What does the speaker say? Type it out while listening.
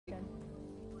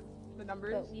the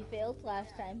numbers. But we failed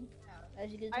last time.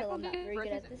 As you can tell, I'm not very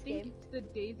good at this game. It's the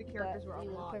days the characters were But we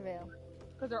will unlocked. prevail.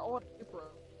 Because they're all April.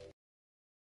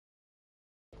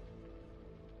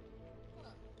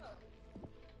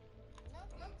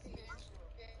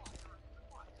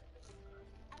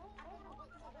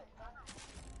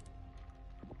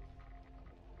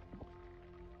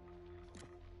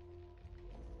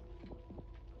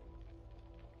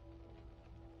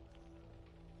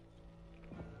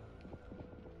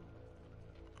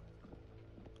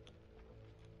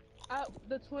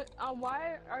 The twin.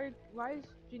 Why is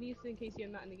Jenise and Casey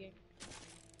not in the game?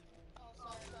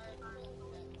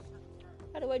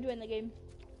 How do I join the game?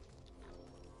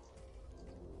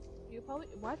 You probably.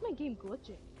 Why is my game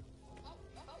glitching?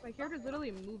 My character's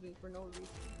literally moving for no reason.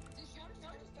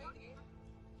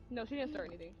 No, she didn't start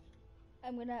anything.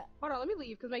 I'm gonna. Hold on, let me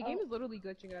leave because my game is literally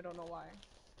glitching and I don't know why.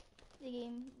 The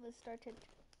game was started.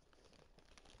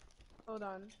 Hold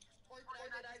on. Or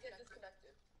did I get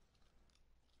disconnected?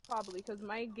 Probably because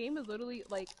my game is literally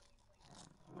like.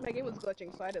 My game was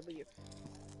glitching, so I had to leave.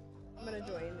 I'm gonna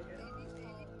join again.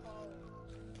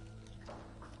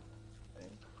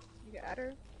 You can add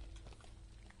her?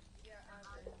 Yeah, add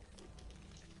her.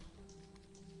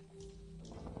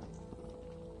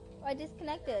 I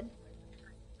disconnected.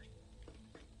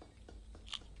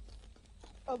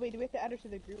 Oh wait, do we have to add her to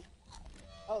the group?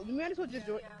 Oh, we might as well just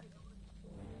join.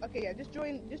 Yeah. Okay, yeah, just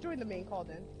join the main call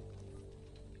then.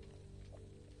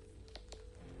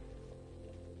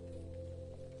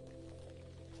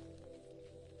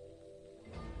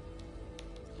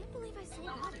 I can't believe I sold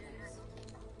batteries.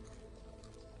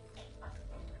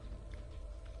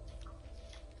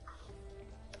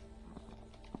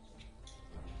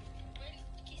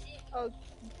 Oh,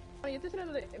 you have to send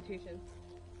another invitation.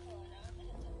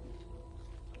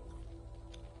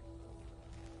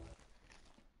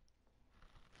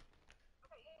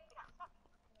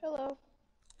 Hello.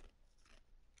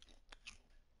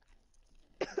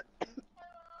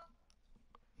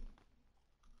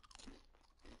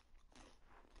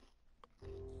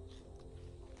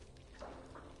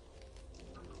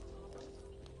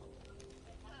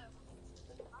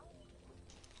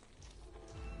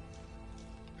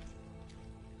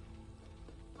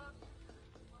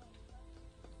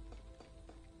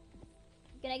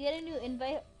 Can I get a new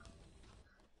invite?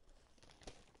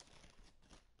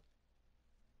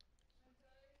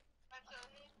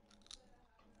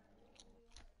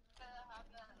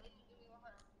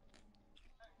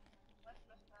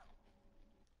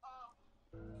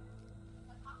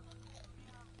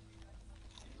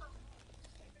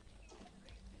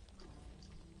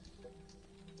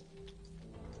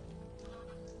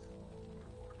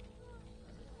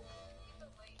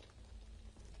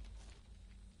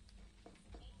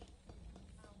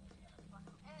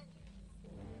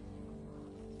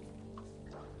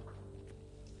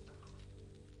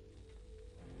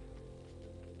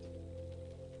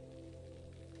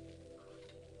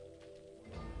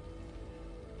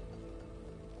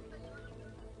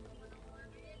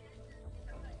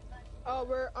 Oh,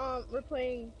 we're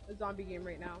playing a zombie game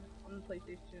right now on the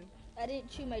PlayStation. I didn't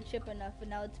chew my chip enough, and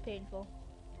now it's painful.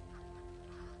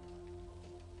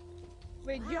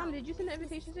 Wait, John, did you send the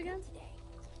invitations again?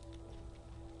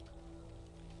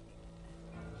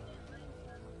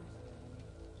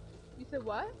 You said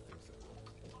what?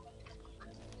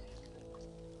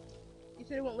 You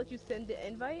said it won't let you send the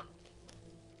invite?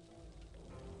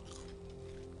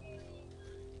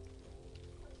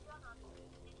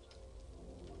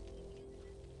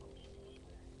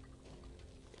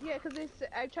 Yeah, because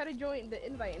I tried to join the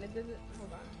invite and it doesn't.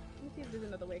 Hold on. Let me see if there's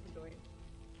another way I can join.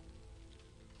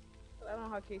 I don't know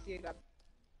how Casey got.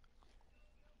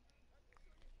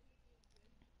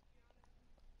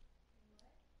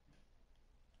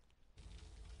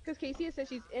 Because Casey said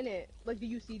she's in it. Like, do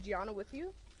you see Gianna with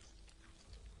you?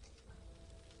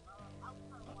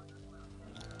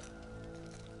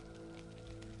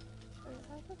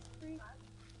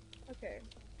 Okay.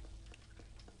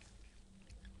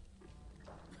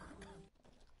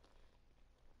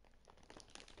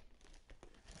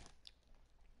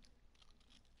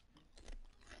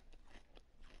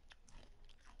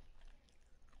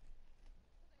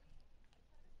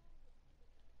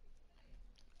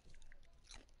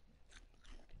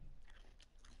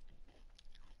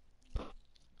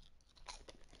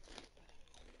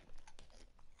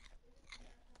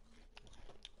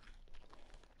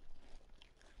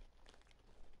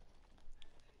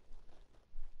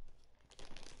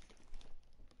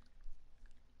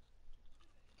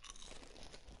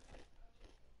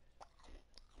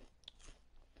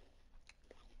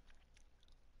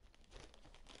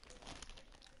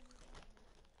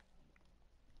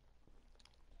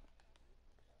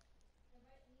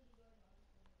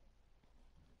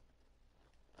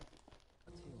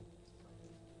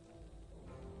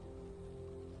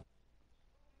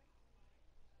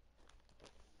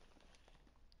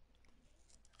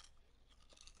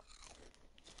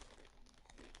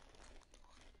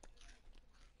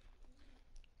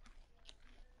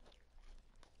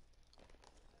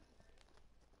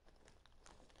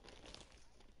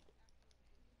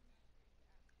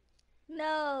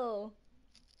 No.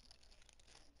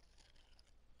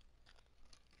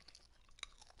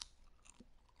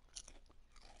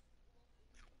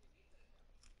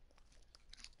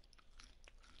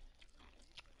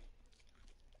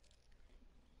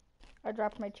 I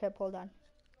dropped my chip. Hold on.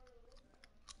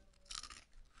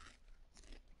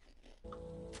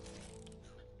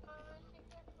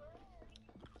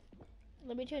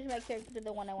 Let me change my character to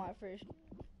the one I want first.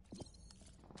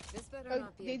 This better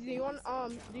not be Daisy, do you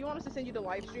want us to send you the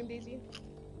live stream, Daisy?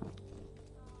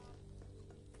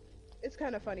 It's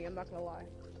kind of funny. I'm not gonna lie.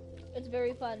 It's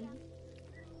very fun.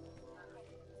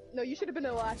 No, you should have been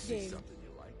in the last game.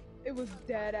 It was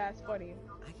dead ass funny.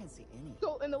 I can see any.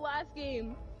 So in the last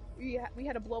game, we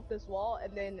had to blow up this wall,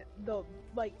 and then it was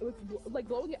like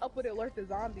blowing it up would alert the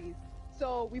zombies.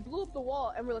 So we blew up the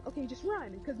wall, and we're like, okay, just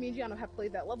run, because me and Gianna have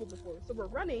played that level before. So we're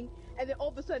running, and then all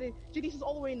of a sudden, Jenise is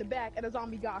all the way in the back, and a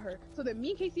zombie got her. So then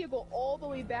me and Casey go all the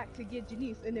way back to get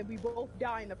Jenise, and then we both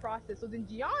die in the process. So then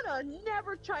Gianna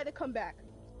never tried to come back.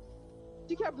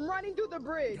 She kept running through the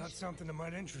bridge. Got something that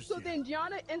might interest you. So then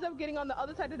Gianna ends up getting on the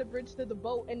other side of the bridge to the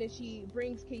boat, and then she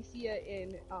brings Casey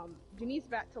and Jenise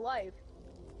back to life.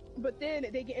 But then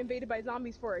they get invaded by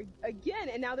zombies again,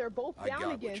 and now they're both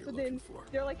down again. So then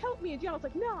they're like, help me, and Gianna's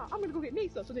like, nah, I'm gonna go get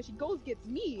Mesa. So then she goes, gets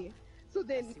me. So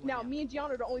then now me and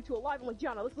Gianna are the only two alive. I'm like,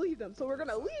 Gianna, let's leave them. So we're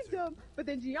gonna leave them, but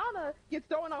then Gianna gets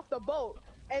thrown off the boat,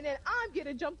 and then I'm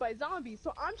getting jumped by zombies.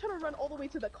 So I'm trying to run all the way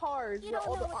to the cars where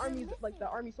all the armies, like the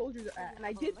army soldiers are at, and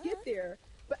I did get there.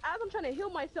 But as I'm trying to heal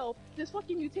myself, this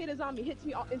fucking mutated zombie hits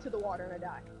me into the water, and I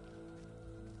die.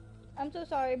 I'm so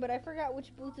sorry, but I forgot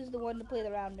which booth is the one to play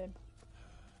the round in.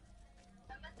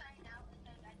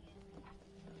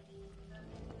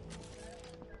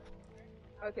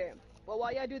 Okay, well,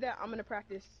 while y'all do that, I'm gonna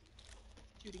practice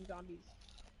shooting zombies.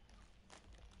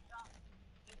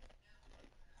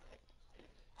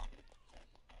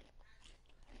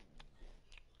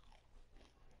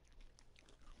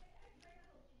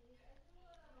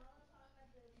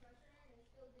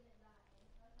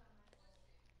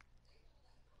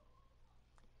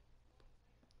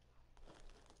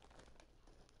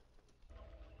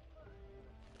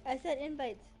 I said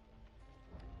invites.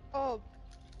 Oh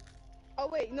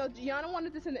wait, no, Gianna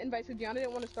wanted to send the invite, so Gianna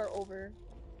didn't want to start over.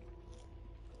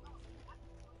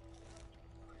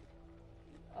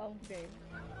 Oh, Dang.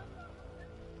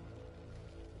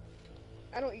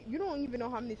 You don't even know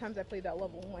how many times I played that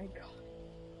level. Oh my god.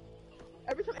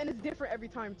 Every time, and it's different every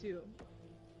time too.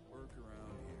 Work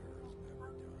around here is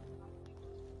never done.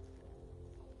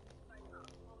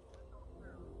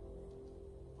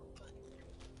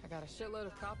 I got a shitload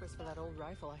of coppers for that old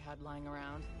rifle I had lying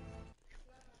around.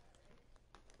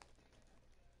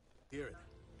 Hear it.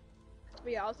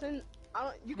 But yeah,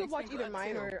 you could Makes watch me either glad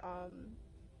mine too. or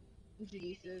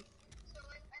Janice's.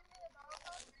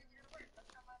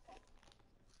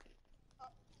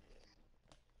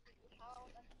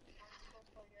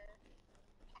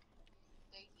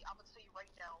 Daisy, I'm gonna tell you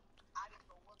right now, I didn't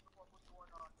know what the fuck was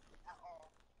going on at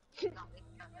all. Not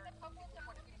making that very point in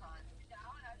time.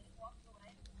 I just walked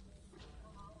away.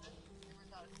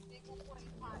 There was a single point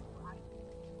in time where I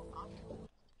well, I was going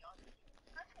to be honest with you.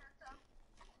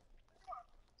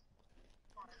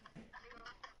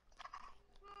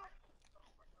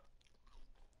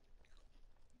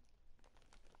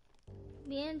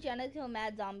 me and Jenna kill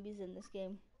mad zombies in this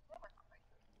game,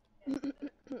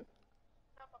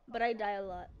 but I die a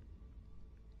lot.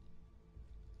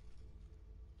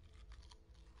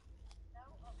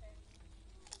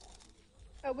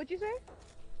 What'd you say?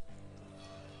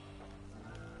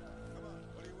 Come on,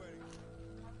 what are you waiting for?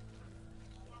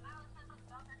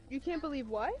 You can't believe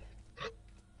what?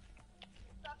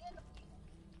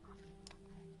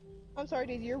 I'm sorry,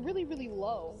 Daisy, you're really, really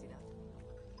low. Yep,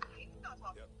 got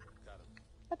him.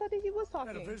 I thought Daisy was Had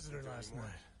a talking. visitor last night.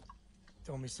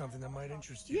 Told me something that might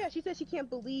interest you. Yeah, she said she can't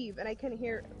believe, and I couldn't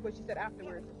hear what she said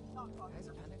afterwards. Guy's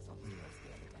appendix on the stairs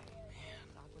the other day.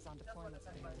 Doc was on deployment,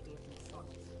 so they had to do it from the cells.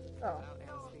 Oh. Without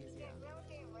anesthesia.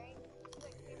 Really brings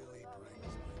me.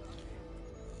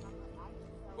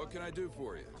 What can I do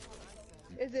for you?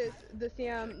 Is this the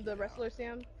Sam, the wrestler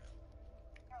Sam?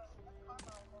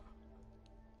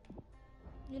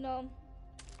 You know,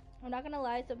 I'm not gonna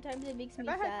lie, sometimes it makes me If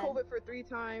I had sad. COVID for 3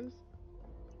 times,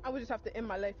 I would just have to end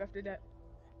my life after that.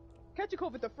 Catching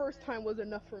COVID the first time was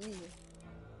enough for me.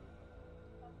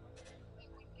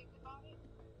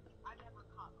 I never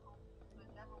caught COVID, but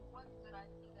never once did I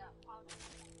see that positive.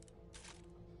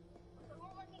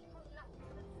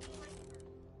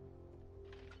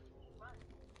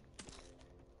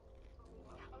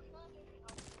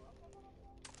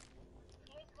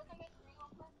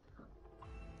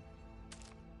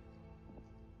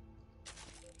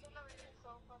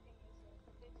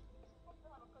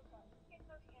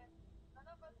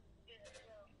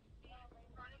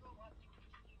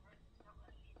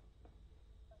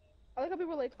 I like how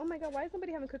people are like, oh my god, why is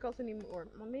nobody having cookouts anymore?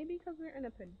 Well, maybe because we're in a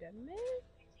pandemic?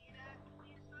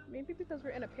 Maybe because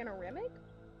we're in a panoramic?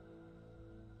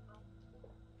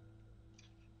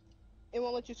 It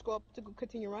won't let you scroll up to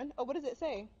continue run? Oh, what does it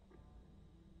say?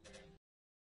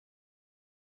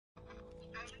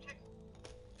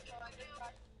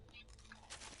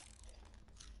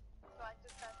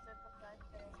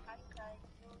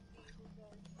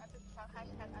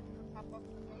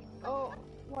 Oh,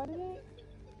 why did it?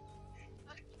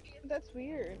 That's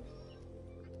weird.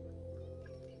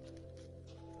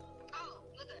 Oh,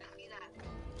 look at that. See that?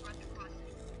 Run across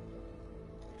it.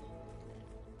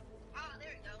 Oh,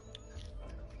 there we go.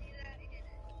 See that? I did it.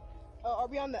 Oh, are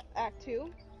we on the act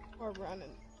 2? Or we're on an...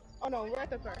 Oh no, we're at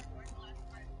the first.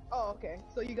 Oh, okay.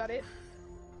 So you got it?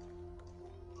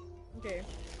 Okay.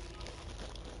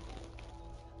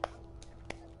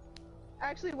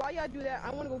 Actually, while y'all do that,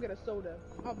 I want to go get a soda.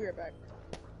 I'll be right back.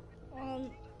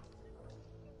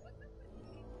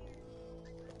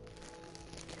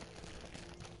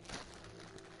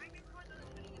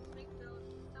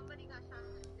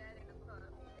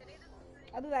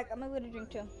 I'll be back. I'm gonna go to drink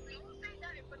too.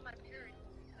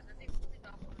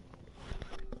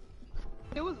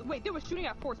 There was shooting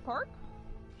at Forest Park?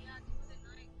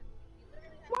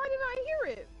 Why didn't I hear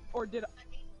it? Or did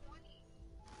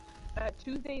I?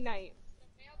 Tuesday night.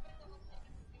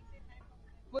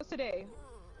 What's today?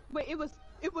 Wait, it was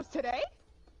today?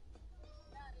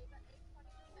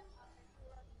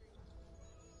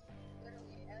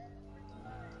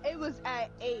 It was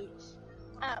at 8.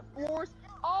 At Forest.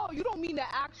 Oh, you don't mean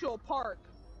the actual park.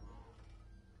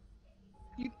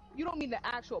 You don't mean the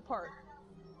actual park.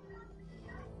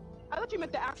 I thought you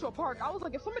meant the actual park. I was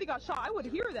like, if somebody got shot, I would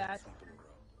hear that.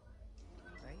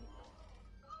 Right?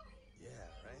 Yeah,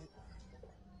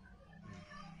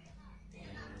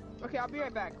 right? Okay, I'll be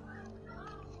right back.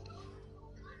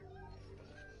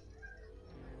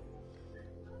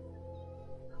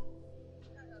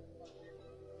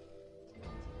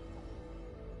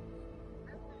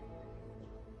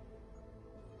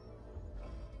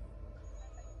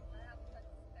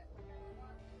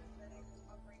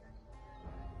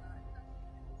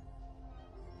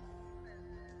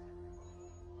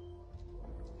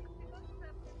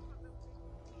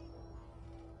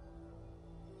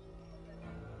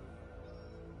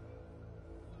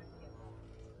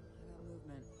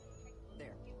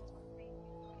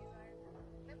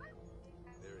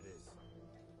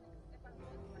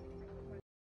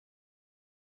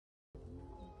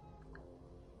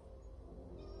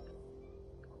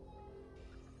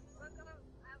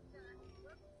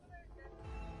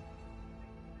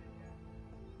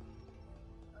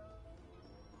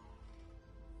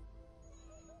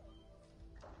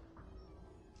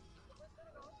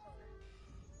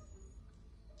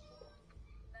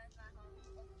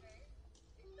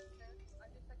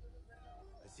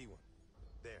 I see one.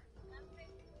 There.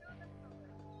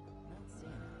 Not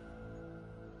seeing it.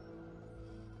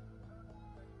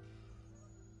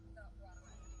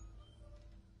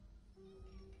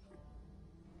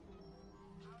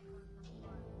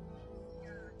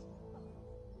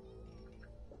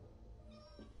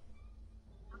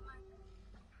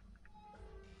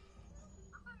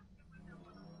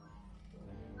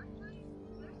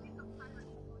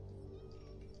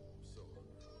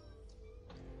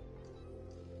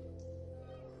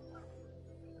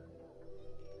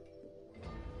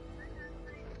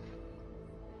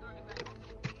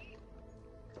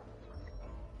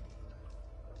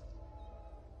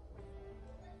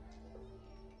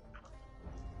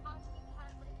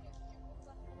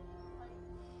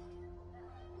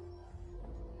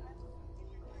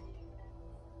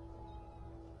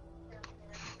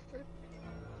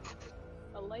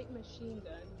 A light machine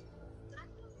gun.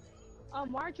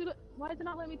 Why did it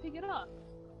not let me pick it up?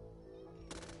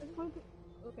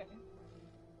 Okay.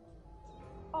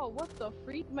 Oh, what the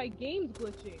freak? My game's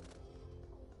glitching.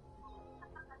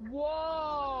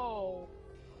 Whoa!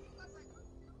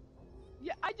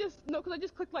 Yeah, because I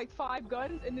just clicked like 5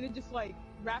 guns and then it just like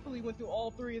rapidly went through all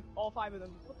 5 of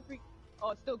them. What the freak?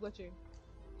 Oh, it's still glitching.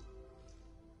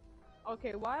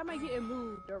 Okay, why am I getting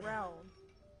moved around?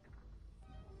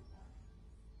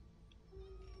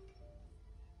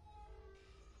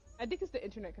 I think it's the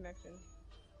internet connection.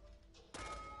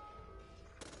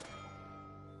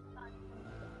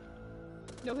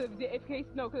 No, because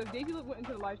if Daisy went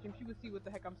into the live stream, she would see what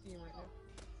the heck I'm seeing right now.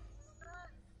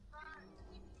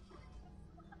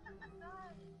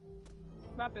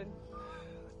 What happened?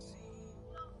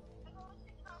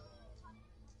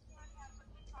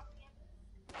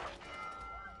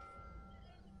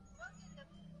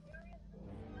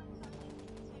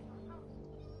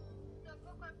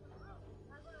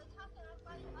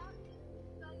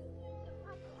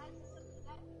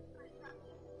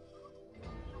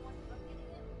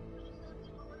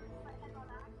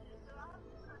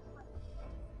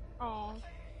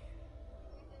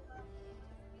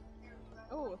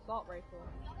 assault rifle.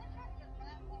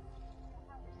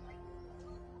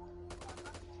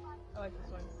 I like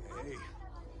this one. Hey,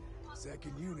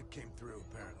 second unit came through,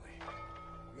 apparently.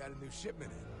 We got a new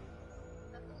shipment in.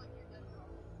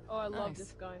 Oh, I love Nice.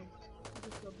 this gun.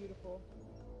 This is so beautiful.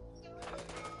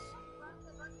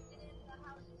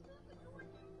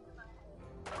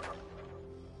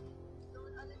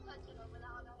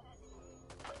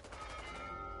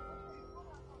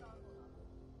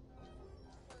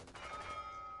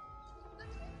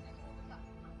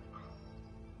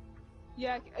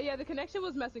 Yeah, the connection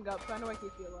was messing up, so I know I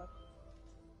can't feel left.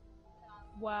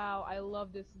 Wow, I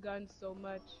love this gun so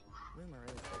much. Rumor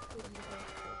is that the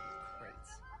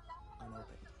crates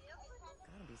unopened.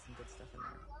 Gotta be some good stuff in there.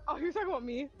 Oh, you're talking about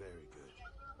me? Very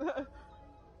good.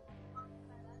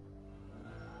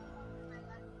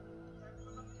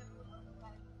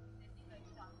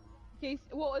 Case,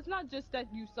 well, it's not just that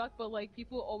you suck, but like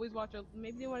people always watch.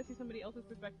 Maybe they want to see somebody else's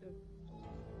perspective.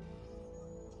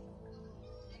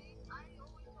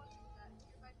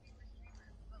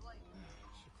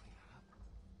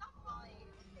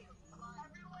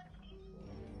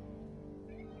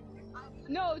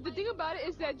 No, the thing about it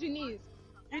is that Jenise,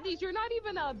 you're not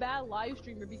even a bad live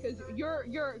streamer because your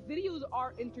videos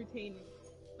are entertaining.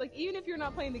 Like even if you're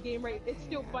not playing the game right, it's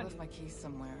still I funny. left my keys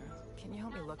somewhere. Can you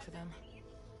help me look for them?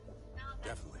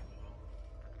 Definitely.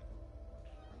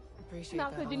 Appreciate Now,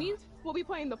 that. because Jenise will be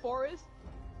playing the forest,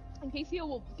 and Casey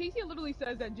literally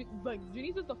says that like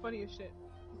Jenise is the funniest shit.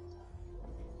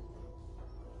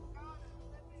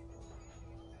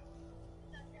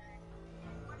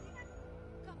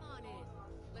 Come on in.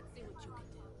 Let's see what you can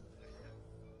do.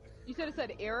 You said it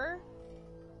said error?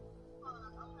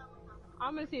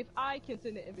 I'm gonna see if I can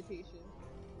send an invitation.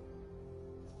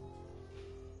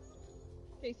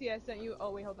 Casey, I sent you.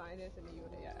 Oh wait, hold on. I didn't send you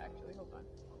one yet. Actually, hold on.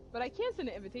 But I can send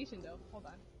an invitation though. Hold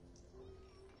on.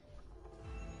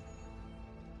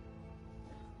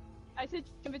 I sent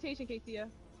you an invitation, Casey.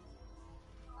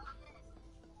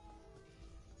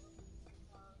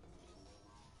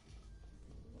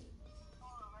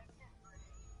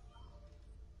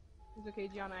 It's okay,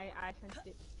 Gianna. I sent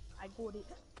it. I got it.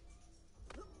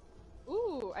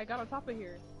 Ooh, I got on top of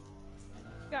here.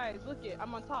 Guys, look it.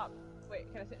 I'm on top.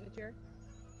 Wait, can I sit in the chair?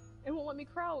 It won't let me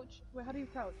crouch. Wait, how do you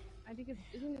crouch? I think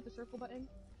isn't it the circle button?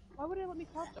 Why would it let me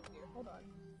crouch up here? Hold on.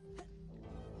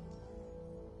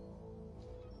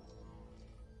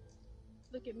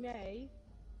 Look at me.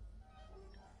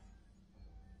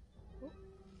 Oh.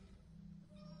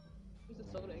 There's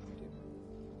a soda in here too.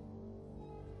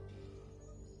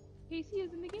 Casey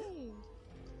is in the game.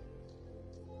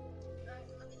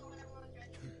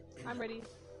 I'm ready.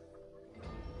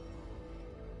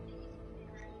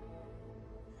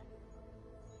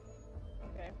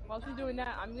 Okay, while she's doing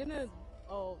that, I'm gonna...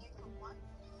 Oh,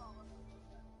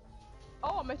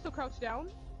 am I still crouched down?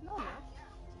 No, I'm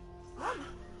not. No.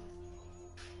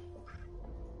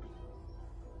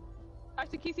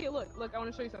 Actually, Casey, look, I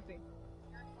want to show you something.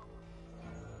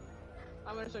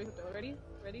 I'm gonna show you something. Ready?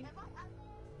 Ready?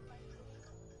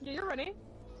 Yeah, you're ready.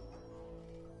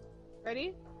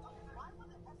 Ready?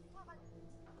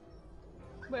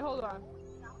 Wait, hold on.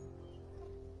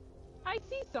 I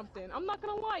see something. I'm not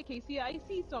gonna lie, Casey. I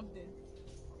see something.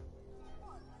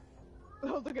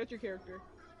 Oh, look at your character.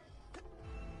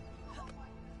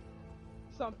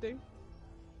 Something.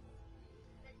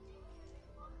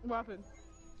 What happened?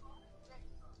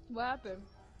 What happened?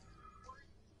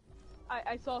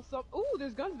 I saw some. Ooh,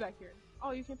 there's guns back here. Oh,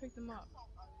 you can pick them up.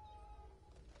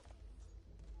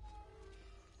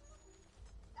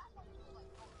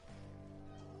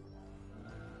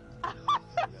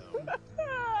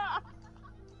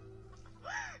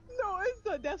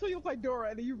 No, that's when you play Dora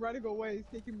and then you running away, it's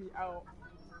taking me out.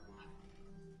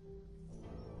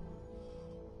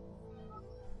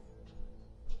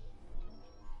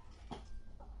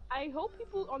 I hope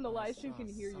people on the live stream can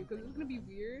hear you because it's gonna be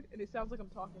weird and it sounds like I'm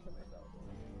talking to myself.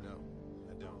 No,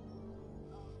 I don't.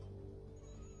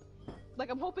 Like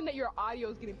I'm hoping that your audio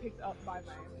is getting picked up by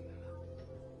my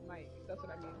mic. That's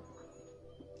what I mean.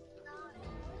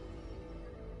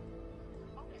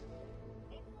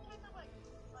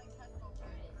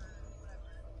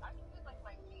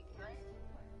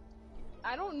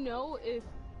 I don't know if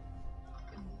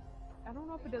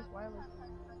it does wireless.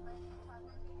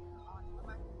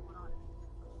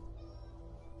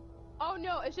 Oh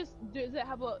no, it's just does it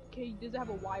have a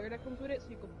wire that comes with it so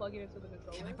you can plug it into the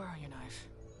controller? Can I borrow your knife?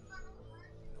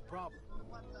 No problem.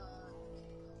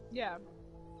 Yeah.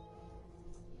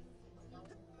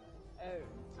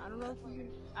 I don't know if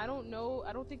you. I don't know.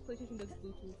 I don't think PlayStation does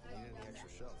Bluetooth. You need an extra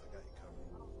shelf. I got you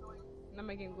covered. Now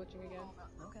my game glitching again.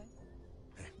 Okay.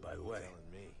 Hey, by the way,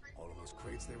 telling me. All of those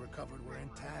crates they recovered were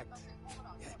intact.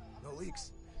 Yeah, no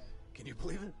leaks. Can you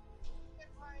believe it?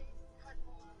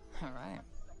 Alright.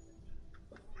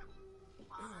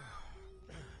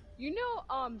 You know,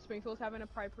 Springfield's having a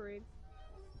pride parade.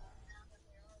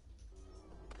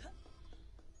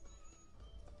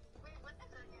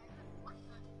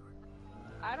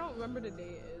 I don't remember the day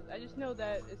it is. I just know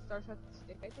that it starts at the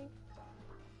stick, I think.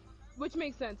 Which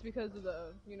makes sense because of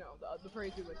the, you know, the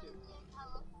parades we went to.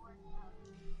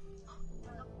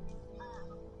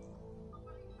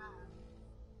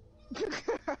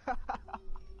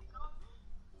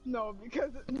 No,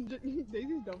 because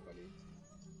Daisy's dumb funny.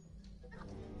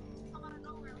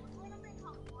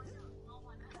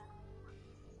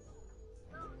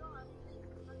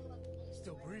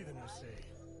 Still breathing, I say.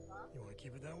 You want to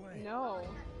keep it that way? No.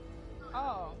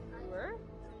 Oh, you were?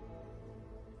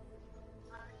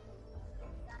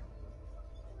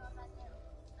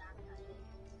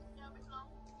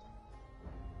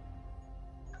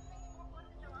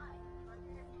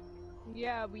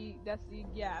 Yeah,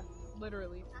 yeah,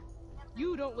 literally.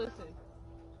 You don't listen.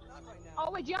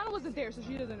 Oh wait, Gianna wasn't there, so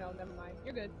she doesn't know. Never mind.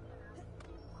 You're good.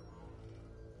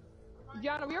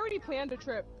 Gianna, we already planned a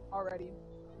trip already.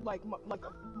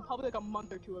 Probably like a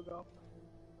month or two ago.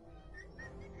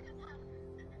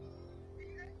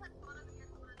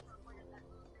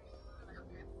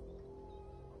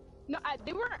 No,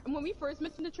 they weren't, when we first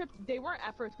mentioned the trip, they weren't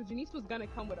at first, because Jenise was gonna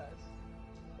come with us.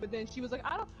 But then she was like,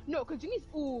 I don't, no, because Jenise,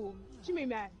 ooh, she made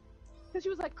me mad. Because she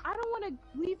was like, I don't want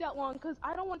to leave that long, because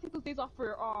I don't want to take those days off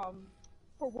for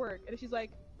work. And she's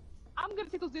like, I'm gonna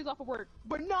take those days off of work,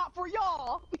 but not for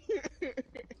y'all!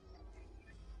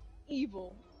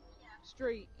 Evil.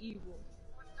 Straight evil.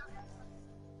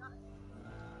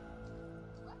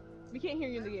 We can't hear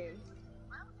you in the game.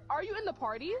 Are you in the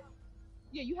party?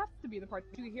 Yeah, you have to be in the party.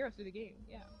 You can hear us through the game.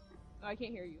 Yeah. No, I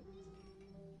can't hear you.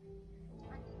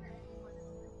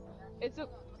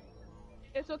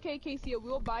 It's okay, Casey.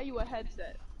 We'll buy you a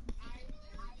headset.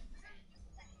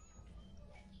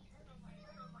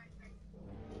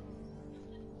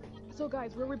 So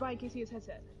guys, where are we buying Casey his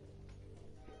headset?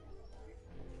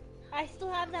 I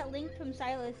still have that link from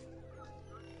Silas.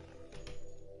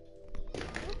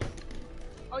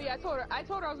 Oh yeah, I told her I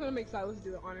was gonna make Silas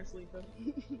do it, honestly, but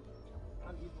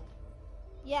I'm evil.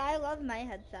 Yeah, I love my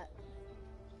headset.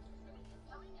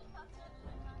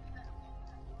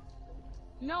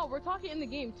 No, we're talking in the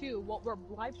game too. Well, we're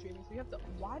live streaming, so you have to.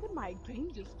 Why did my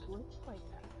game just glitch like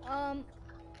that?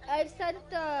 I've sent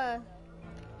hi,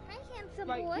 handsome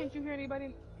Like, boy. can't you hear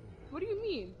anybody? What do you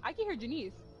mean? I can hear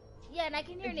Jenise. Yeah, and I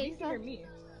can hear You Nisa. can hear me.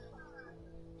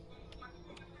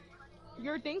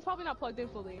 Your thing's probably not plugged in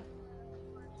fully.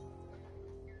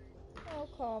 Oh,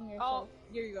 calm yourself.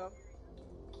 Oh, here you go.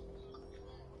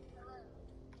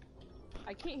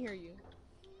 I can't hear you.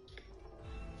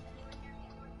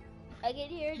 I can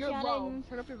hear You're Gianna low.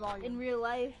 Turn up your volume. in real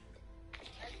life.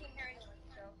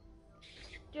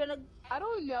 Do you wanna... I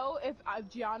don't know if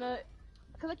Gianna,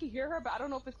 because I can hear her, but I don't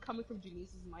know if it's coming from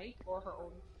Janice's mic or her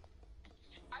own.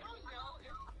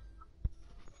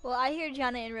 Well, I hear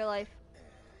Gianna in real life.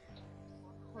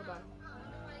 Hold on.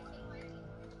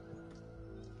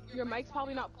 Your mic's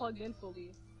probably not plugged in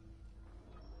fully.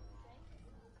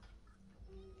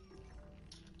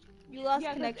 You lost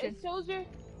Yeah, connection. it shows your...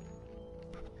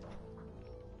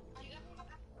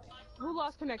 Who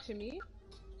lost connection? Me?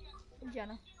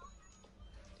 Gianna.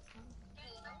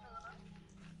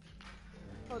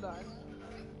 Hold on.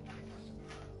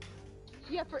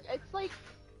 Yeah, it's like...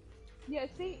 Yeah,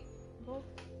 see... Well,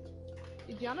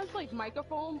 Gianna's like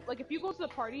microphone, like if you go to the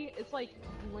party, it's like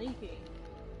blinking.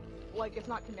 Like it's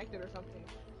not connected or something.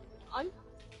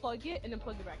 Unplug it and then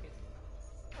plug it back in.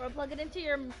 Or plug it into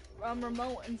your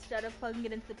remote instead of plugging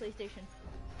it into the PlayStation.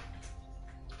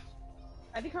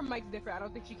 I think her mic's different. I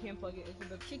don't think she can plug it into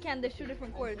the... She can, there's two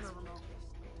different cords.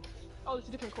 Oh, there's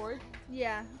two different cords?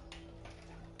 Yeah.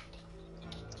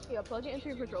 Yeah, plug it into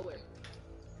your controller.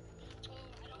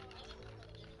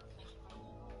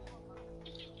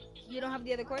 You don't have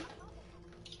the other cord?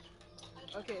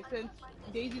 Okay, since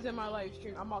Daisy's in my live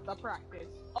stream, I'm out to practice.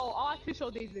 Oh, I'll actually show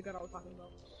Daisy the gun I was talking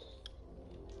about.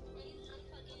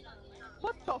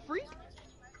 What the freak?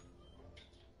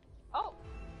 Oh!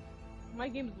 My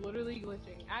game's literally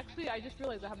glitching. Actually, I just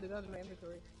realized I have the gun in my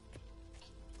inventory.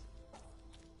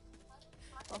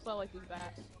 Also, I like this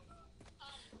bat.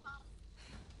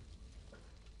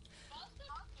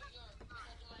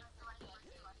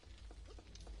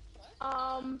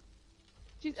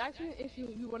 She's asking if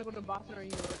you want to go to Boston or New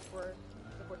York for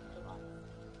the 4th of July.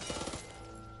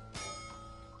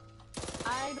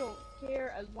 I don't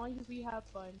care as long as we have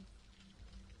fun.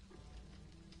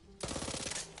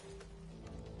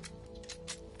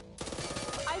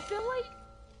 feel like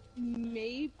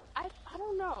maybe I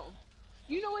don't know.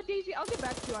 You know what, Daisy? I'll get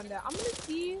back to you on that. I'm gonna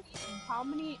see I'm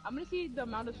gonna see the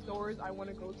amount of stores I want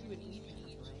to go to in each,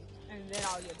 and then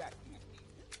I'll get back to you.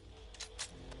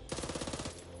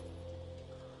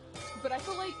 But I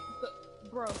feel like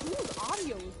bro, whose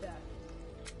audio is that?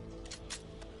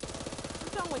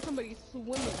 It sounds like somebody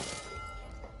swimming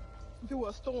through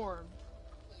a storm.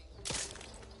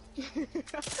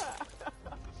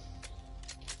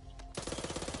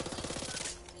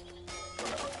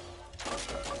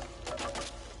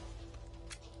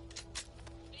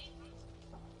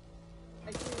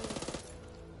 I think.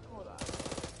 Hold on.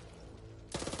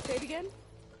 Say it again.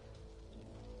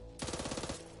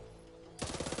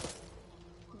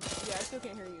 Yeah, I still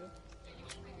can't hear you.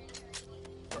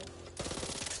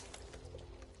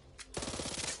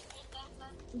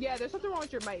 Yeah, there's something wrong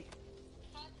with your mic.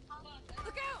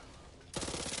 Look out!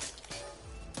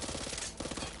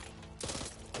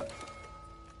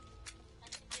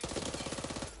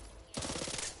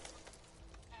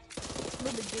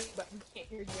 Really big, but you can't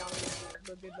hear the audio.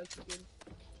 But big, but you can.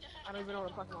 I don't even know what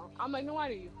I'm talking about. I'm like, no, why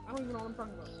do you? I don't even know what I'm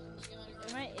talking about.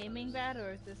 Am I aiming bad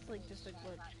or is this like just a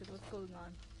glitch? Because what's going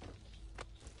on?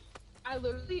 I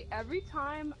literally, every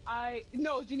time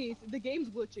no, Jenise, the game's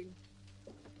glitching.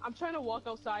 I'm trying to walk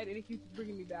outside and it keeps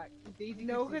bringing me back. Daisy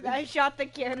No, keeps because I shot the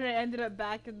cannon and it ended up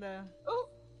back in the... Oh,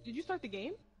 did you start the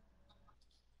game?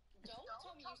 Don't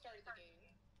tell me you started the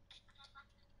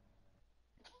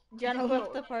game. Jenna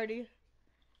left the party.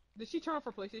 Did she turn off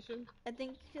her PlayStation? I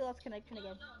think she lost connection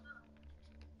again.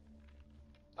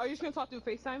 Are you just gonna talk through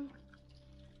FaceTime?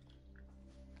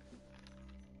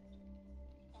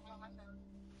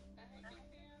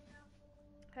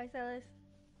 Hi, Silas.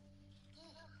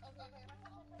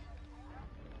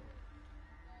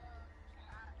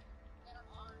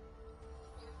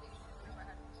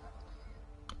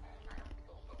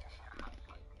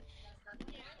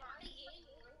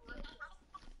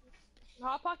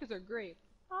 Hot Pockets are great.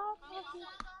 Hot Pockets.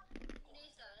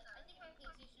 Nisa, I think my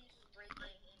PlayStation is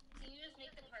breaking. Can you just make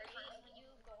the party and when you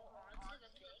go onto the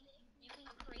thing, you can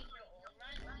create your own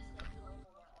run and just select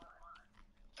the local one on.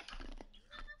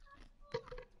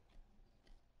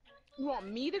 You want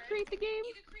me to create the game?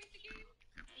 You create the game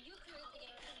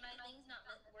because my thing's not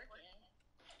working.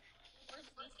 Or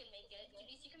Denise can make it.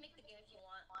 Denise, you can make the game if you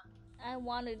want. I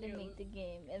wanted to make the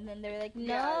game, and then they were like,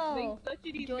 Yeah, no, let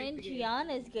you join make the game.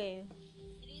 Gianna's game.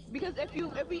 Because if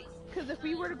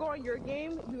we were to go on your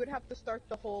game, we would have to start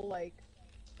the whole like.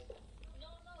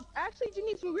 Actually,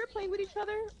 Jenise, when we were playing with each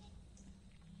other,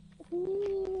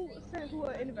 who sent who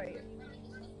an invite?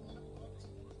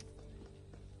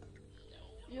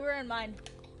 You were in mine.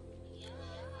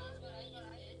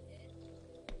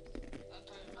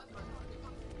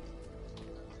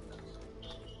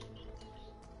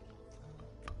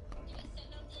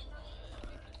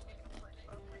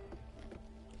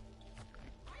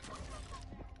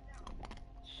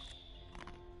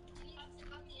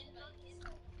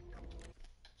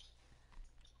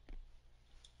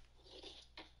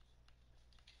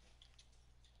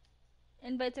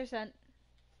 Invites are sent.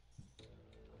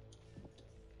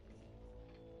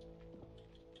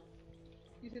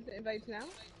 You sent the invites now?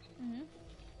 Mm-hmm.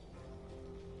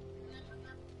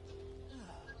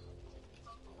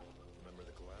 Remember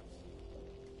the collapse?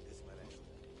 This might actually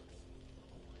be worse.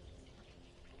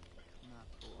 Not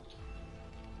cool.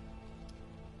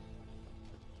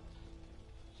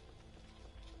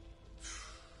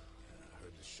 I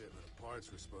heard the shipment of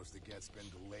parts we're supposed to get's been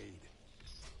delayed.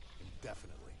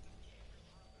 Indefinitely.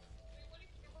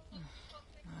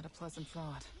 Not a pleasant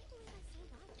thought.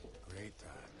 Great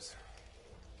times.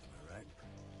 Am I right?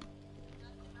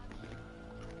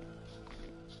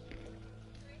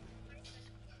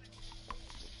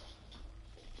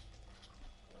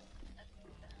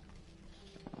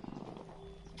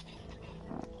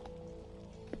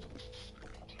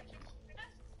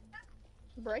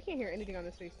 Bro, I can't hear anything on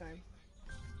this FaceTime.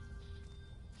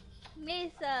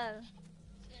 Mesa.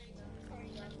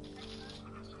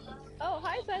 Oh,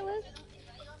 hi, Silas.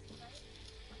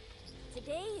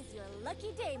 Today is your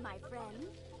lucky day, my friend.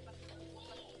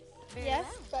 Very Yes.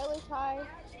 well. Silas, hi.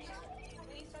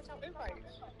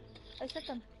 I sent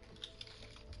them.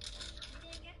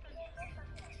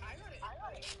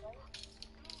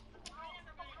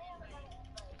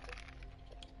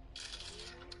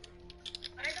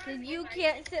 Cause you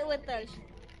can't sit with us.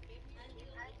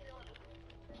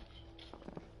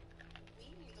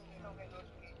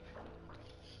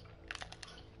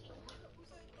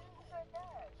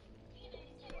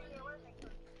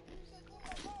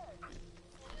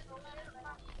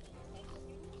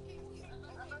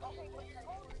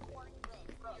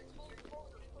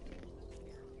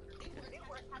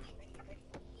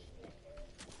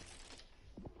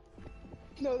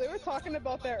 No, they were talking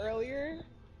about that earlier.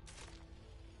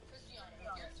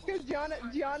 Cause Gianna,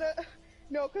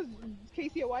 no, cause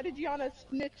Casey, why did Gianna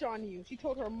snitch on you? She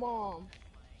told her mom.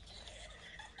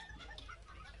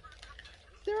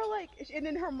 They were like, and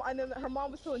then her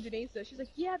mom was telling Jenise, she's like,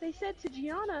 yeah, they said to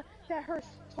Gianna that her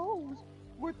toes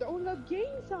were throwing up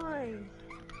gang signs.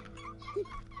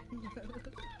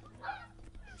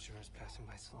 I'm sure it's passing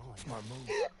by slowly. Smart move.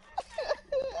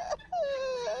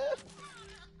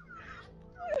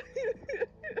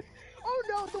 Oh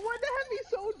no, the one that had me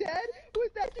so dead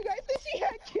was that you guys said she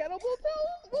had cannibal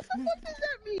toes? What the fuck does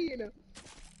that mean?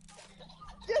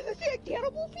 Does she had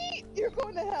cannibal feet? You're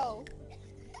going to hell.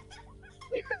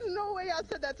 There's no way I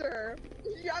said that to her.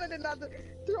 Gianna did not.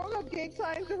 Throwing up gang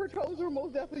signs and her toes were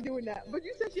most definitely doing that. But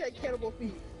you said she had cannibal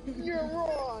feet. You're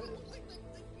wrong.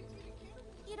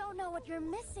 You don't know what you're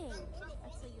missing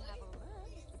until you have a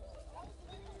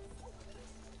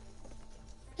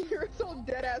look. You're so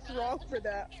dead ass wrong for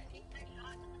that.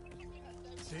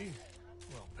 See?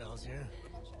 Well, pals here.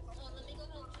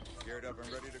 Geared up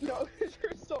and ready to go. No, because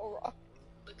you're so wrong.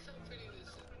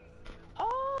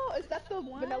 Oh, is that the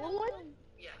vanilla one?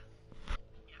 Yeah.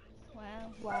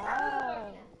 Wow.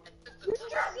 Wow. Where did you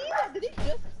see that? Did he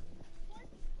just...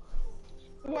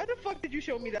 Why the fuck did you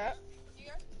show me that? You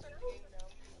guys can start the game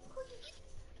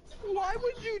now. Why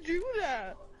would you do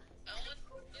that? I want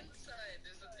inside.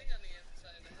 There's a thing on the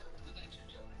inside. The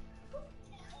nitrogen.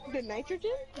 The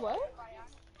nitrogen? What?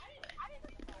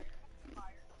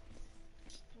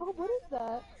 Oh, what is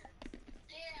that?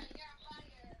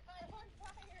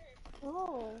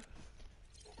 Oh.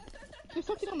 There's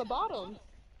something on the bottom.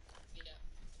 Yeah.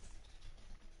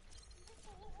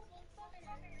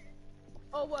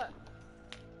 Oh, what?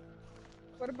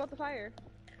 What about the fire?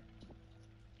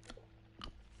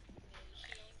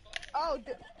 Oh,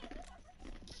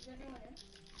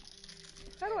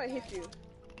 how do I hit you?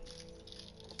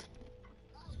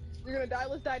 You're gonna die,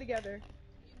 let's die together.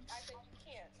 I said you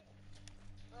can't.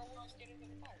 Or we'll just get into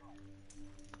the fire.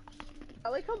 I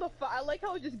like how I like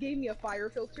how it just gave me a fire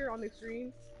filter on the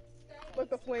screen. Like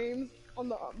the flames on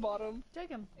the bottom. Take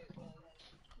him.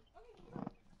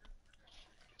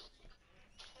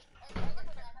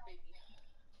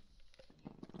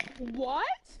 What?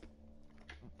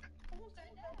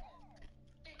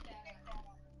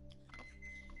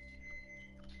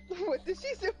 What did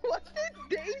she say? What did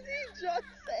Daisy just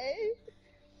say?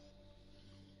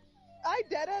 I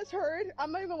deadass heard.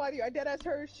 I'm not even gonna lie to you. I deadass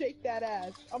heard shake that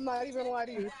ass. I'm not even gonna lie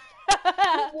to you.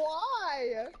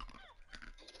 Why?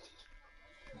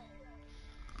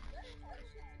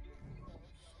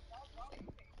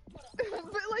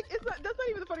 But like, it's not. That's not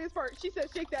even the funniest part. She said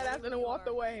shake that ass and then walked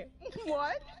away.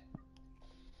 What?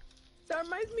 That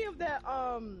reminds me of that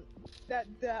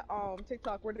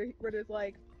TikTok where there's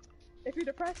like, if you're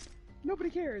depressed, nobody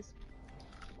cares.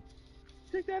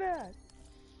 Shake that ass.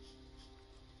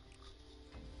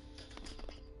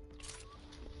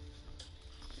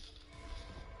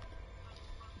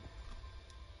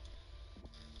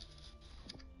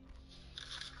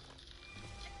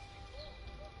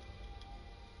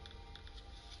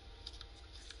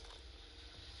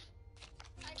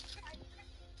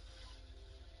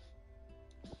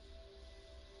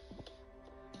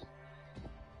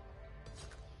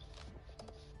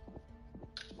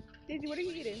 Daisy, what are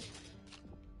you eating?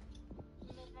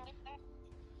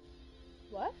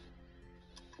 What?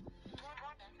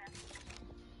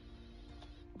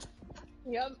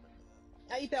 Yep.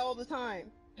 I eat that all the time.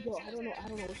 Yo, I don't know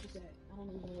what she said. I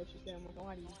don't even know what she said. I'm not gonna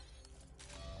lie to you.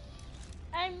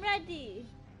 I'm ready.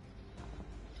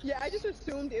 Yeah, I just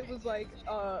assumed it was like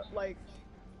a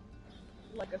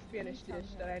Spanish dish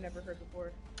that I never heard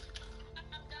before.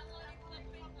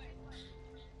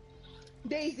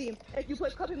 Daisy, if you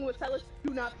play cupping with Silas,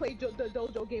 do not play the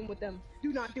dojo game with them.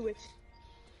 Do not do it.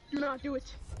 Do not do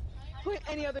it. Play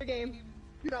any other game.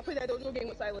 Do not play that dojo game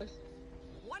with Silas.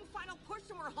 One final push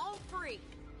and we're home free.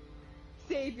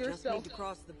 Save Just yourself. need to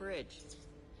cross the bridge.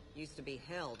 Used to be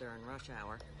hell during rush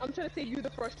hour. I'm trying to save you the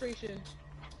frustration.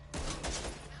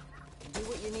 Do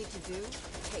what you need to do.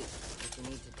 Take what you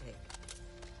need to take.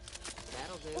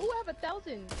 That'll do. Oh, I have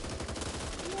 1,000.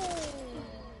 Whoa.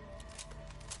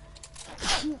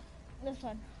 This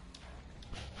one.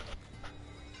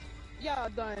 Yeah,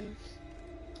 done.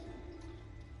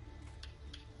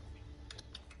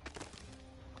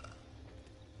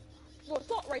 Well,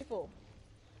 assault rifle.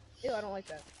 Ew, I don't like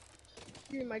that.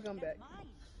 Give me my gun back.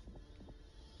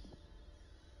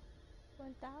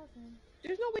 1,000.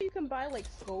 There's no way you can buy like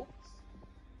scopes.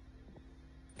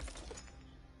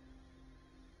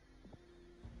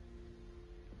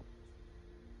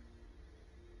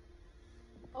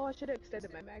 Oh, I should have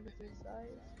extended my magazine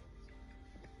size.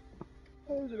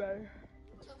 What was the matter?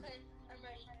 Okay, I'm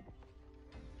ready.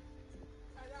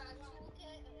 I got a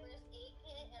toolkit, a first aid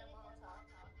kit, and a Molotov.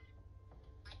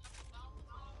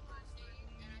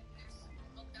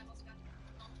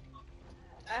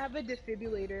 I have a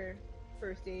defibrillator,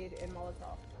 first aid, and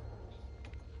Molotov.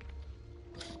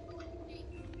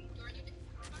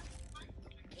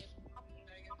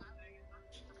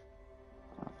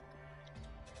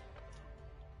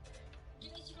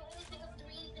 Jenise, you can only think of 3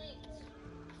 things.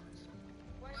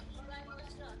 Why more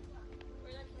stuff?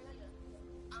 Where's that Cassia?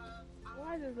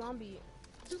 Why is a zombie?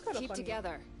 This is kind of Keep funny.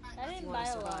 together. I You didn't want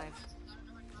buy to a lot. survive.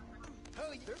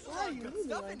 Hell, there's a Why lot are of you good moving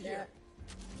stuff like in here. that?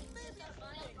 You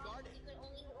can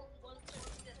only hold 1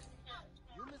 person.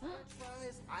 You miss French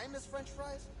fries? I miss French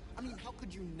fries? I mean, how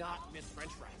could you not miss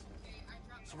French fries?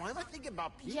 So why am I thinking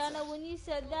about pizza? Gianna, when you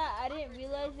said that, I didn't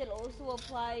realize it also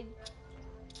applied.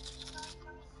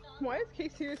 Why is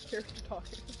Casey's character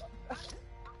talking about that?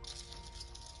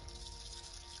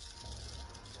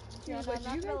 He was Gianna, like,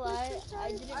 I'm "Do you not gonna guys like lie, french I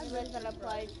fries? didn't I realize miss that french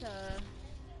applied fries." to.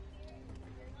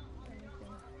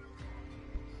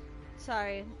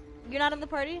 Sorry, you're not in the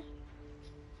party.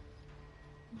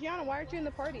 Gianna, why aren't you in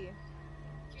the party?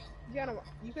 Gianna,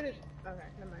 you could've. Okay,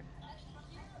 never mind.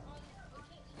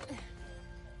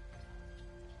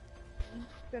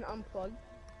 Been unplugged.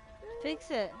 Fix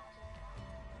it.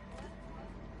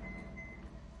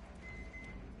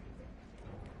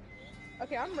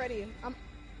 Okay, I'm ready.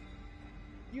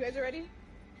 You guys are ready?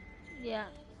 Yeah,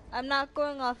 I'm not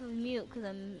going off of mute because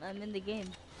I'm in the game.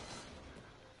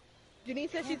 Jenise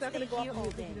says she's not gonna go off of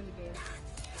mute because she's in the game.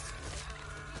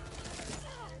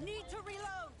 Need to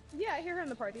reload. Yeah, I hear her in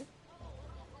the party.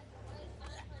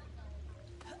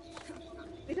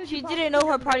 Because She you didn't know her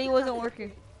probably- party wasn't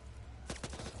working.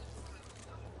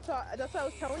 So that's why I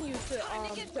was telling you to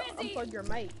unplug your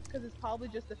mic, because it's probably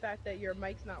just the fact that your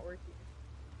mic's not working.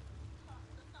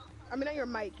 I mean, not your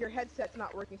mic, your headset's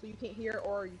not working, so you can't hear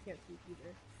or you can't speak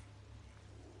either.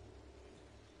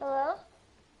 Hello?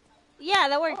 Yeah,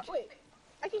 that worked. Oh, wait,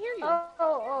 I can hear you.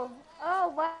 Oh,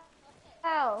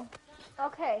 wow.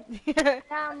 Okay.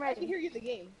 Now I'm I can hear you in the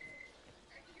game.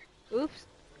 Oops.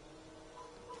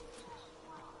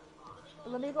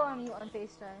 Let me go on mute on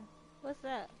FaceTime. What's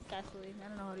that? Gasoline. I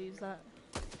don't know how to use that.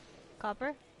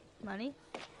 Copper? Money?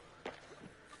 I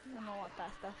don't want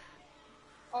that stuff.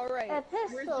 Alright, A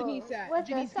where's pistol Jenise at? with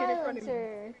Jenise, a get in front of me.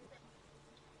 silencer.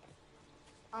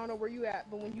 I don't know where you at,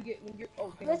 but when you're,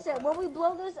 oh, thank Listen, you. when we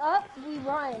blow this up, we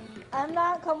run. I'm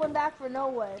not coming back for no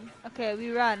one. Okay,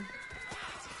 we run.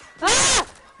 Ah!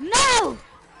 No!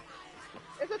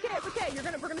 It's okay, we're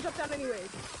gonna jump down anyways.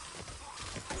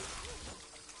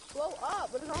 Blow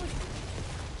up, what is wrong with you?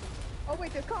 Oh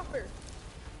wait, there's copper.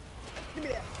 Give me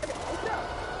that. Okay, let's go.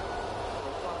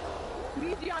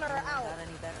 Me and Gianna are out. Got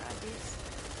any better ideas?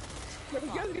 Yeah, but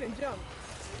Gianna's gonna jump.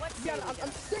 Gianna,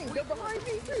 I'm saying, they're behind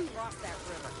me too. Cross that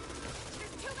river.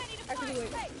 There's too many to Actually,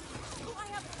 find. wait. Hey, I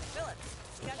have Phillips.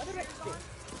 We got What did I the say? We're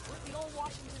at the old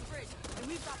Washington Bridge, and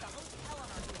we've got the hotel on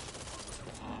our heels.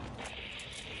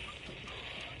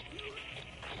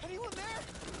 Anyone there?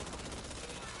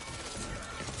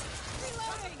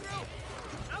 Reloading!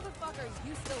 How the fuck are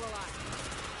you still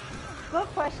alive? Good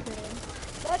question.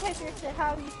 That picture said,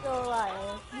 how are you still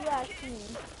alive? You asked me.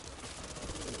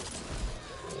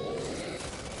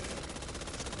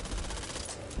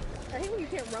 I hate when you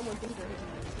can't run when things are hitting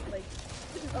you. Like,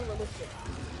 this is unrealistic.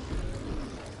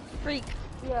 Freak.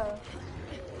 Yo.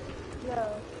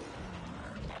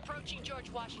 Approaching George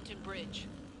Washington Bridge.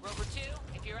 Rover 2,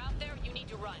 if you're out there, you need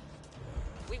to run.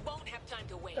 We won't have time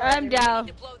to wait. I'm down.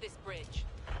 We need to blow this bridge.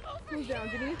 Who's down,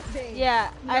 Jenise? Dang.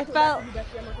 Yeah, You I got to go felt. back to you,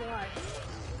 Becky, I'm not gonna lie.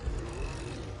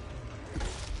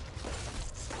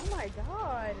 Oh my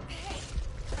god. Hey,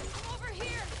 come over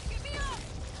here. Get me up.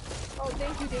 Oh,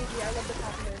 thank you, Daisy. I love the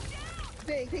compliment.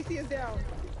 Dang, Casey is down.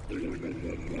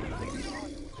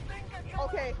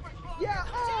 Okay. Yeah,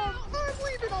 I'm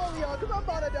leaving all of y'all because I'm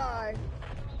about to die.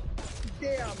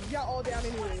 Damn, y'all all down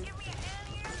anyways.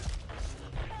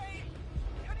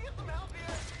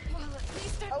 Well, at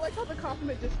least I like how the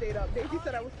compliment just stayed up. Daisy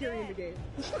said I was carrying the game.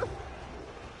 need a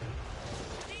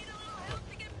little help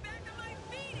to get back on my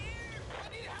feet here. I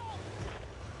need help.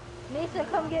 Mesa,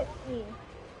 come get me.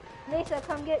 Mesa,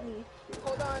 come get me.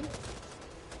 Hold on.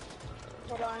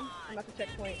 I'm at the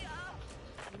checkpoint.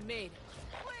 You made.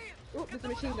 Ooh, there's a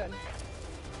machine gun.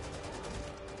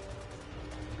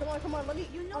 Come on, let me.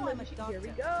 You know I'm I'm a doctor, Here we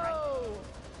right? go.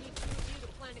 Need you to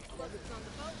plant explosives on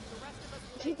the boat. The rest of us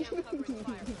will lay down cover and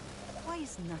fire. Why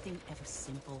is nothing ever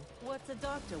simple? What's a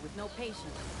doctor with no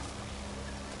patience?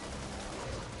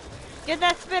 Get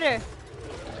that spitter.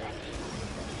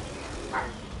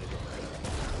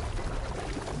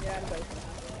 Yeah, it does.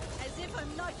 As if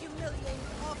I'm not humiliating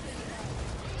often enough.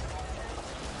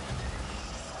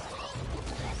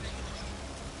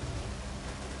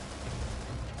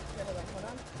 Okay, hold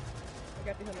on. I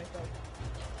got to heal myself.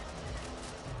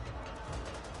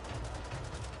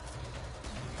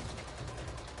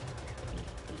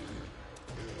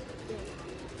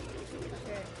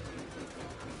 Okay.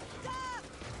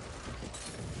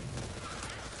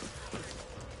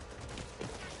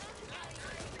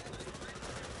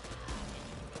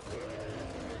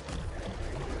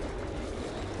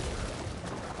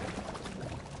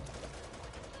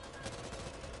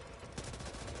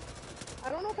 I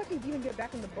don't know if I can even get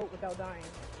back in the boat without dying.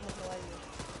 I'm not gonna lie to you.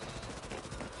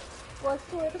 Well, it's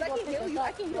too late. Because I can heal you.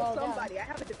 I can heal somebody. I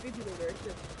have a defibrillator. It's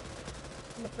just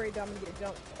I'm afraid that I'm gonna get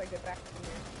jumped if I get back in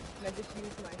here. And I just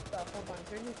used my stuff. Hold on, is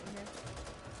there anything in here?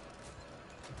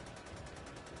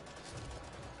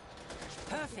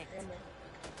 Perfect.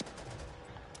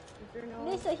 Is there no...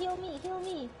 Lisa, heal me, heal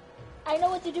me. I know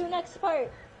what to do next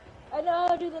part. I know how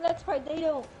to do the next part. They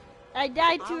don't. I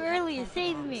died too early.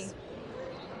 Save me.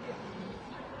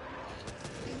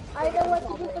 I know what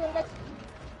to do for the next.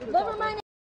 Never mind.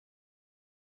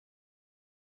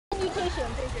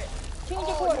 Mutation. Change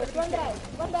your quarters. One die.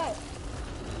 One die.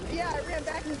 Yeah, I ran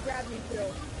back and he grabbed me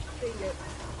still. Dang it.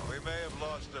 We may have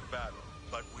lost a battle,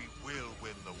 but we will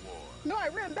win the war. No, I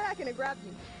ran back and it grabbed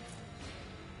me.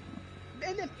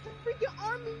 And then freaking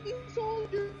army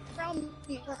soldiers around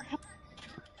me.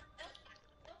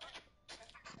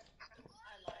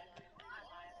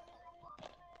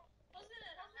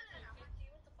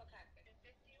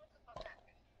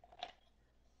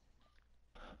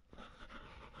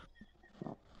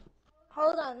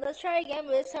 Hold on. Let's try again,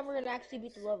 but this time we're gonna actually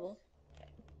beat the level.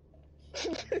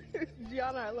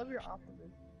 Gianna, I love your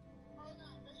optimism.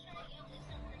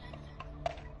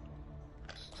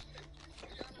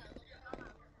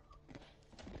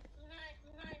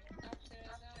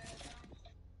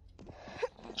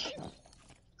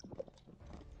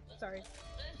 Sorry.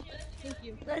 Thank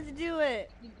you. Let's do it.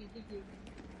 Thank you, thank you.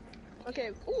 Okay,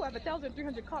 ooh, I have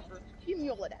 1,300 copper. Give me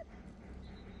all of that.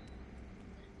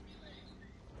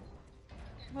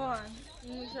 Hold on.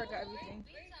 Let me check everything.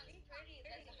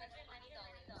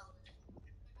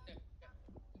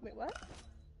 Wait, what?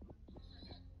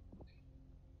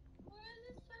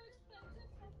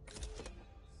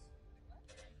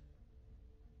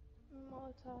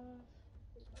 Molotov.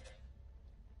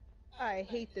 I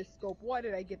hate this scope. Why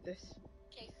did I get this?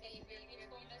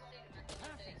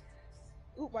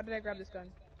 Ooh, why did I grab this gun?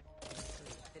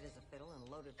 Fit as a fiddle and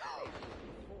loaded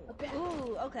for Okay.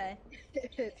 Ooh, okay.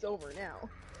 It's over now.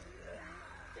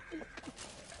 Is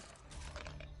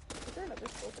there another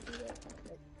scope to do that?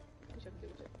 Nope. We should do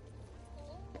it.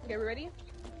 Okay, we ready?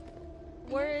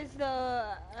 Where is the...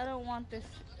 I don't want this.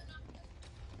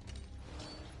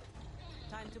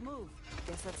 Time to move.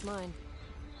 Guess that's mine.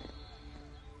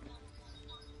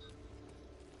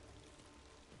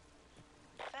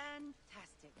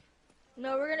 Fantastic.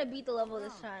 No, we're gonna beat the level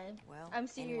this time. Well, I'm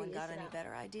serious anyone got now. any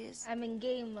better ideas? I'm in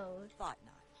game mode. Thought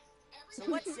not. So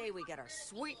let's say we get our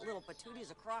sweet little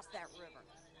patooties across that river.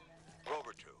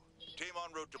 Rover 2, team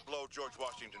en route to blow George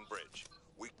Washington Bridge.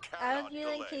 We I have a cannot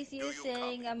feeling delay. Casey is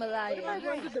saying I'm a liar. What if I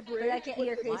run to the bridge? But I can't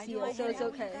hear Casey, so it's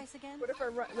okay. What if I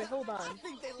run? Wait, hold on.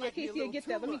 Yeah, Casey, get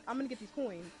that. I'm gonna get these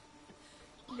coins.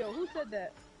 Yo, who said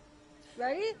that?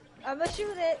 Ready? I'm gonna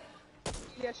shoot it.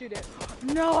 Yeah, shoot it.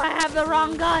 No, I have the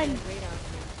wrong gun.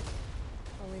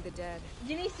 Only the dead.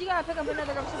 Denise, you gotta pick up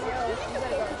another gun somewhere else. You gotta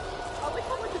go. Oh, wait,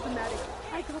 how much is the matic?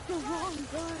 I got the wrong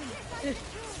gun.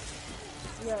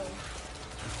 Yo.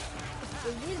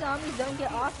 If these zombies don't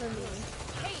get off of me.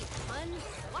 Hey, hun,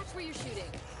 watch where you're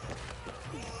shooting.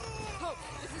 Hope,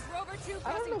 this is Rover 2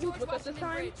 I don't know crossing who's George with us this Washington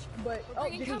time, Bridge. but We're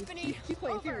bringing Jenise, company. she's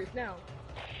playing Over. serious now.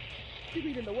 She's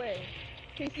leading the way.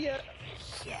 Casey,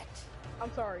 Shit.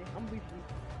 I'm sorry. I'm leaving.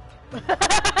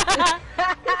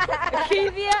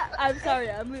 Casey, I'm sorry.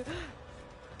 I'm leaving.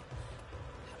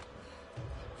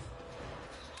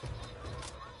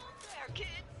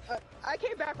 I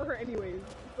came back for her anyways,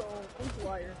 so I'm a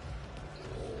liar.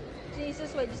 Denise,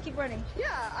 this way. Just keep running.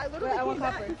 Yeah, I literally I want came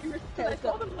back copper. because I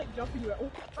saw them like jumping you at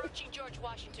one. Approaching George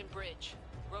Washington Bridge.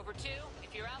 Rover 2,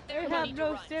 if you're out I there, we have need to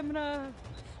no run. stamina.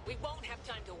 We won't have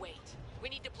time to wait. We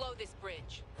need to blow this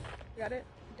bridge. Got it?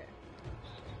 Okay.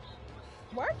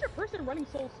 Why is your person running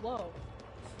so slow?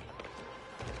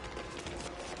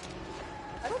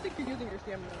 I don't think you're using your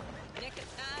stamina. Nick of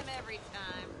time every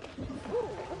time. Ooh,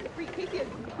 what's the free? Casey,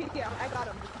 I got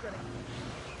him. Just running.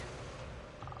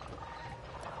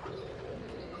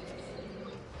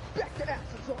 Back to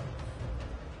asses on.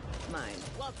 Mine.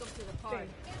 Welcome to the party.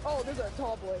 Oh, there's a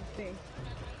tall boy thing.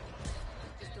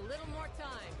 Just a little more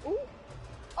time. Ooh.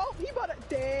 Oh, he about to.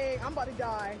 Dang, I'm about to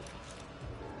die.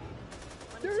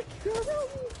 They're around me.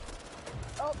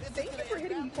 Oh, thank you for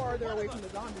hitting me farther away from the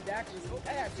zombies, actually.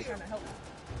 That actually kind of helped.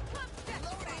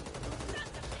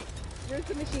 Where's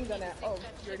the machine gun at? Oh,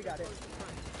 you already got it.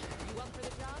 You up for the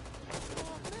job?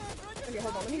 Okay,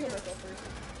 hold on. Let me heal myself first.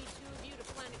 Need two of you to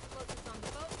plant explosives on the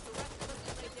boat. The rest of us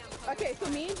will lay down cover. Okay, so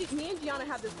me and Gianna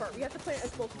have this part. We have to plant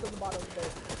explosives on the bottom of the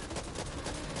boat.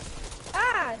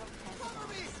 Ah!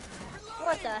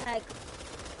 What the heck?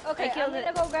 Okay, I'm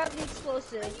gonna go grab the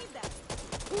explosive.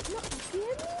 Give me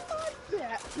my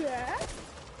backpack.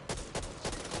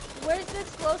 Where's the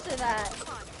explosive at?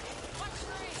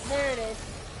 There it is.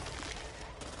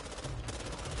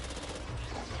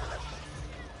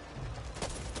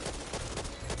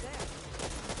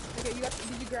 Okay, you got.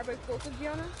 Did you grab explosive,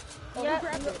 Gianna? Oh, Yeah. you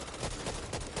grabbed it.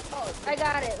 Oh, I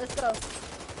got it. Let's go. Watch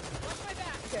my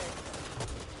back. Okay.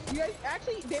 You guys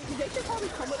actually, they should probably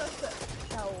come with us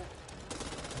to help.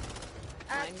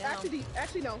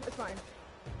 Actually, no, it's fine.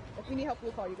 If we need help,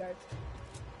 we'll call you guys.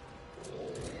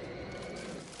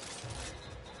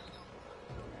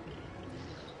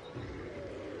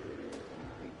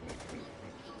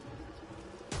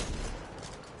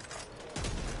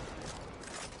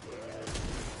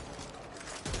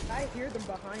 I hear them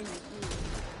behind you, too.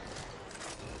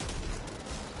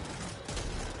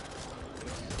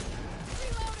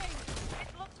 Reloading!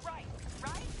 It looks right,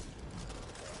 right?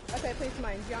 Okay, place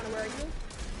mine. Gianna, where are you?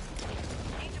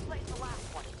 Need to place the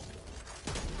last one.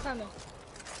 Coming.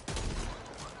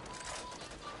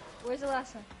 Where's the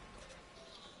last one?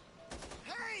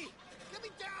 Hey! Get me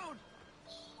down!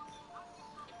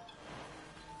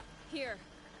 Here.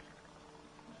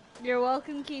 You're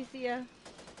welcome, Kesia.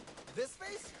 This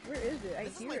face? Where is it? I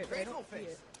This is hear my it, but I facial don't see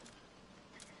face. it.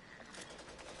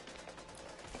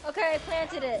 Okay, I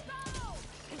planted it.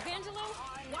 Evangelo,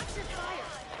 watch your fire.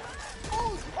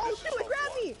 Oh, shoot, it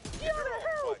grabbed me! Gianna,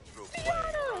 help!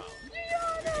 Gianna!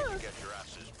 Gianna! Get your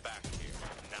asses back here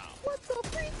now. What the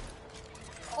freak?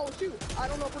 Oh, shoot. I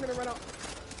don't know if we're gonna run out.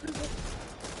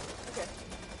 Okay.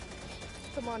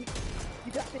 Come on.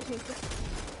 You got this, Nisa.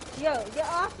 Yo, get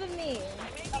off of me.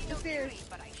 Up the stairs.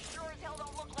 But I sure as hell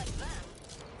don't look like them.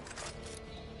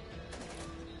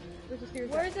 Where's the stairs?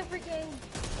 Where's the freaking...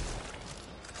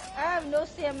 I have no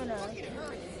stamina.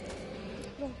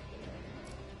 No.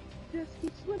 Just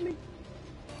keep swimming.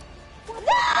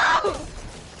 No!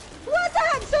 What the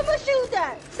heck? Someone shoot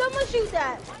that! Someone shoot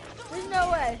that! There's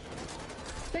no way.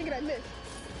 Dang it, I missed.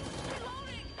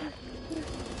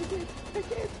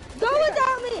 Go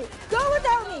without me! Go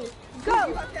without me! Go!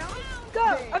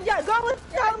 Go! I'm done. Go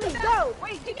without me! Go!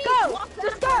 Wait, Jenise, Go! walk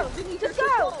Just back. go! Jenise, Just you're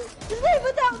go! too close. Just leave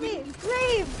without me!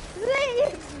 Leave!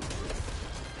 Leave!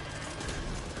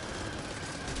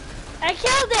 I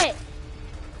killed it!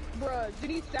 Bruh,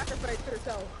 Jenise sacrificed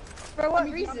herself. For what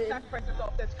Gianna reason? sacrificed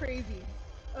herself. That's crazy.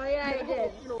 Oh yeah, I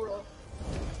did.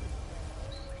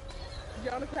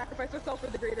 Gianna sacrificed herself for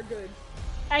the greater good.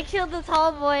 I killed the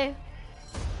tall boy.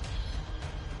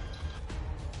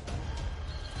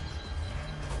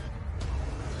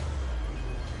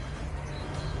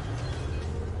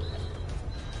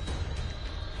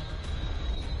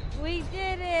 We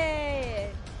did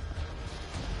it!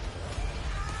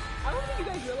 I don't think you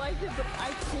guys realize it, but I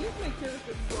changed my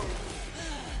character's voice.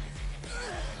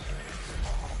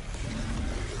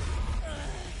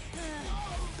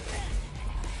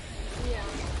 Yeah.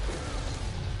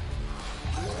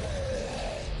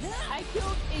 I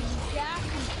killed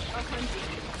exactly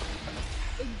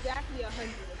 100. Exactly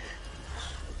 100.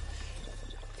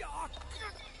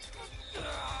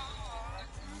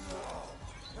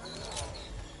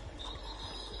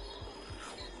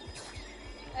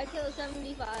 I killed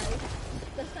 75.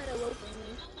 That's kind of low for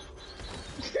me.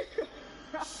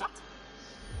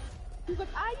 He's like,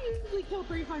 I usually kill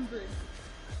 300.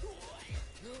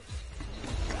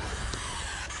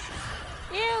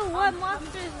 Ew, what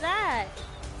monster is that?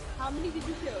 How many did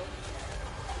you kill?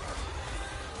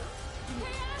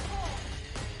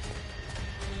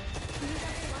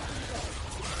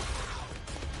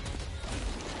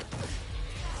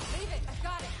 Leave it. I've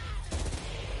got it.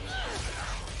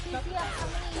 Yeah, how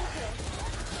many you killed?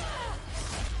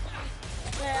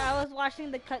 Yeah, I was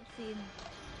watching the cutscene.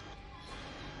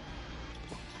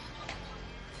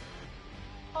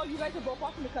 Oh, you guys are both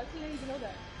watching the cutscene? I didn't even know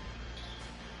that.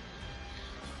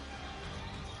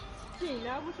 Gee,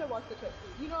 now I wish I watched the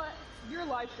cutscene. You know what? You're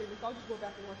live streaming, so I'll just go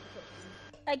back and watch the cutscene.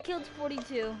 I killed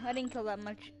 42. I didn't kill that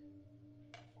much.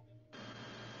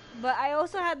 But I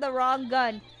also had the wrong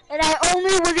gun. And I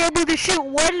only was able to shoot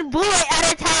one bullet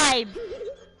at a time.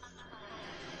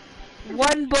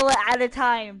 One bullet at a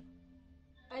time.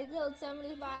 I killed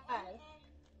 75.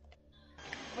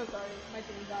 Oh, sorry, my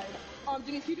thing died.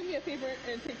 Jenise, you do me a favor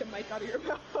and take the mic out of your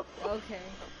mouth. Okay.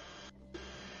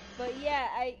 But yeah,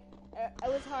 it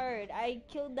was hard. I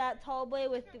killed that tall boy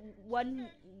with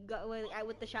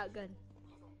with the shotgun.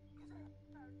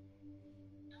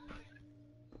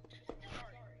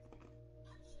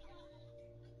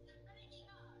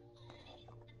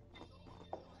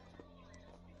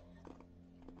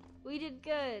 We did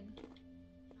good.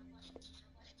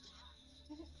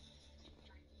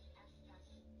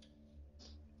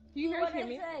 You guys hear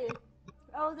me?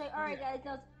 I was like, alright guys,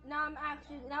 now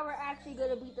we're actually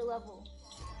gonna beat the level.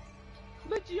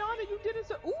 But Gianna, you did it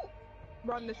so. Ooh,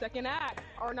 run the second act,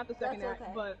 or not the second act,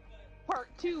 but part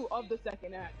 2 of the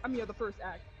second act. I mean, of the first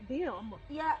act. Damn.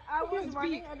 Yeah, I was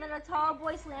running, and then a tall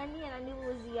boy slammed me, and I knew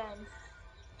it was the end.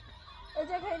 It's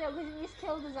okay though, because you just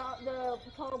killed the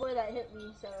tall boy that hit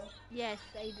me. So. Yes,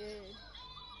 I did.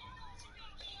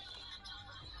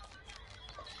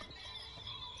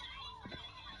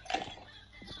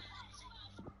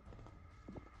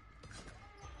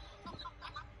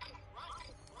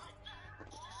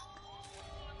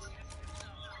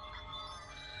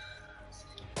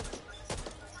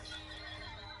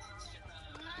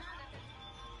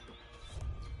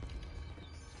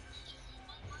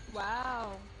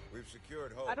 Wow. We've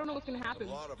secured hope. I don't know what's gonna happen.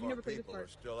 A lot of You our never played this people part. are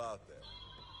still out there.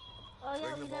 Oh yeah,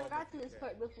 Bring we them never all got to back this again.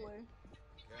 part before.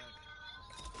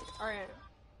 Alright.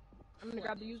 I'm gonna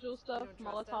grab the usual stuff,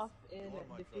 Molotov, and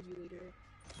defibrillator.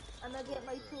 I'm gonna get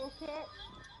my toolkit,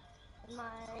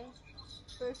 my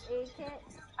first aid kit.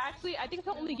 Actually, I think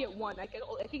I can only get one. I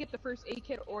can get the first aid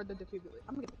kit or the defibrillator.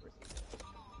 I'm gonna get the first aid kit.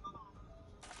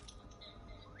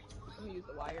 I'm gonna use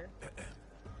the wire.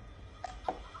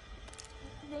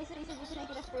 They said you couldn't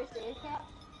get a first aid kit?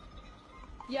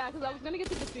 Yeah, because I was gonna get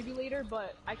the defibrillator,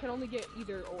 but I can only get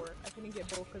either or. I couldn't get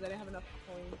both because I didn't have enough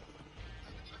coins.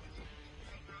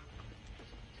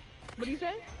 What do you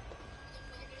say?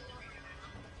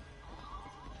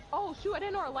 Oh shoot, I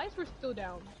didn't know our lights were still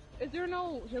down. Is there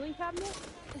no healing cabinet?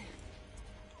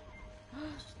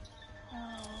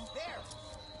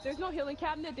 There's no healing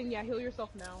cabinet, then yeah, heal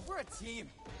yourself now. We're a team,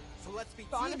 so let's be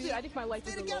So honestly, I think my life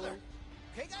is together. lower.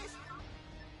 Okay, guys?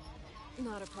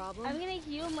 Not a problem. I'm gonna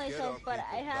heal myself, but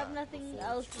I have nothing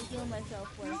else to heal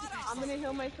myself with. I'm gonna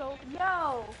heal myself.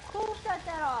 Yo, who set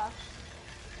that off?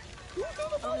 Who threw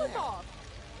the bullets off?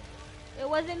 It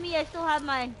wasn't me, I still have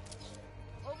mine.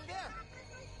 Over there.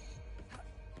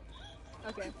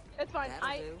 Okay, it's fine.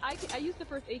 I used the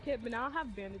first aid kit, but now I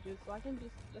have bandages, so I can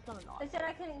just, that's not enough. They said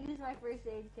I couldn't use my first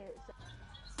aid kit. So.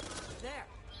 There.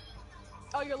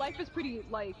 Oh, your life is pretty,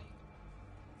 like...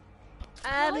 I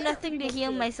have nothing to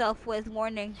heal myself with,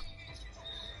 warning.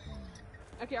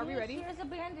 Okay, are we ready? Here's a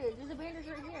bandage. There's a bandage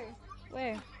right here.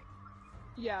 Where?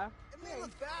 Yeah. It may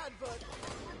look bad, but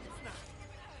it's not.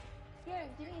 Here,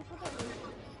 Jenise, look at me.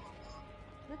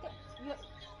 Look at you.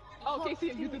 Oh, Casey,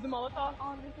 you did the Molotov?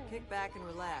 Kick back and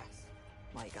relax.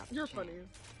 Well, you got the You're chance. funny.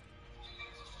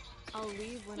 I'll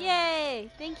leave when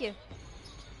Yay! Thank you.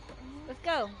 Let's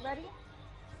go. Ready?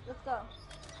 Let's go.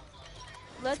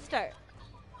 Let's start.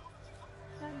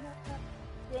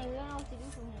 Dang, we don't know what to do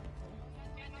from here.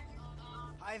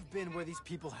 I've been where these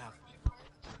people have.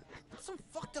 Some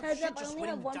fucked up Heads shit up, I just only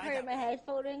waiting have to one die part of that my head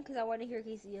folding because I want to hear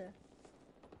Casey.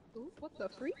 Ooh, what the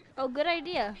freak? Oh, good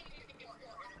idea.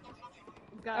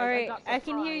 Guys, Alright, got I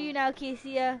can hear you now,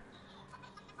 Casey.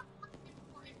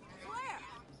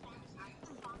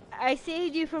 I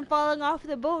saved you from falling off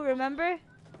the boat, remember?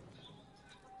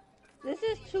 This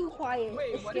is too quiet.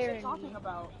 Wait, it's what is scaring he talking me.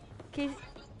 about?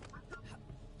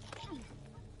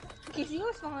 Casey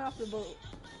was falling off the boat.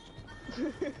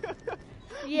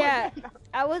 Yeah,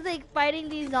 I was like fighting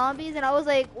these zombies and I was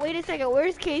like, wait a second,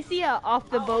 where's Casey off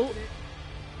the boat?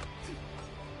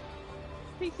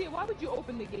 Casey, why would you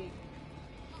open the gate?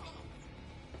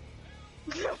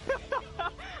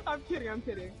 I'm kidding, I'm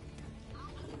kidding.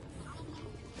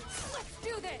 Let's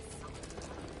do this!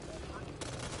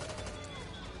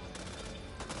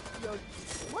 Yo,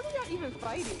 what are y'all even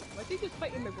fighting? Like, they just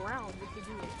fight in the ground just to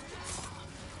do it.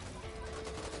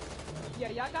 Yeah,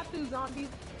 y'all got those zombies.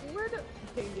 Where the...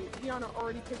 Dang it, Gianna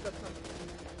already picked up something.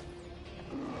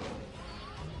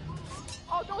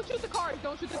 Oh, don't shoot the cars!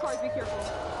 Don't shoot the cars, be careful.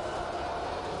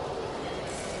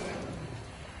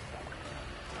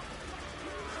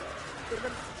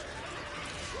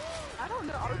 I don't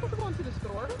know, are we supposed to go into the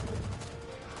store?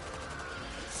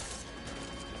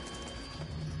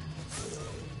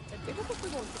 I think we're supposed to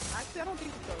go into... Actually, I don't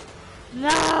think so.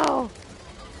 No!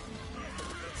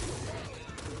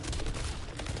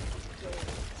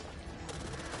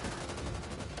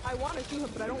 shoot him,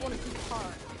 but I don't want to shoot the car.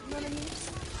 You know what I mean?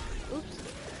 Oops.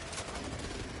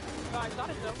 Oh, I thought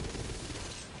it though.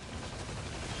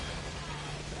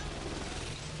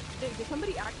 Did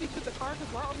somebody actually shoot the car?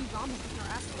 Because why are all these zombies in our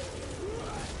ass?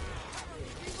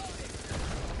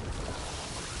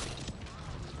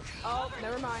 Oh,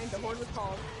 never mind. The horde was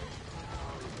called.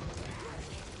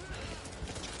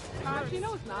 Actually,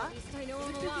 no, it's not. I know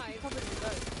I'm alive. Covered in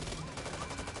blood.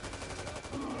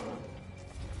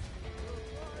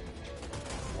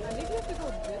 I think we have to go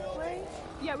this way.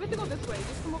 Yeah, we have to go this way.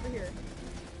 Just come over here.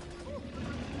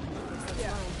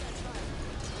 Yeah.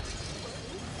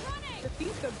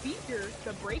 Defeat the beaker,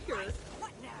 the breaker.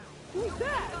 Who's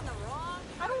that?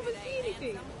 I don't even see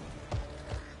anything.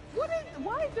 What is?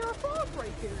 Why is there a frog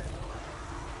right here?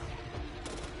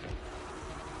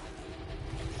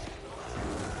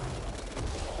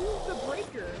 Who's the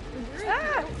breaker?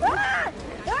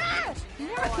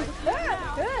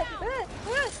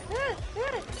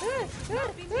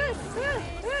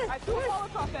 I threw a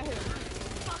Holocaust at him.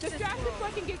 Distract him so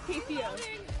I can get KCO.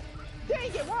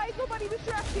 Dang it, why is nobody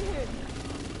distracting him?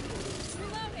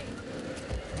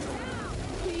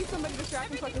 Please, somebody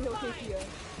distract him so I can heal KCO.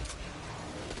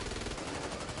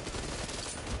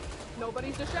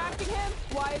 Nobody's distracting him?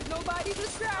 Why is nobody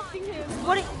distracting him?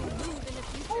 What?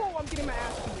 Oh, I'm getting my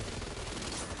ass beat.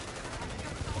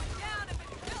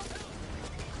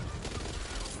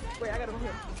 Wait, I gotta go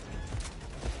here.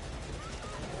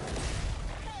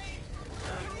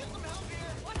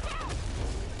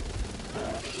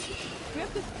 We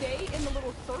have to stay in the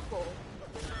little circle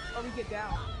or we get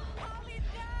down.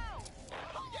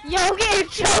 Yo, I'm getting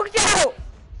choked out!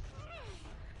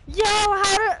 Yo,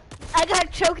 I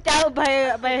got choked out by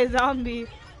a zombie.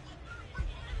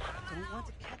 Don't want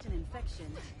to catch an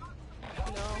infection.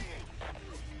 No.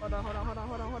 Hold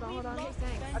on.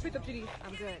 I picked up Jenise.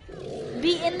 I'm good.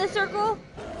 Be in the circle?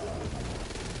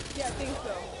 Yeah, I think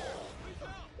so.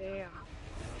 Damn.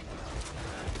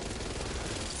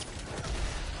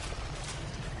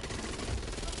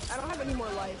 I don't have any more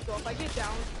life, so if I get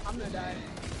down, I'm gonna die.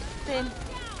 Same.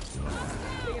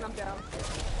 Thinking I'm down.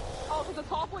 Oh, because the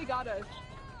tall boy got us.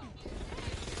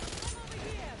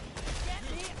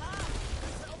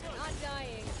 Not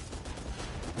dying.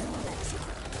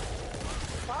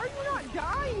 Why are you not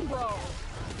dying, bro?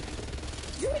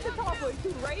 You hit the tall boy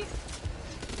too, right?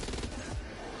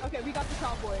 Okay, we got the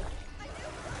tall boy.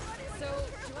 So,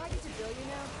 do I get to bill you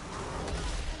now?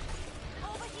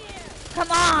 Over here.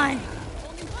 Come on!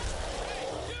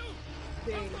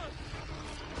 Dang.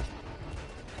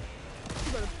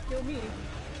 You better kill me.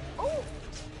 Oh!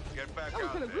 Get back That was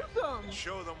out kind of there. gruesome.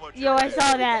 Show them what Yo, I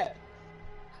saw that.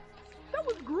 That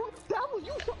was gruesome.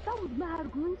 That was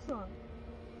mad gruesome.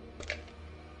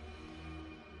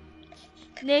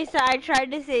 Nasa, I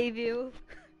tried to save you.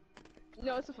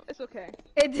 No, it's okay.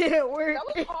 It didn't work.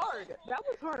 That was hard. That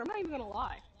was hard. I'm not even gonna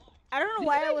lie. I don't know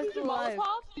why I was still alive.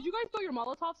 Did you guys throw your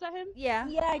Molotovs at him? Yeah.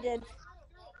 Yeah, I did.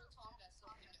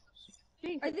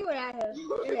 I threw it at him. You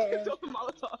threw the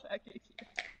Molotov at Casey.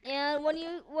 And when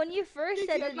you first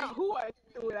said that's not who I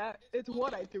threw it at. It's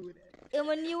what I threw it at. And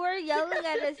when you were yelling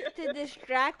at us to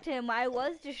distract him, I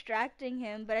was distracting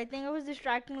him, but I think I was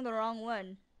distracting the wrong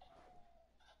one.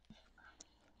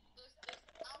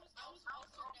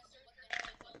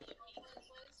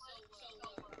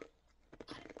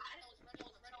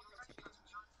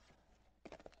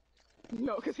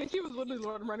 No, because she was literally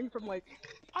running from like,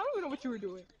 I don't even know what you were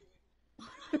doing.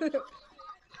 Because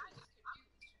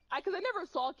I never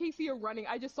saw Casey running.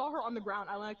 I just saw her on the ground.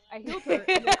 I healed her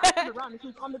and then I turned around and she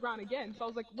was on the ground again. So I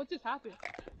was like, what just happened?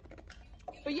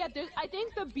 But yeah, I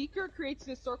think the beaker creates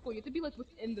this circle. You have to be like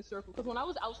within the circle. Because when I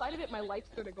was outside of it, my light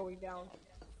started going down.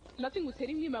 Nothing was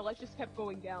hitting me. My light just kept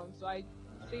going down. So I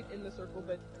stayed in the circle.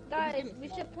 But guys, we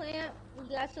should plant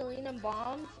gasoline and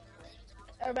bombs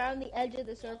around the edge of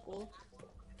the circle.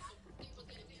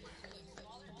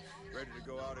 Ready to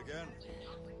go out again?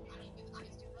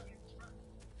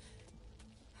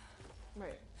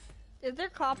 Right. Is there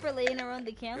copper laying around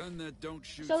the camp? Gun that don't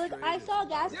shoot So like, I saw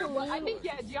Yeah, gasoline. I think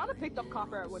Gianna picked up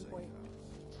copper at one point.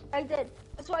 I did.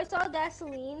 So I saw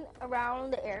gasoline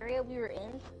around the area we were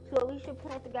in. So we should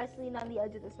plant the gasoline on the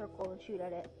edge of the circle and shoot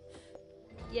at it.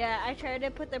 Yeah, I tried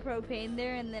to put the propane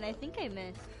there and then I think I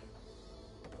missed.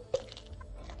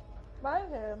 By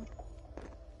him.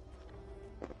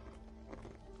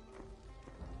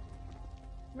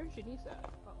 Where's Jenise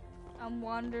at? Oh. I'm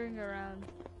wandering around.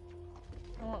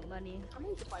 I want money. How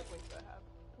many supply points do I have?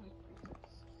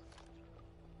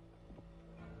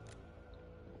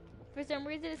 23. For some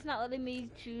reason, it's not letting me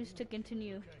choose to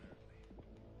continue.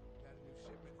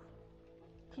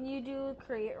 Can you do a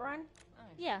create run?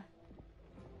 Yeah.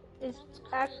 Is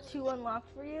Act 2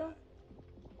 unlocked for you?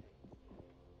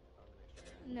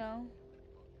 No.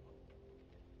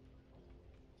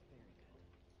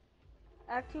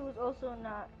 Act 2 is also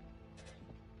not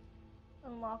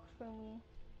unlocked for me.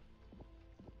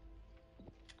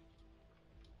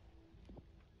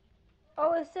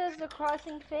 Oh, it says the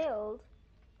crossing failed.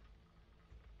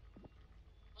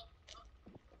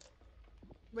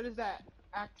 What is that?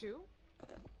 Act 2?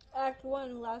 Act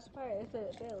 1, last part, it said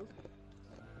it failed.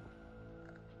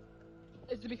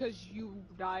 Is it because you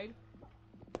died?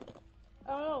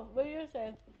 I don't know. What do you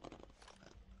say?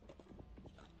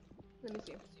 Let me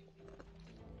see.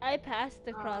 I passed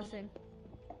the crossing.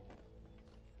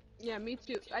 Yeah, me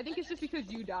too. I think it's just because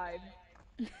you died.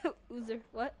 Uzer,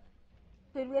 what?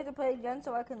 Did we have to play again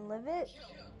so I can live it?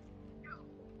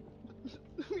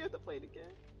 We have to play it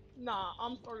again? Nah,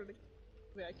 I'm started again.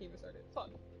 Wait, I can't even start it. Fuck.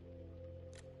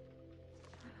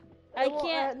 I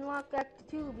can't unlock Act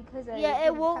 2 because I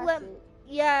it won't let. it.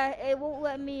 Yeah, it won't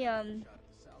let me.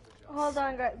 Hold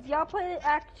on, guys. Y'all play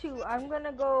Act 2. I'm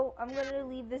gonna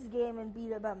leave this game and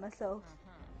beat it by myself.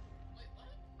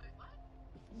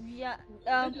 Yeah.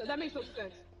 That makes no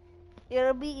sense.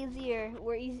 It'll be easier.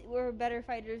 We're better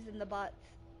fighters than the bots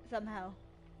somehow.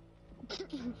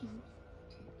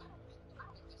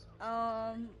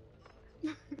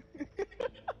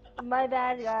 My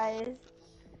bad, guys.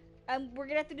 We're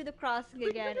gonna have to do the crossing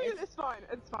again. It's fine.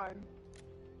 It's fine.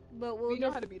 But we'll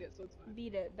know how to beat it, so it's fine.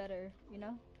 Beat it better, you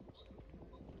know.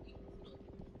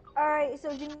 All right, so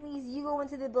Jenise, you go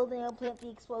into the building and plant the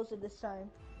explosive this time.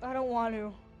 I don't want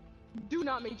to. Do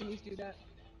not make Jenise do that.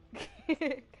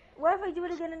 What if I do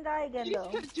it again and die again, though?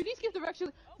 Jenise gets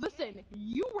direction. Listen,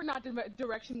 you were not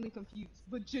directionally confused,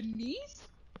 but Jenise,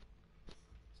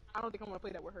 I don't think I want to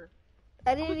play that with her.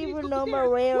 I didn't even know my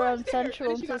way around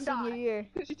Central until senior year.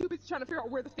 She's too busy trying to figure out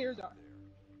where the stairs are.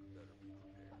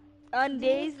 On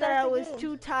days that I was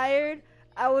too tired,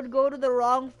 I would go to the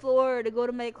wrong floor to go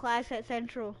to my class at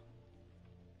Central.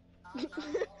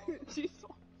 She's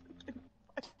so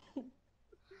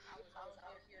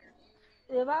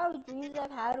The amount of dreams I've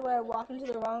had where I walk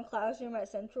into the wrong classroom at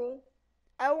Central.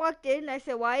 I walked in and I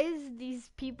said, why is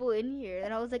these people in here?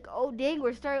 And I was like, oh dang,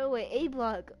 we're starting with A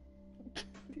block.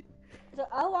 So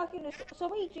I walk into so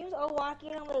many dreams, I'll walk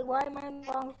in, I'm like, why am I on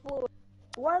the wrong floor?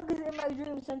 One, because in my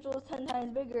dream, Central is 10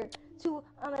 times bigger. Two,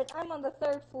 I'm like, I'm on the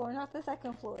 3rd floor, not the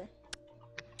 2nd floor.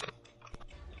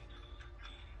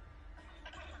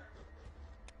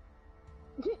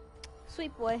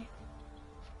 Sweet boy.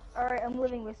 Alright, I'm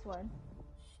living this one.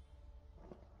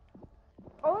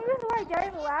 Only reason why I died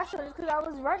in the last one is because I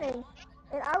was running,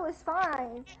 and I was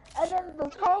fine. And then the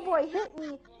tall boy hit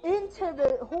me into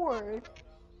the horde.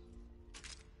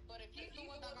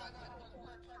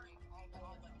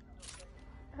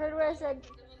 Heard what I said?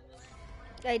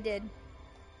 I did.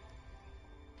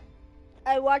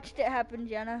 I watched it happen,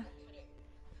 Jenna.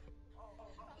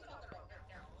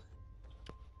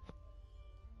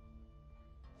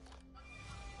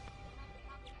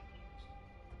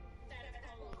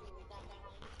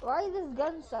 Why does this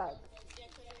gun suck?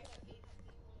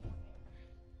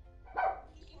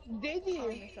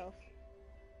 Daisy.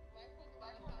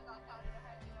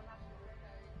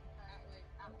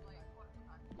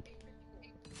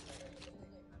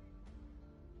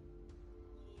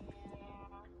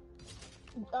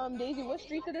 Daisy, what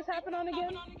street did this happen on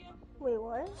again? Wait,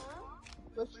 what?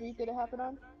 What street did it happen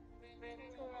on?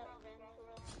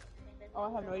 Oh,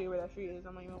 I have no idea where that street is.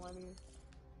 I'm not even lying to you.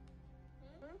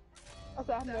 I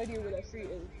said I have no idea where that street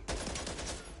is.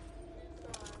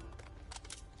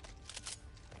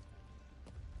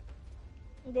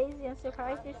 Daisy, I'm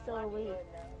surprised you're still awake.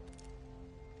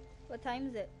 What time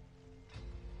is it?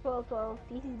 12:12.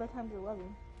 Daisy's bedtime's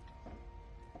 11.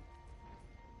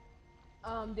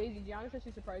 Daisy, Gianna said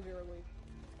she's surprised you're awake.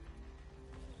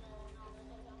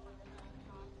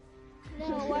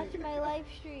 No, watch my live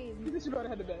stream. You think she's about to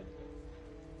head to bed?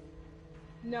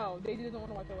 No, Daisy doesn't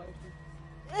want to watch her live stream.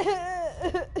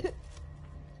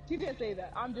 She didn't say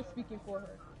that. I'm just speaking for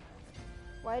her.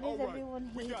 Why does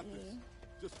everyone hate me?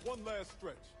 Just one last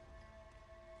stretch.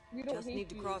 We don't Just hate need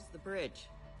to you. cross the bridge.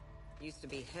 Used to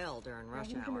be hell during rush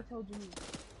Who's hour. gonna tell Jenise?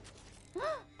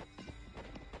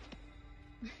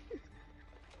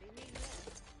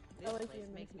 This place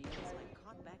makes me feel like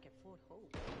caught back at Fort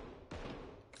Hope.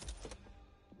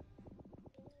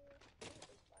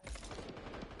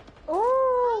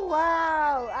 Oh,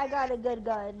 wow! I got a good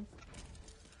gun.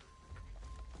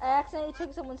 I accidentally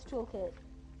took someone's toolkit.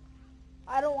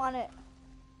 I don't want it.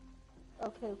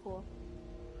 Okay, cool.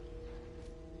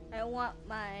 I want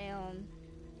my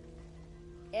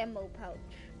ammo pouch.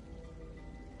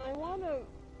 I wanna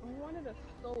I wanted a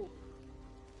soap.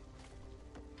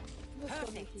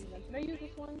 Perfect. Can I use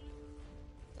this one?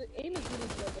 The aim is really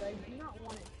good, but I do not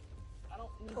want it. I don't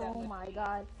need that much. Oh my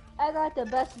god. I got the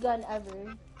best gun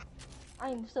ever.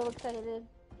 I'm so excited.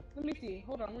 Let me see.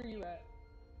 Hold on, where are you at?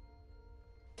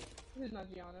 Who's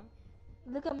not Gianna?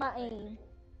 Look at my aim.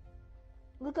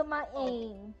 Look at my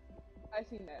aim. I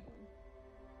seen that.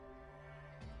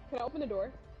 Can I open the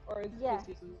door? Or is yeah.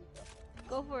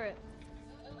 Go for it.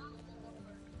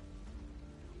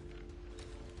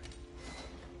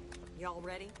 Y'all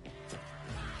ready?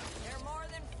 They're more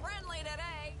than friendly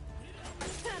today.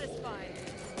 Satisfying.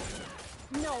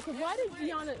 No, because why did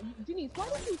Gianna... Jenise, why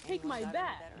did you take my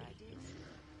bat?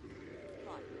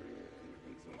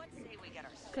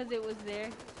 Because it was there.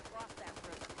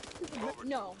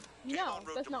 No,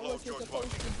 that's not what you're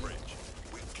supposed to do.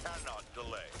 We cannot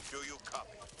delay. Do you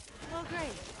copy? Oh,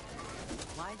 great.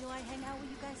 Why do I hang out with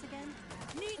you guys again?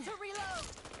 Need to reload!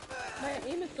 My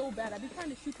aim is so bad. I'd be trying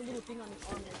to shoot the little thing on his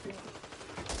arm right there.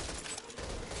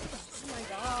 Oh my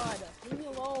god. Leave me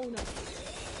alone. There's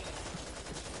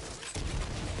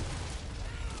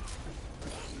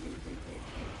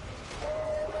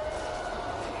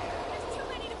too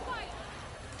many to fight!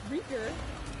 Reaper?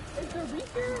 Is the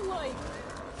Reaper like...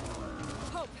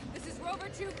 Hope, this is Rover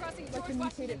 2 crossing George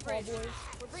Washington Bridge.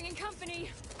 We're bringing company.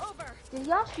 Over. Did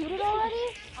y'all shoot it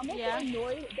already? I'm also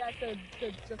annoyed that the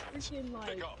freaking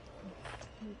like...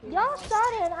 Y'all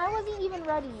shot it and I wasn't even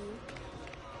ready.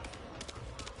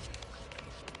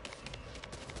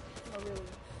 Oh, really?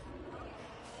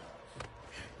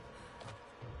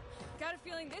 Got a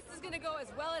feeling this is gonna go as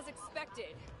well as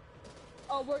expected.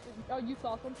 Oh, you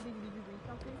saw something? Did you read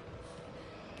something?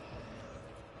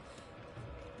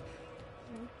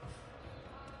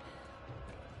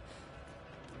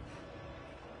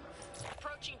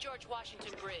 Approaching George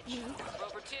Washington Bridge.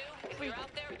 Rover 2, if you're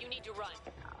out there, you need to run.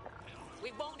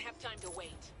 We won't have time to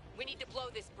wait. We need to blow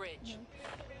this bridge.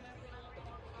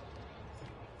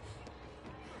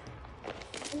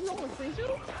 Is it only free shoot?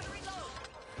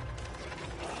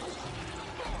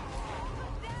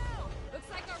 Looks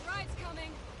like our ride's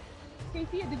coming.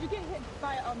 Casey, did you get hit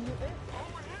by a mutant?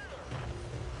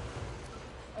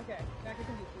 Okay, now I can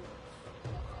do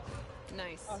it.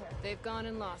 Nice. Okay. They've gone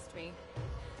and lost me.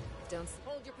 Don't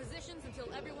hold your positions until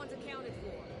everyone's accounted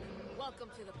for. Welcome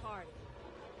to the party.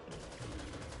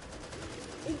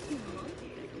 18 months?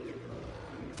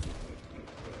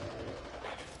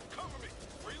 Cover me!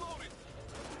 Reloading!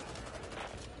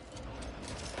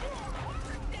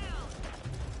 Down!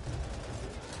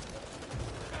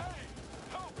 Hey!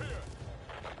 Help here!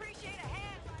 Appreciate a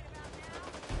hand right about now.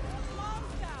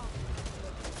 Mom's down.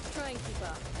 Try and keep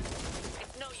up.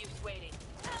 It's no use waiting.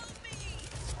 Help me!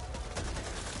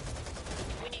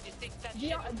 We need to fix that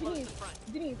ship and close the front.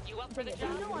 Denise, you up for the job?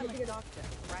 You know I'm a doctor,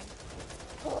 right?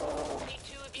 Need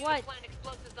two of you to plant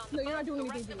explosives on the no, you're not boat. doing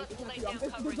The anything, rest of us will lay Denise. down The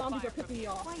covering zombies fire are pissing me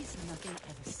off. Why is nothing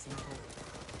ever simple?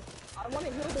 I want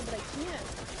to heal them, but I can't.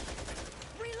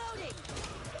 Reloading!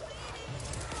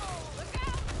 Look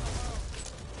out!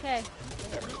 Okay.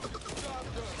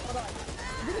 Hold on.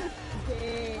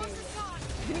 Denise,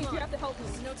 Denise, you have to help me.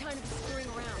 There's no time to be screwing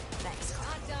around. Thanks.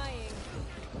 Not dying.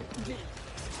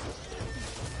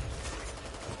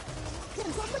 Can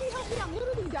somebody help me? I'm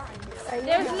literally dying.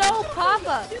 There's no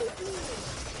pop-up. Shoot me.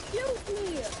 Shoot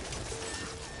me.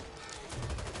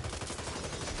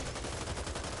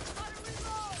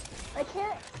 I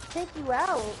can't take you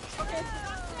out. Okay.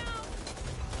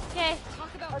 Okay.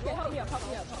 Okay, help me up, help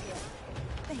me up, help me up.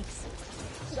 Thanks.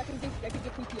 So I can get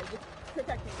CPS. Just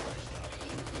protect me.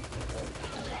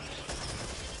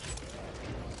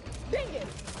 Dang it!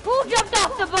 Who jumped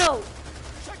off the boat?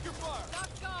 Check your fire!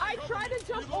 I tried to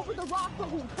jump over the rock, but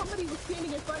somebody was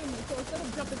standing in front of me, so instead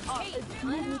of jumping up, it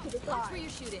moved me to the Watch side. where you're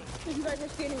shooting. Because you guys were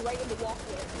standing right in the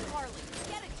walkway. Harley,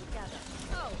 get it together.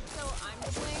 Oh, so I'm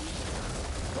to blame?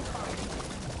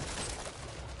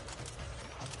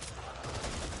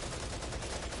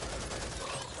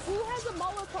 Who has a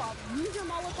Molotov? Use your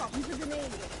Molotov. Use your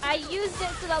grenade. I used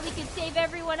it so that we could save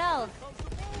everyone else.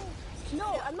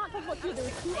 No, I'm not talking about you. There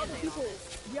were two other people.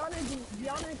 Gianna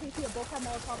and Casey both have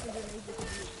Molotovs and grenades that can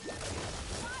use.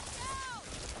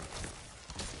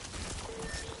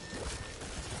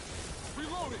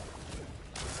 Reloading!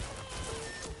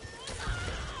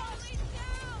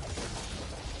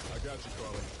 I got you,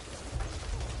 Carly.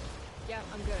 Yeah,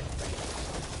 I'm good.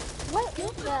 What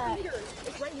is that?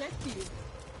 It's right next to you.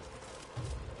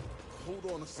 Hold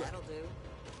on a second. That'll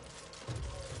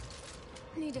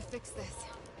do. Need to fix this.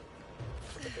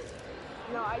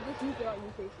 No, I just used it on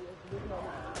you, Casey. There's no way.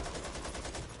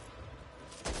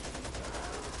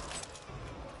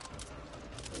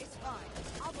 It's fine.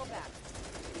 I'll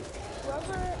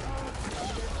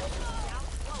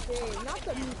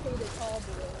play the tall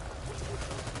boy.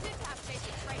 You did have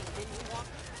basic training, didn't you,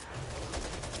 Walker?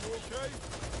 You okay?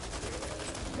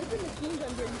 There's a machine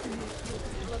gun there you can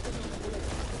use.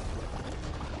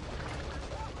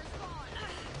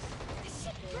 This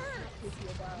shit burns!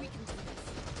 We can do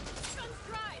this. Guns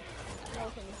dry!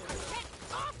 Get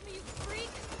off me, you freak!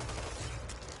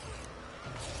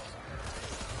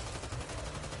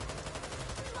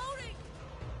 Reloading!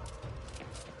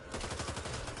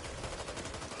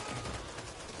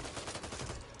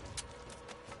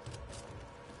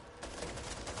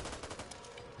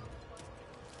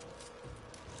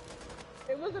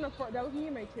 It wasn't a fart. That was me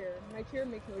in my chair. My chair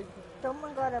makes noises.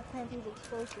 Someone got a plant these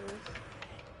explosives.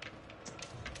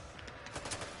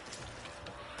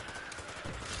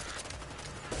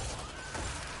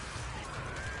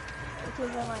 I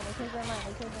changed my mind.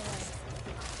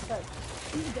 But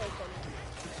He's dead somewhere.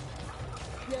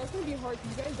 Yeah, it's gonna be hard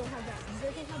because you guys don't have that. You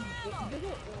guys don't have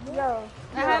ammo? yo,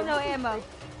 I have no ammo.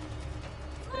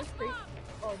 There's crate.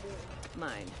 Oh, dude.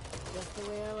 Mine. Just the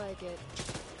way I like it.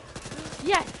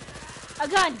 Yes! A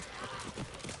gun!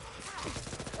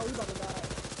 Oh, we about to die.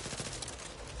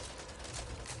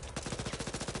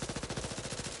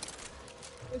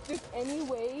 If there's any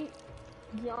way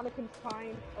Gianna can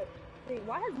find a thing.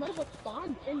 Why has none of us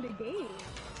spawned in the game?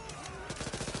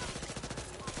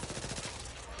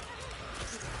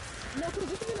 No, because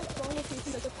this is in a spawn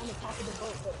location that's just on the top of the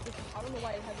boat, but this, I don't know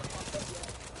why it hasn't popped up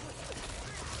yet.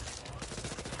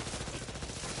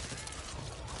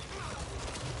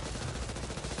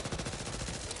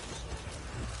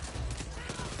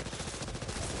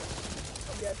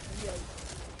 Yes.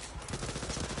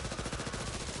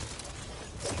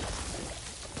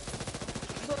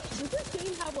 But does this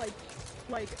game have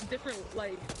like different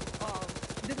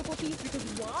difficulties? Because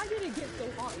why did it get so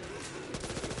hard?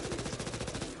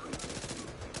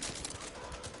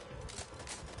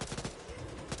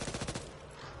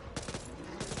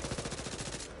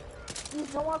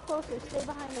 please don't walk closer. Stay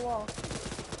behind the wall.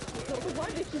 No, why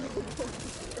did she make it so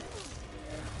hard?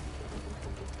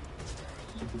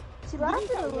 She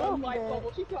lasted a little Light bit.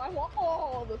 bubble. She said, "I want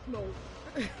all the smoke."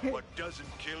 What doesn't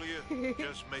kill you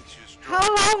just makes you strong. How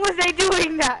long was they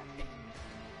doing that?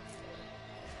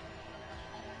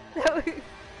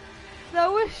 That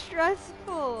was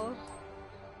stressful.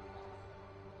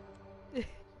 Hey,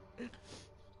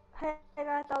 I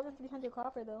got 1,300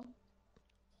 copper though.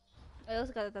 I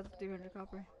also got 1,300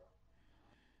 copper.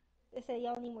 They said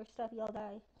y'all need more stuff. Y'all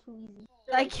die too easy.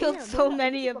 I killed so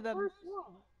many of them.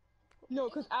 No,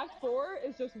 because Act 4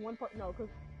 is just one part. No, because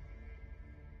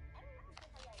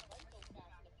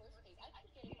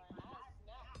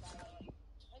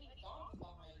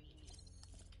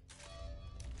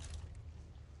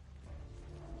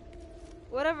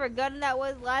Whatever gun that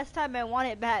was last time, I want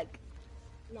it back.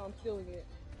 no, I'm stealing it.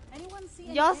 Anyone see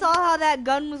Y'all saw how that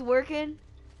gun was working?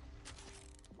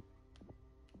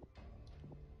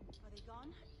 Are they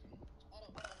gone?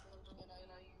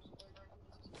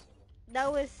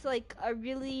 That was like a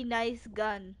really nice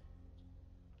gun.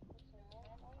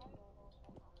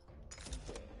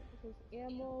 This is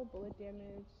ammo, bullet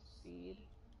damage, speed.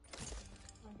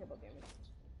 I don't care about damage.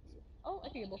 Speed. Oh, I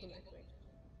can get both of them actually.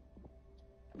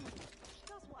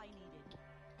 That's what I needed.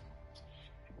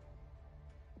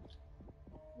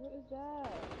 What is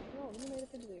that? No, you made a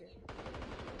defibrillator.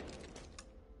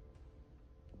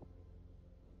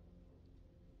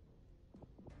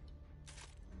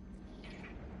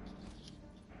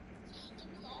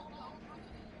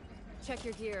 Check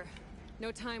your gear.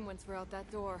 No time once we're out that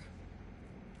door.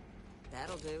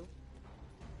 That'll do.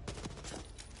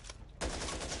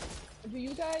 Do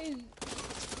you guys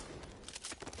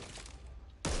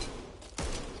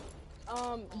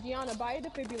Gianna, buy a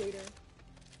defibrillator.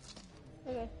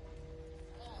 Okay.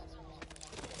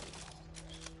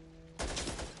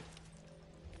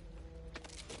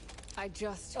 I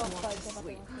just Oh, want sorry, to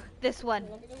sleep. This one.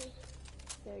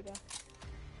 There you go.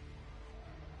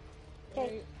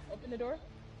 Okay, open the door.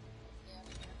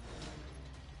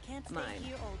 Can't stay Mine.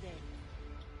 here all day.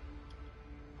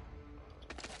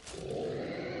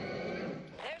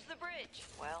 There's the bridge.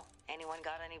 Well, anyone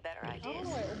got any better I don't ideas? know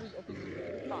why I always open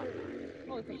the door.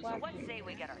 Oh, it's a So plastic. what say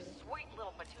we get our sweet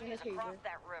little petunias Okay, across dear.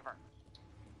 that river?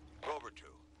 Rover 2,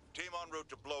 team en route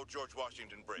to blow George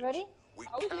Washington Bridge. Ready? We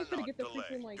I was just gonna cannot get the delay.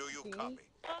 freaking, like, Do you thing. copy?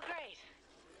 Oh, great.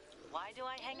 Why do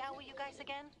I hang out with you guys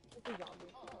again? It's a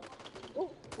zombie.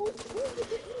 Oh, who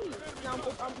did it me? No,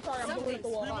 I'm sorry, I'm going at the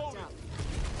wall. Locked up.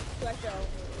 So I fell.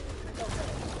 I fell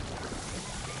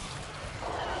dead.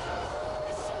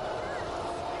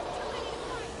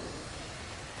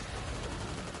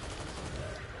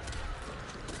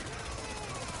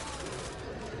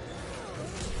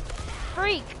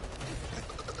 freak.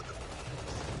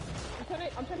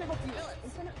 I'm trying to help you. Phillips,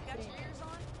 I'm trying to. got your ears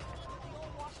on? The old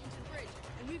Washington Bridge,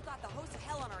 and we've got the host of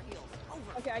hell on our heels.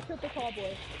 Over. Okay, I killed the tall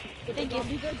boy. But Thank the you.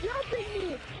 zombies are jumping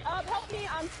me. Help me!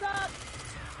 I'm stuck.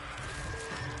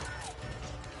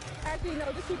 Actually, no,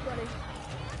 just keep running.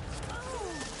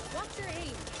 Watch your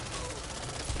aim.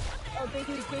 Oh, thank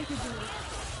you, Jenise.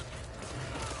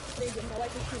 Thank you, my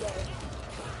life is too low.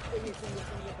 Thank you.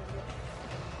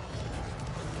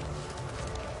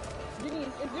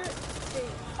 Jenise, is there... Hey,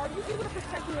 are you able to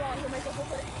protect me while I heal myself real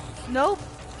quick? Nope.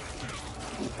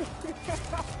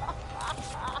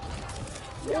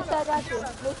 Yes, I got you.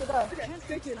 Let's go. Okay,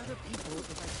 thank you. Other people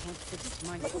if I can't fix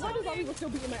Like, myself. why does zombies will still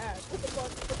beating my ass? What the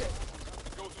fuck? Okay.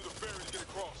 Go through the ferry to get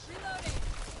across. Reloading.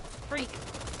 Freak.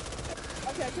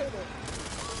 Okay, I killed it.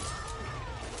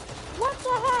 What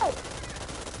the heck?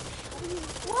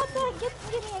 What the heck?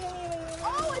 Give me.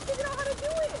 Oh, I figured out how to do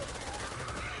it!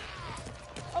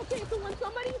 Okay, so when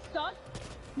somebody's stuck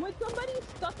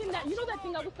in that, you know that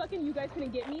thing I was stuck in, you guys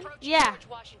couldn't get me? Yeah. George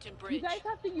Washington Bridge. You guys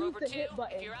have to use Rover the 2, hit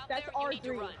button. If you're out That's there, you need to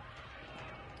R3. run.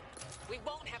 We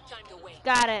won't have time to wait.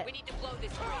 Got it. We need to blow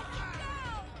this bridge.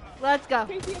 Let's go.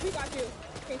 Casey, we got you.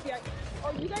 Casey,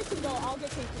 or you guys can go. I'll get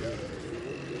Casey.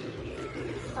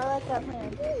 I like that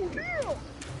plan. Ooh, girl!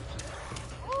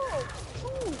 Oh,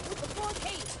 ooh, what the fuck?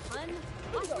 Hey, hun.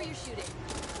 Watch where you're shooting.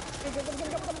 Looks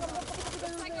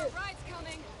like our ride's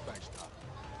coming. Thanks, Doc.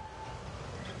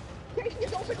 Casey,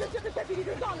 don't put your zipper deputy.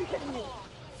 There's zombies hitting you.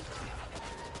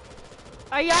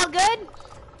 Are y'all good?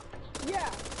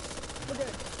 Yeah, we're good.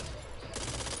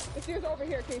 The stairs are over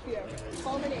here, Casey.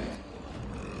 Follow my name.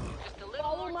 Just a little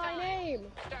Follow more my time.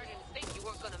 name. Starting to think you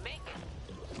weren't gonna make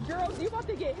it. Girls, you about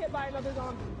to get hit by another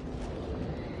zombie.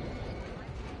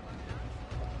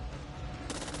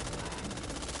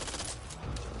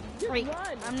 Just Freak.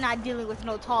 run. I'm not dealing with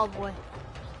no tall boy.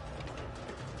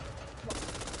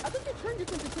 I thought you turned your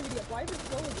sensitivity up. Why is it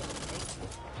slow again?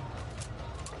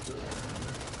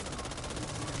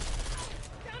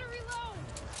 Gotta reload.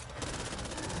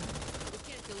 We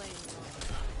can't delay anymore.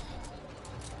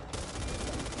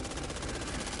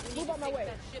 Move out my way.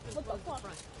 What the fuck?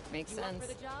 Makes You up sense. for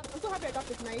the job? I'm so happy I got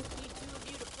this knife. Need 2 of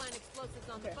you to plant explosives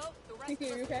on Okay. the boat. The rest Kiki,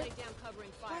 of are you us will okay? lay down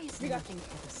covering Why fire. is We got nothing ever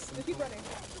Just simple? keep running.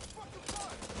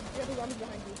 Yeah, the zombies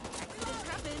behind you. Accidents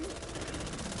happen.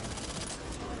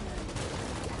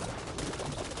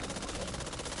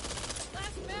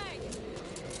 Last mag.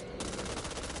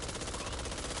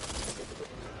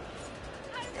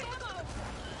 Out of ammo.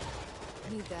 I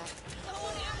need that. Low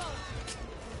on ammo.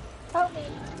 Help me.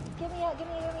 Get me out. Get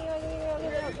me out. Get me out. Get me out.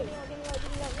 Get me out. Get me out. Get me out. Get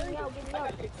me out. Get me out. Get me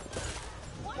out.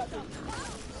 What the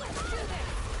fuck? Let's do this.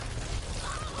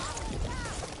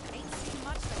 Ain't seen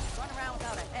much that's run around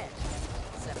without a head.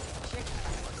 Except chicken, of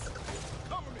course.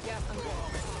 Yeah, I'm good.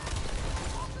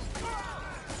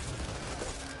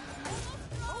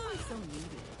 Always so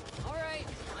needy. All right,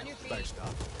 on your feet. Thanks,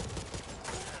 Doc.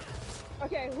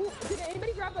 Okay, did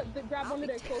anybody grab one of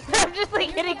the explosives? I'm just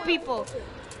like hitting people.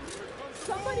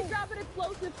 Somebody grab an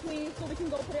explosive, please, so we can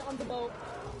go put it on the boat.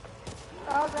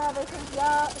 I'll grab it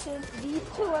since these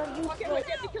two are useless. Okay, wait,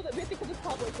 we have to kill this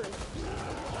cowboy first.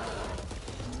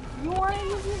 You want to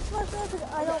use the explosive? Because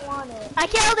I don't want it. I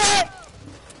killed it.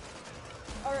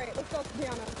 Alright, let's go,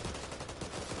 Tiana.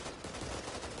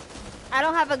 I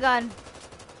don't have a gun.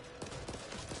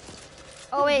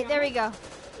 Oh wait, there we go.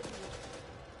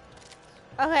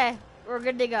 Okay, we're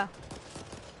good to go.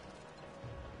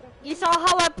 You saw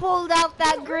how I pulled out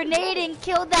that grenade and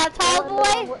killed that tall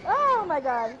boy? Oh my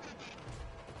god.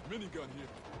 Minigun here.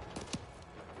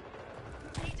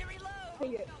 Need to reload.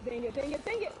 Dang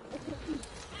it.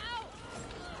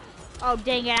 Oh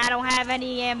dang it, I don't have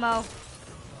any ammo.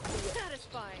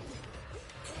 Satisfying.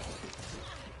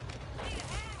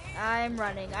 I'm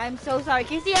running. I'm so sorry.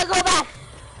 Kesia, go back!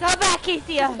 Go back,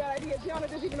 Kesia! Bad idea. Tiana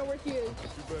doesn't even know where she is.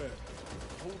 Too bad.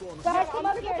 Hold on. Guys, come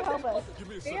up here and help us. Give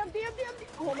me a Damn. second.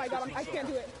 Oh my god, I can't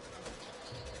do it.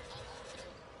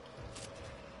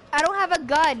 I don't have a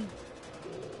gun.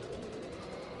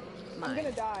 I'm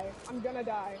gonna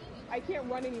die. I can't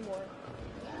run anymore.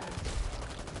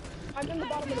 I'm in the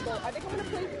bottom of the boat. I think I'm gonna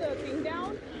place the thing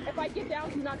down. If I get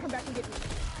down, do not come back and get me.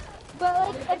 But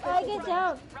like, if I get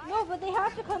down, no, but they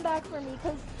have to come back for me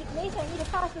because Mason, I need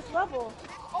to pass this level.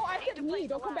 Oh, I said me.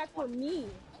 Don't come back for me.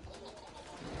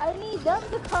 I need them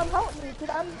to come help me because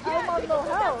I'm on low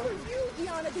health. For you,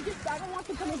 Gianna, I don't want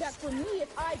them coming back for me if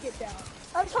I get down.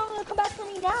 I'm telling them to come back for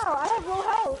me now. I have low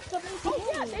health. Somebody to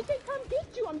heal me. They can come get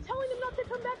you. I'm telling them not to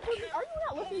come back for me. Are you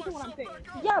not listening to what I'm saying?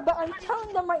 Yeah, but I'm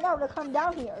telling them right now to come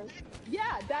down here.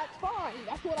 Yeah, that's fine.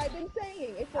 That's what I've been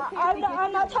saying. It's okay. I'm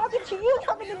not talking to you. I'm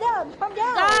talking to them. Come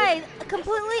down. Guys,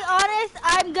 completely honest,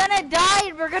 I'm gonna die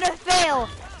and we're gonna fail.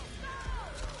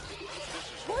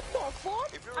 What the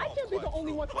fuck? I can't be the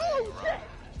only one. Oh shit!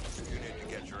 You need to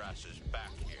get your asses back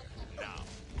here now.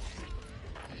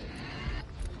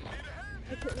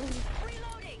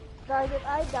 Guys, if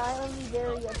I die, I'm gonna be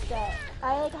very upset.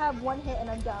 I like have one hit and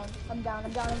I'm down. I'm down.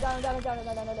 I'm gonna die.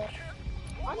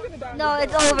 No,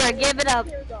 it's over. Give it up. I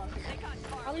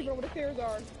don't even know where the stairs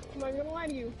are. I'm not even gonna lie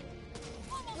to you.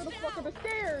 Where the fuck are the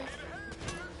stairs?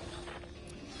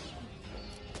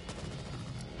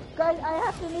 Guys, I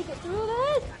have to make it through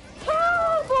this.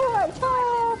 Tall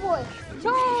boy!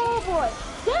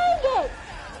 Dang it!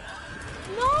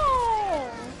 No!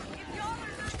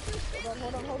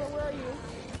 Hold on, where are you?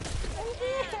 I'm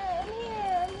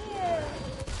here.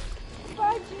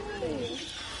 Fudge me.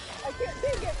 I can't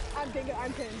take it.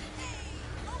 I'm pinned.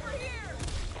 Over here!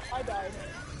 I died.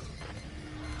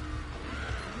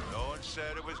 No one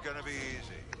said it was gonna be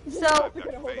easy. So,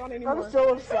 I'm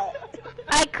so upset.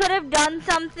 I could have done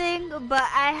something, but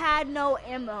I had no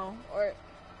ammo. Or,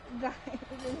 guys,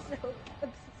 I'm so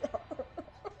upset.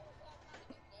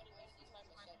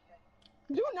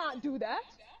 Do not do that.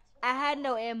 I had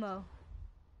no ammo.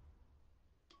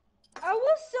 I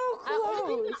was so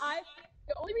close.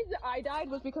 The only reason I died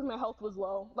was because my health was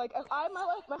low. Like, if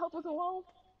my health wasn't low.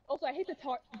 Also, I hate the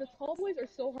tall boys are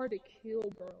so hard to kill,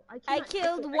 bro. I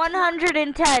killed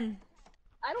 110.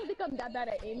 I don't think I'm that bad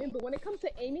at aiming, but when it comes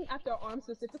to aiming at their arms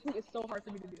specifically, it's so hard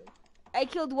for me to do. I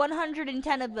killed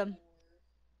 110 of them.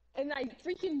 And I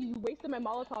freaking wasted my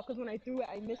Molotov because when I threw it,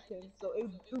 I missed him. So it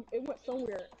went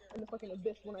somewhere in the fucking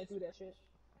abyss when I threw that shit.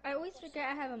 I always forget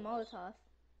I have a Molotov.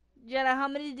 Jenna, how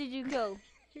many did you kill?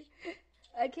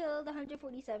 I killed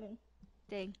 147.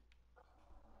 Dang.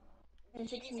 And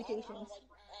 6 mutations.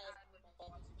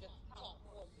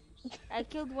 I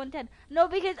killed 110. No,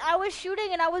 because I was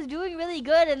shooting and I was doing really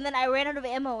good, and then I ran out of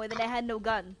ammo, and then I had no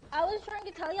gun. I was trying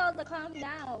to tell y'all to calm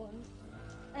down,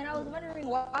 and I was wondering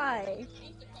why.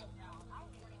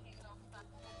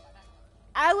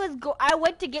 I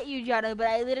went to get you, Jana, but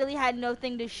I literally had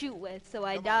nothing to shoot with, so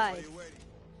I died.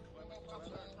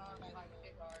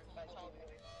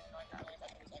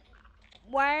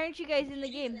 Why aren't you guys in the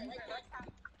game?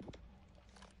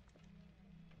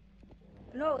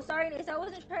 No, sorry, Nate, I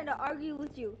wasn't trying to argue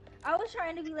with you. I was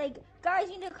trying to be like, guys,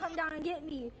 you need to come down and get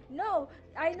me. No,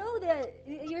 I know that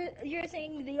you're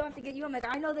saying they don't have to get you. I'm like,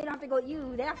 I know they don't have to go get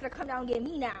you. They have to come down and get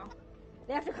me now.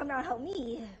 They have to come down and help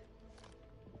me.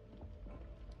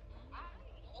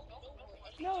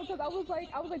 No, because I was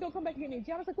like, don't come back and get me.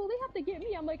 Gianna's like, well, they have to get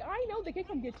me. I'm like, I know they can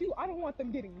come get you. I don't want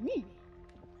them getting me.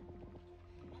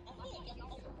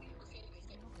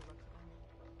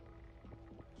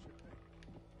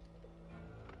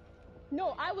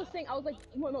 No, I was like,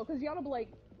 well, no, because Gianna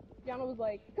was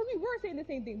like, because we were saying the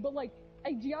same thing, but like,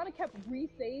 Gianna kept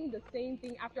re-saying the same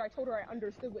thing after I told her I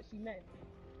understood what she meant.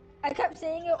 I kept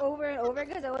saying it over and over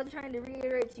because I wasn't trying to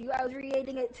reiterate it to you. I was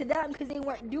reiterating it to them because they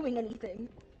weren't doing anything.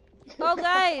 Oh,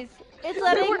 guys, it's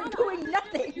letting. They weren't doing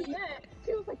nothing.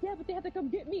 She was like, yeah, but they have to come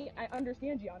get me. I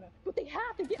understand, Gianna, but they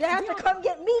have to get. They have to come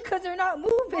get me because they're not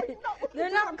moving.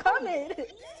 They're not coming.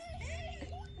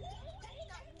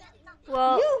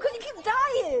 Well, you, because you keep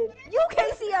dying. You,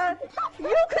 Casey, you,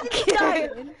 because you keep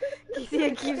dying.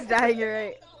 Casey keeps dying, you're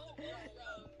right.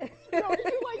 No, you're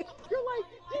like,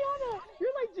 Gianna,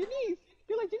 you're like, Jenise.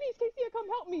 You're like, Jenise, Casey, come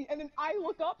help me. And then I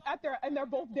look up at their, and they're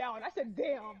both down. I said,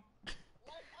 damn.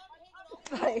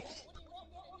 Right.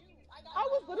 I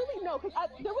was literally, no, because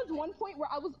there was one point where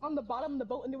I was on the bottom of the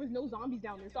boat and there was no zombies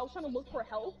down there. So I was trying to look for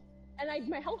health. And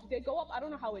my health did go up. I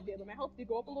don't know how it did, but my health did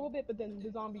go up a little bit, but then the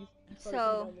zombies started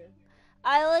down there.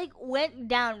 I like went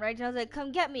down, right? And I was like,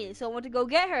 come get me. So I went to go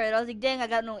get her, and I was like, dang, I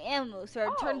got no ammo. So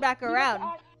I turned back around.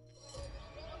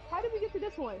 How did we get to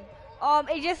this one?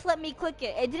 It just let me click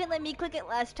it. It didn't let me click it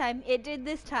last time. It did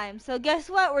this time. So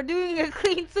guess what? We're doing a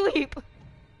clean sweep.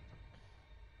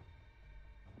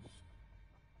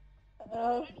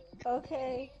 Oh,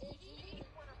 okay.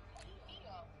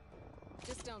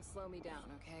 Just don't slow me down,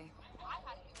 okay?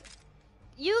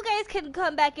 You guys can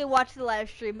come back and watch the live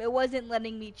stream. It wasn't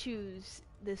letting me choose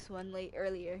this one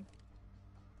earlier.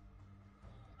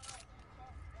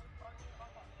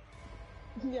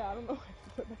 Yeah, I don't know.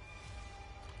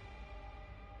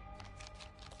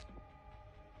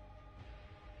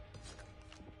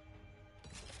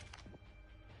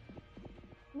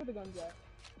 Where the guns at?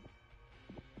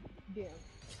 Damn.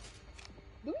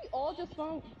 Do we all just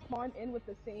spawn in with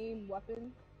the same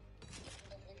weapon?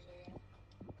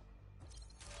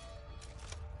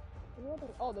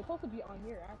 Oh, they're supposed to be on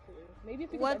here, actually. Maybe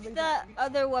it's because What's that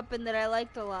other weapon that I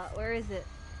liked a lot? Where is it?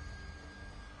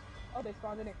 Oh, they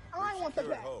spawned in it. I want the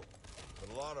back. Hope,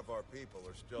 but a lot of our people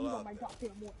are still out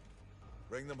there.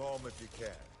 Bring them home if you can.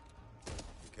 If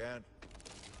you can't,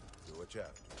 do what you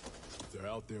have to. If they're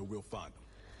out there, we'll find them.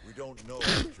 We don't know what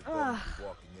you're going to be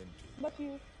walking into. Love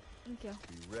you. Thank you.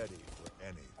 Be ready for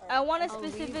anything. I want a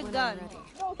specific gun.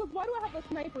 No, because why do I have a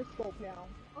sniper scope now?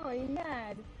 Oh, I'm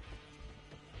mad.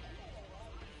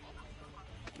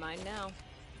 Mine now.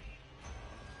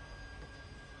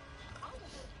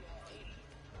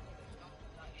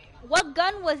 What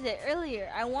gun was it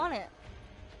earlier? I want it.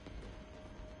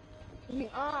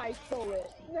 I stole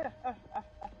it.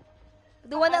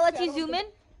 The one that lets you zoom in?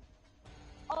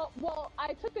 Oh, well,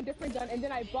 I took a different gun and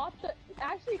then I bought the...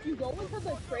 Actually, if you go into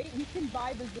the crate, you can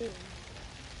buy the zoom.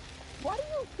 Why do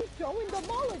you keep throwing the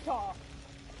Molotov?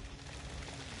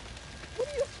 What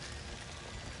do you...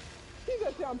 He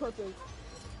does it on purpose.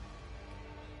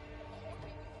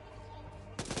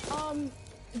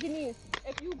 Jenise,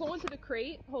 if you go into the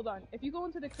crate, hold on. If you go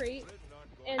into the crate,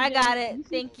 and I got it.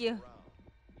 Thank you.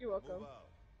 You're welcome.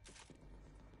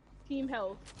 Team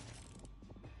health.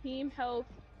 Team health.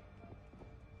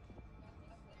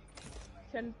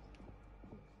 10.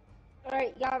 All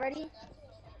right, y'all ready?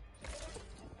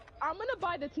 I'm gonna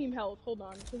buy the team health. Hold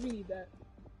on, because we need that.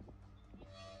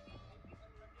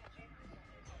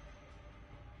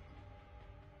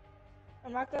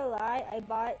 I'm not gonna lie, I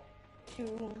bought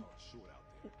 2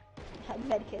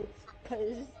 medkits,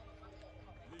 cause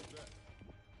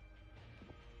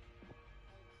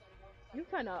you're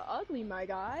kind of ugly, my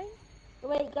guy.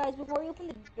 Wait, guys, before you open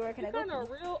the door, can I go? You're kind of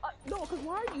real. No, because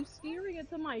why are you staring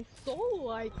into my soul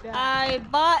like that? I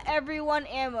bought everyone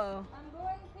ammo. I'm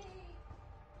going to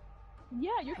pee.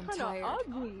 Yeah, you're kind of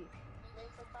ugly.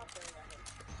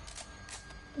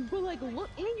 But like, look,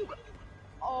 and you.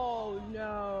 Oh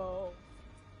no,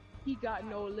 he got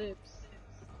no lips.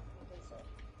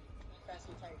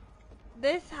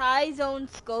 This high zone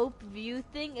scope view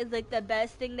thing is like the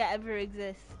best thing that ever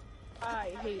exists.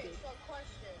 I hate it.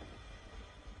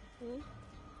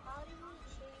 How do you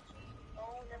change?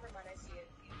 Oh, never mind, I see it.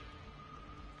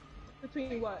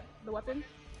 Between what? The weapons?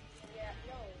 Yeah,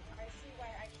 no, I see why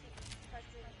I keep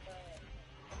pressing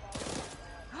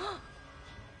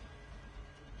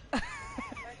the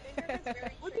My finger is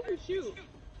very what did you shoot?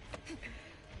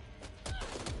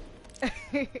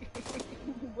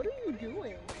 What are you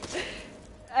doing?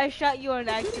 I shot you on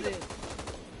accident.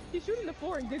 He's shooting the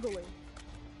floor and giggling.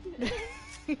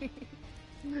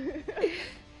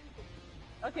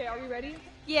 Okay, are we ready?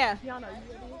 Yeah. Gianna, are you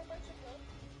ready?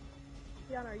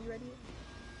 Gianna, are you ready?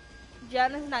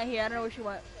 Gianna's not here. I don't know where she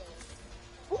went.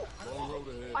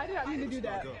 I did not mean to do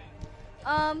that.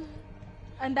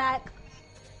 I'm back.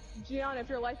 Gianna, if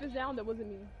your life is down, that wasn't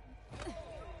me.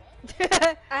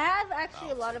 I have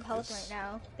actually a lot of health right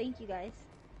now. Thank you guys.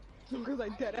 Because I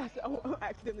deadass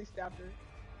accidentally stabbed her.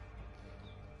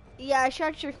 Yeah, I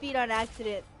shot your feet on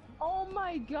accident. Oh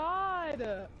my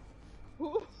god!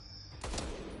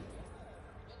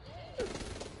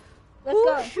 Let's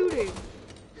go. Shooting?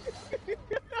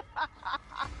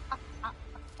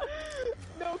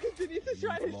 No, because Jenise is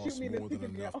trying to shoot me in the more than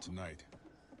freaking enough mouth. tonight.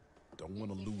 Don't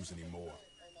want to lose anymore.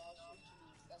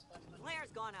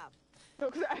 Flare's gone up. No,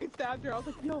 because I stabbed her. I was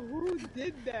like, yo, who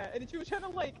did that? And she was trying to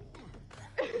like,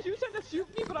 she was trying to shoot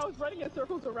me, but I was running in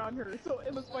circles around her, so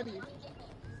it was funny.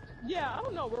 Yeah, I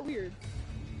don't know, we're weird.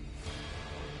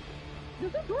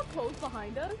 Does the door close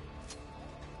behind us?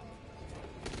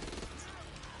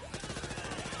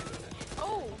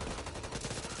 Oh!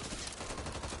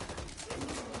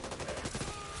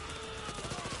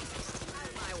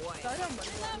 Sorry, I'm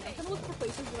trying to look for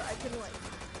places where I can like,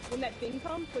 when that thing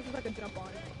comes, places I can jump on.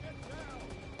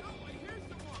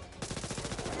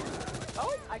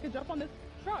 Oh, I can jump on this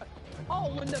truck.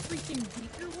 Oh, when the freaking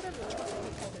beaker, whatever.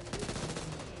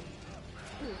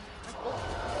 Ooh, that's cool.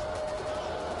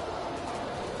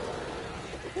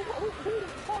 Who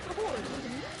called the horse?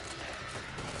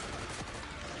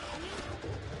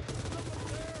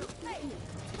 Hey,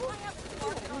 I have a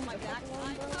target on my back.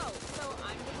 I know, so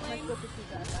I'm to blame. My scope is too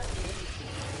fast.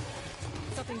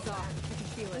 Something's off. I can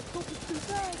feel it. My scope is too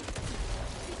fast.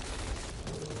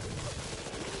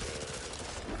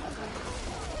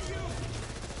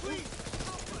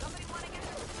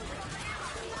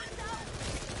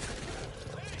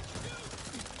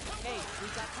 Hey, we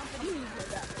got company.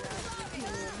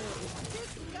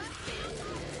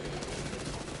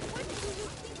 What did you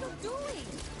think you doing?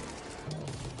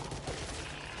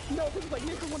 No, this is like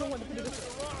Nick 101 to put it this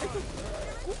way.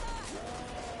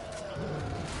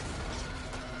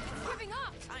 Giving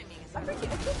up. I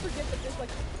still forget that there's like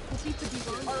a piece of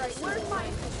people. Alright, where's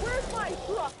my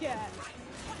truck at?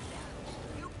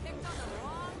 You picked on the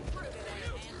wrong fruit today,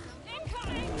 handsome.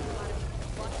 Incoming!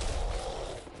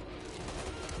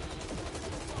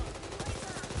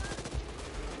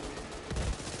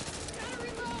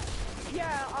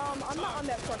 Yeah, I'm not on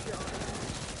that truck here.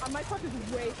 My truck is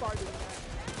way farther than that.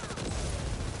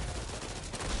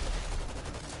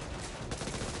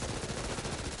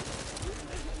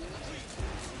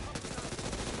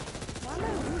 Why am I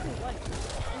losing life?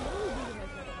 I'm literally losing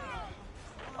life.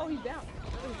 Oh, he's down.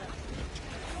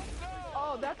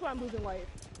 Oh, that's why I'm losing life.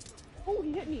 Oh,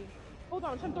 he hit me. Hold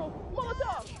on, I'm trying to throw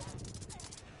Molotov!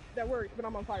 That worked, but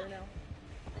I'm on fire now.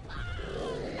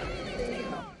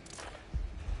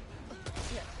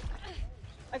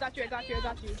 I got you. Help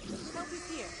is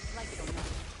here. Like it or not.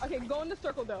 Okay, go in the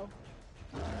circle though.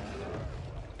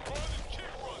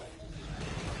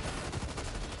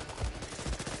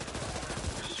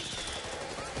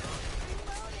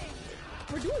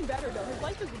 We're doing better though. His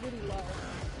life is really low.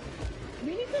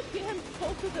 We need to get him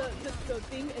close to the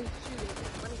thing and shoot it.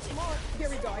 Come on. Here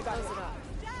we go. I got it.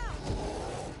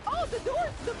 Oh, the door!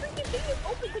 The freaking thing is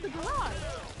open to the garage.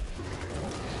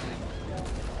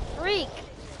 Freak.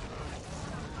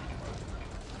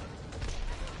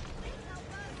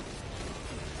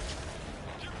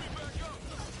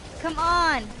 Come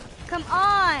on! Come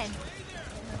on!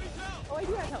 Oh, I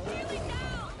do have help.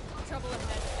 Trouble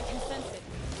ahead. I can sense it.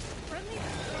 Friendly.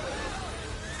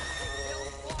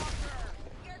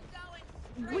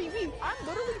 Wait, I'm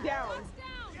literally down.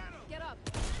 Get up.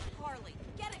 Harley,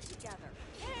 get it together.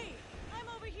 Hey, I'm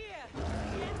over here.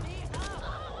 Get me up.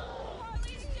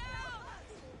 Harley's down.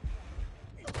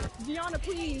 Gianna,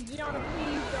 please. Gianna,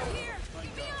 please. Don't. Here,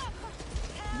 keep me up.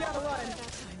 Gianna, run. Okay.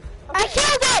 I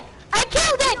killed it! I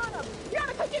killed it!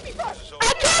 Gianna, come get me first!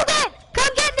 I killed it!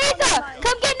 Come get Nasa!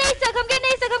 Come get Nasa! Come get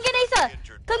Nasa! Come get Nasa!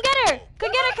 Come get her!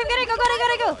 Come get her! Come get her! Go! Go!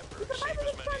 Go! The survivor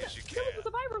was trying to. There was a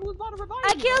survivor who was about to revive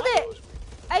I killed it!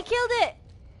 I killed it!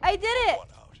 I did it!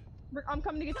 I'm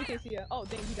coming to get you, Cassia. Oh,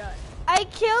 dang, he died. I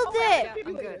killed it!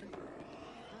 I'm good.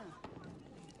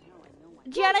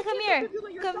 Gianna, come here!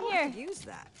 Come here! Use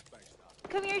that.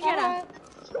 Come here, Gianna.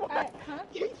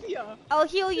 Cassia! I'll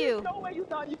heal you. There's no way you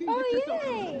thought you could get yourself.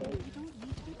 You don't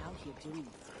need to be out here doing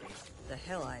this. The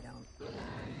hell I don't.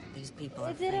 These people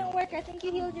It didn't work. I think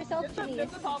you healed yourself, Jenise.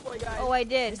 It's a tall boy, guys. Oh, I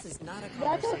did. This is not a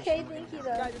That's conversation. okay, thank you,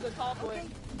 though. Guys, it's a tall boy.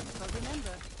 But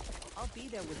remember, I'll be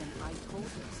there with an ice cold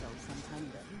or so sometime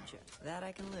in the future. That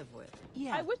I can live with.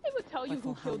 Yeah. I wish they would tell you But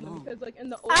who for how killed him, long? because like in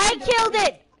the I killed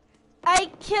it!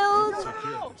 I killed...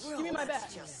 No. Give me my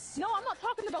bat. No, I'm not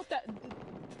talking about that.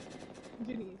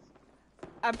 Jenise.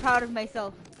 I'm proud of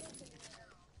myself.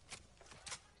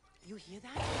 You hear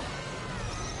that?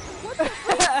 What the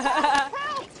freak?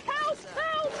 Help! Help!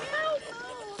 Help! Help!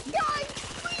 Guys,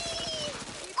 please!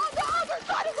 On the other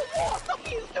side of the wall! Stop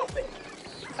being stupid!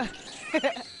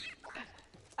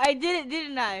 I did it,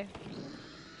 didn't I?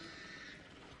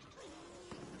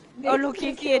 Oh no,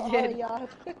 Casey did.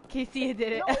 Casey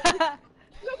did it.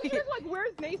 No, you're like,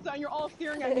 where's Nasa? And you're all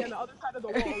staring at me on the other side of the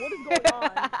wall. What is going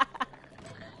on?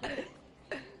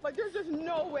 Like, there's just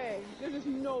no way. There's just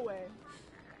no way.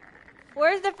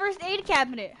 Where's the first aid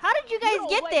cabinet? How did you guys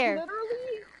get like, there?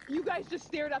 Literally, you guys just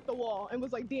stared at the wall and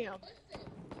was like, damn.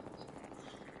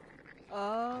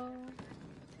 Oh.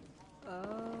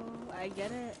 Oh, I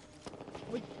get it.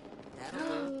 Wait.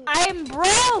 I'm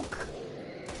broke!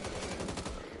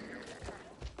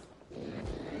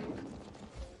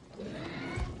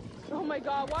 Oh my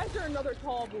god, why is there another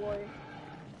tall boy?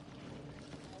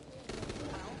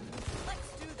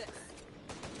 Let's do this.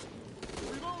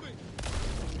 Reloading.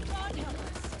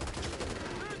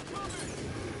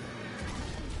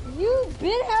 You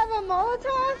been having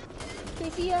Molotov?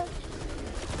 Cassia?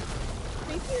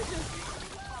 Casey's just...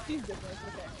 She's different,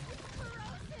 okay.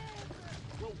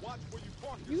 Well, watch where you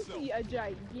park You yourself. see a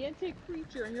gigantic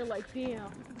creature and you're like,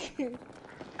 damn.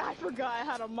 I forgot I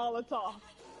had a Molotov.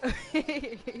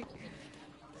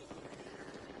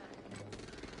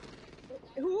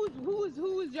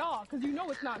 Who is y'all? Cause you know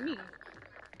it's not me.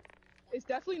 It's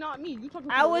definitely not me. You talking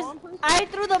to the wrong person? I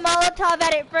threw the Molotov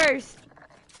at it first.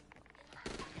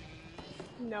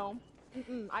 No.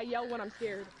 I yell when I'm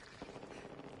scared.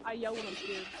 I yell when I'm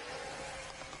scared.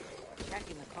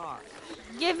 Checking the car.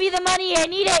 Give me the money, I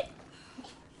need it.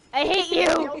 I hate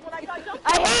you.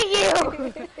 I hate you.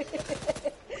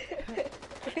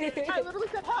 I literally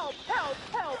said help, help,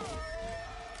 help.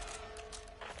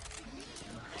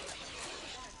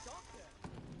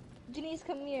 Jenise,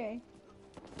 come here.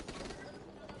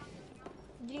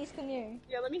 Jenise, come here.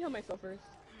 Yeah, let me heal myself first.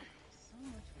 So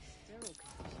much for sterile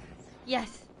conditions.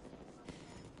 Yes.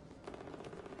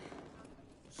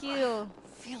 Heal.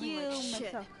 Feeling Heal like shit.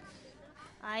 myself.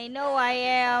 I know I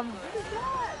am. What is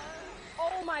that?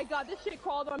 Oh my god, this shit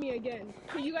crawled on me again.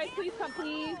 Can you guys please come,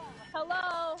 please?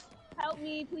 Hello? Help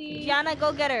me, please. Gianna,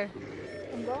 go get her.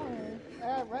 I'm going.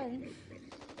 Run.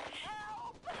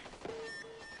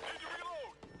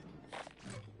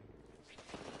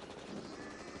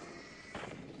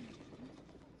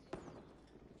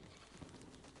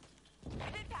 You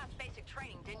did pass basic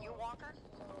training, didn't you, Walker?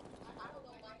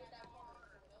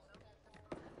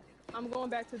 I'm going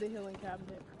back to the healing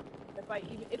cabinet.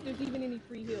 If there's even any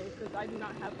free heals, because I do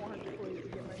not have 100 coins to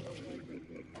get myself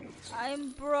one.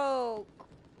 I'm broke.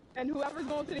 And whoever's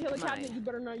going to the healing cabinet, you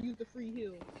better not use the free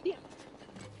heal. Damn.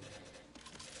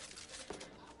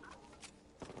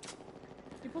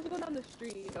 You're supposed to go down the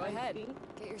street. Go ahead.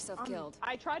 Get yourself killed.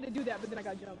 I tried to do that, but then I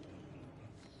got jumped.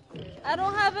 I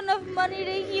don't have enough money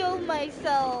to heal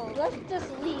myself. Let's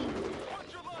just leave.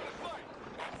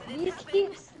 These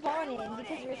keep spawning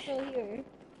because we're still here.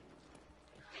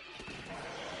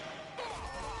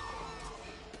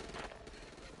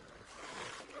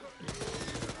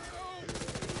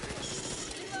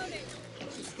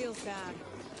 This feels bad.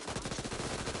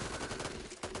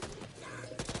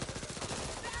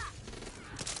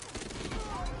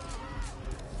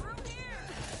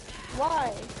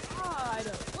 Why? God,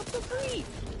 what's the free?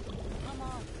 Come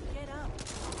on, get up.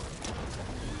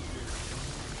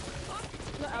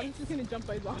 No, I'm just gonna jump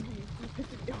by zombies.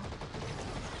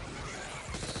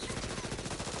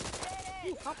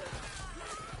 Ooh, copper.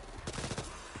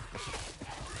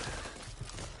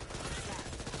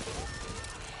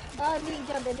 Oh, didn't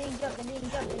jump.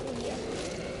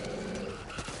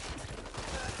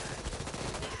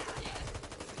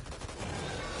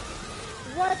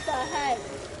 What the heck?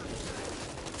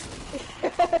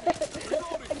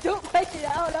 Don't question it.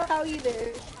 I don't know how either.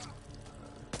 Need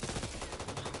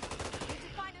to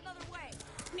find another way.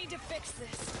 Need to fix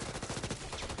this.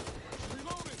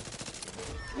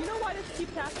 You know why this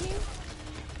keeps happening?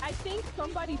 I think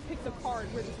somebody picked a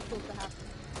card where this is supposed to happen.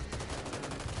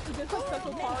 So there's some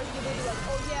special cards where they'll be like,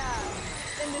 oh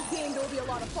yeah, in this game there'll be a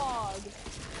lot of fog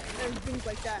and things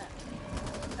like that.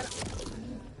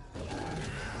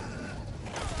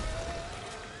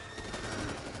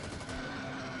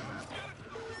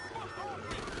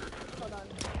 Hold on.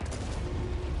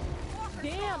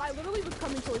 Damn, I literally was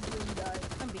coming towards you and you died.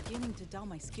 I'm beginning to doubt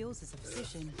my skills as a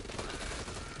physician.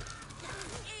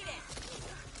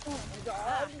 Oh my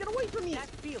god, get away from me! That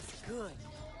feels good.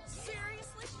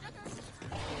 Seriously, sugar?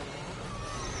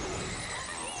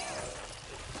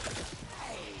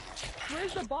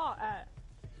 Where's the bot at?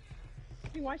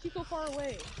 Why is she so far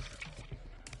away?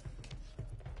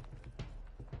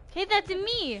 Hey, that's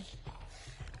me.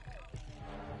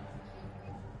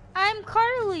 I'm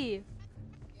Carly.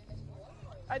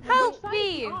 Help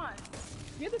me! You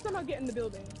have to somehow get in the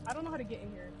building. I don't know how to get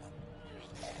in here.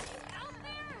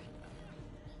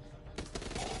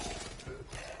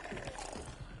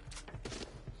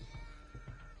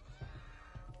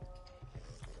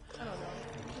 I don't know.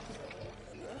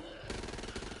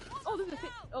 Oh, this is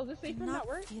safe. Oh, this safe room not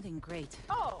work? Feeling great.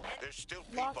 Oh, There's still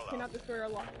lock people cannot out. destroy or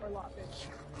lock it.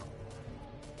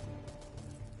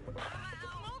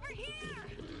 I'm over here.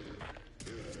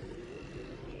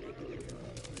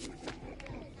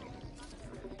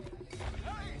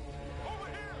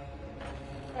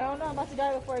 I don't know. I'm about to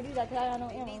die before I do that because I don't know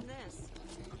ammo. Need this.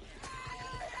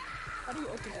 How do you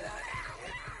open it?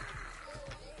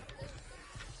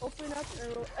 Open up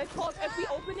arrow. It's called, if we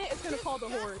open it, it's gonna call the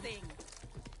horde.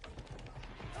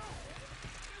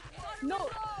 No,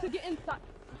 to get inside.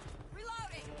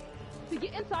 To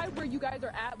get inside where you guys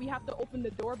are at, we have to open the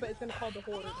door, but it's gonna call the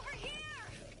horde.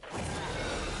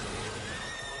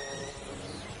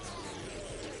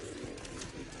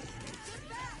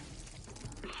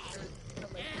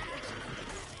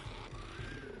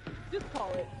 Just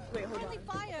call it. Wait, hold on.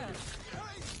 Fire!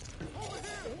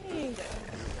 Dang.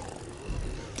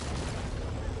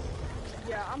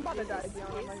 Yeah, I'm about to die, Dion.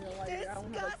 I'm not gonna lie to you. I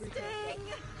don't have like 3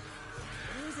 seconds.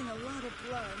 Losing a lot of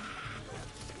blood.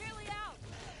 Nearly out.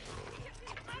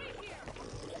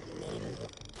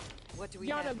 What do we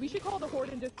Yana, have? we should call the horde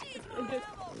and just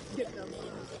get them.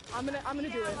 I'm gonna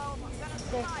do it.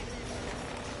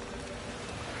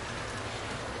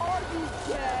 Are you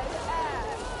dead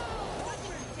ass?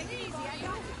 Take it easy, I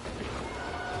got you.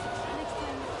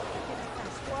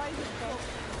 Why is it so?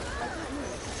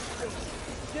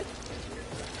 Just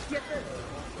get them.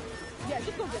 Yeah,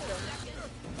 just go get them.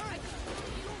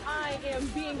 I am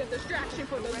being a distraction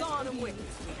for the zombies.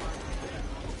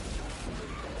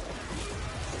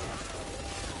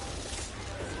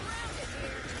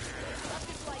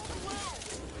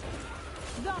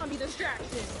 Zombie distraction.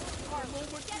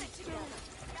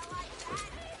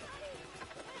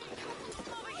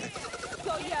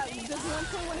 So yeah, does one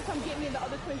twin want to come get me and the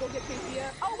other twin go get Casey?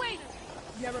 Oh wait!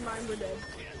 Never mind, we're dead.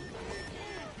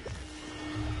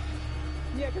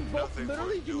 Yeah, because both,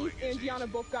 literally Jenise and Gianna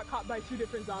both got caught by 2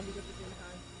 different zombies at the same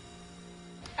time.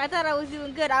 I thought I was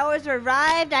doing good. I was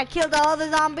revived. I killed all the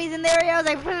zombies in the area. I was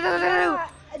like,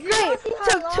 great.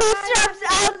 Took 2 steps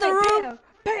out of the room.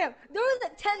 Bam! There was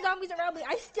like 10 zombies around me.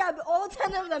 I stabbed all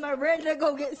 10 of them. I ran to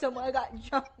go get someone. I got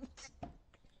jumped.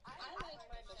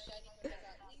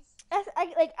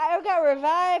 I got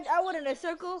revived. I went in a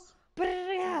circle.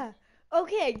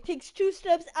 Okay, takes 2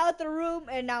 steps out the room,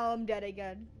 and now I'm dead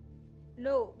again.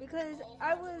 No, because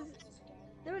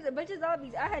there was a bunch of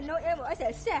zombies. I had no ammo. I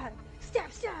said, stab,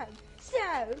 stab, stab,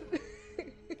 stab.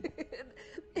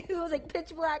 It was like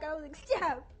pitch black. I was like,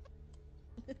 stab.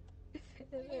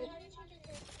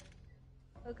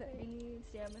 Okay, I need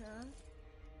stamina.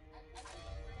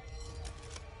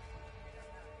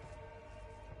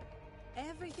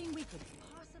 Everything we could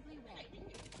possibly want,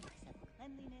 except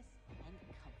cleanliness and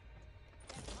comfort.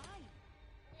 That's right.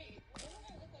 Hey, why don't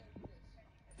I look like this?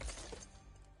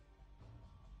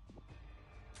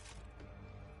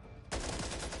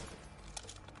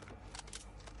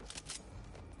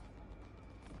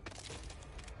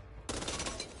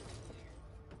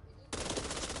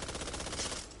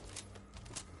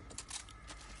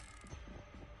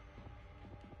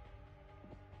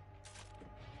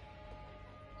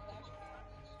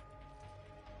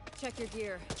 Check your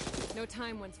gear. No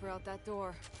time once we're out that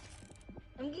door.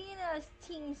 I'm getting a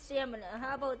team stamina.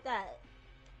 How about that?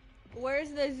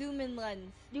 Where's the zoom in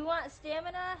lens? Do you want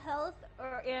stamina, health,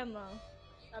 or ammo?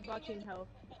 I bought team health.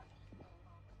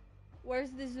 Where's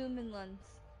the zoom in lens?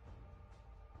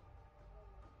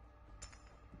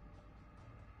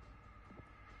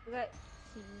 We got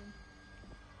team.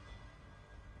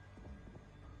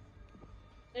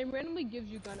 It randomly gives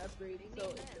you gun upgrades,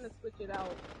 so it's gonna switch it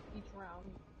out each round.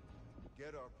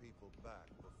 Get our people back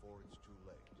before it's too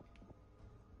late.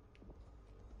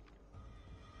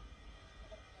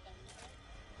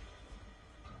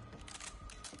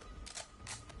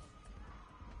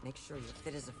 Make sure you're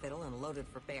fit as a fiddle and loaded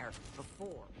for bear before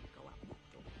you go out that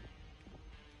door.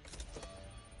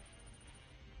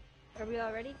 Are we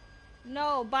all ready?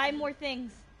 No, buy more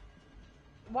things.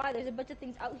 Why? There's a bunch of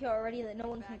things out here already that no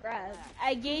one can grab.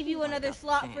 I gave you another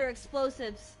slot for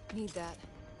explosives. Need that.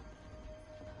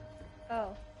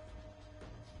 Oh.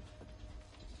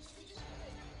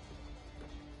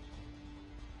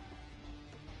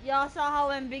 Y'all saw how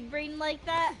when Big Brain like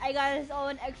that? I got his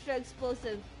own extra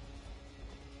explosive.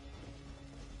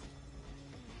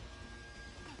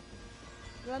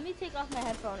 Let me take off my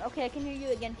headphone. Okay, I can hear you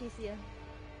again, Casey.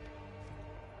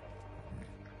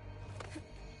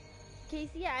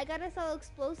 Casey, I got us all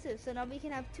explosives, so now we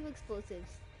can have 2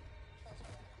 explosives.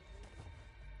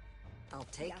 I'll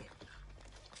take it.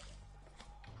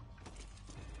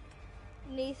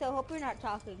 Nisa, I hope you're not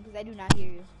talking, because I do not hear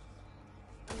you.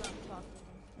 I'm not talking.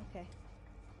 Okay.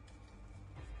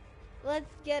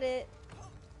 Let's get it.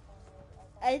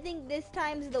 I think this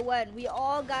time's the one. We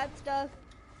all got stuff.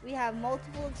 We have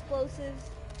multiple explosives.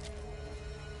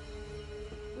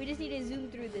 We just need to zoom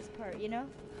through this part, you know?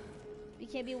 We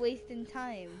can't be wasting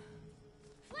time.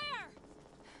 Flare!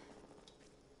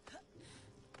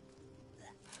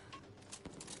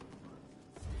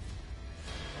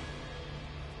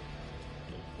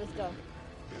 Let's go.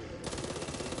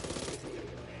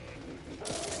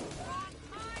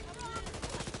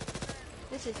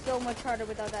 This is so much harder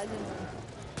without that zoom.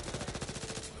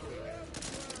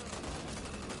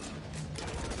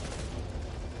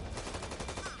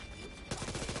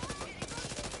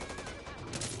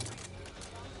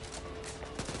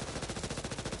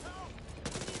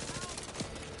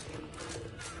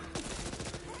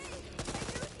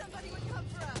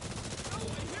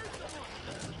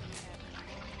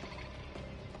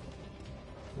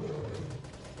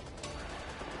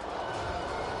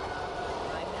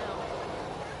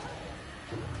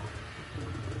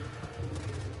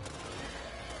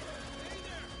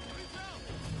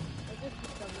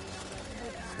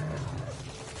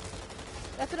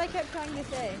 That's what I kept trying to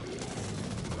say.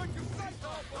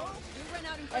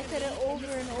 I said it over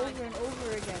and over and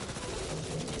over again.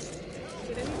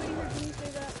 Did anybody hear me say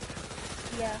that?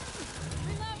 Yeah.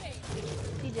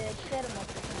 He did. She said it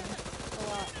multiple times. A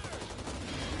lot.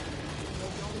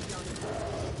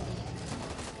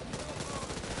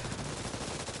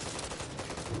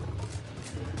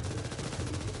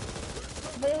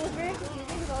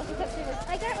 also kept saying, like,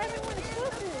 I got everyone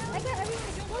explosive! I got everyone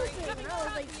explosive! And I was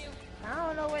like, I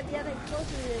don't know where the other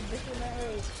explosive is, but she meant,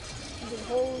 like, big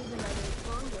holes in my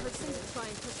Wrong person to try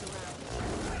and push around.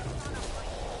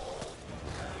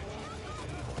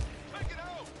 Take it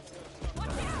out!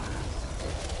 Watch out!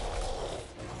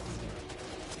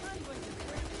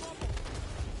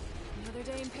 Another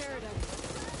day in paradise.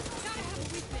 Gotta have a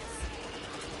weakness.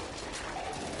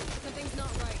 Something's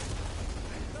not right.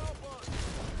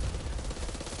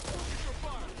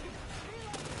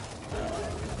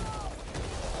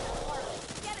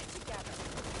 Get it together.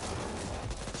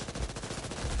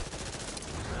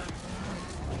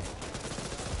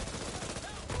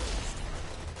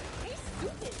 Hey,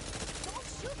 stupid! Don't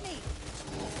shoot me!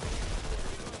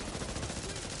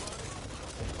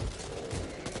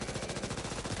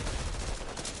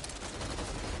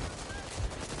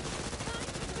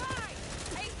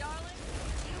 Hey, darling,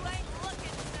 you ain't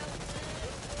looking so good.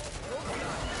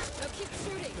 Now keep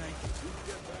shooting.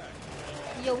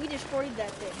 Yo, we destroyed that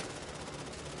thing.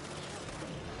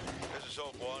 This is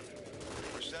Hope 1.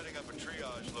 We're setting up a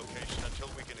triage location until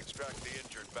we can extract the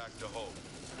injured back to Hope.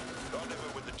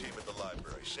 Rendezvous with the team at the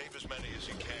library. Save as many as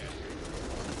you can.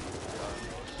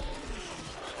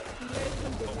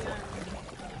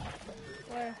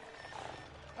 Where?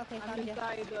 Okay, I'm found you.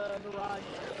 inside the garage.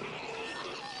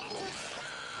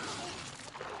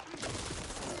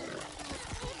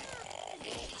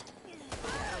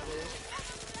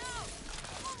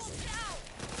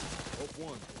 Hope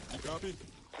 1, you copy?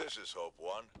 This is Hope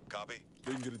 1. Copy?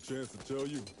 Didn't get a chance to tell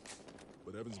you,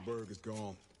 but Evansburg is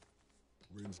gone.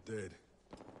 Rin's dead.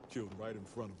 Killed right in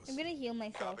front of us. I'm gonna heal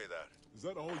myself. Copy that. Is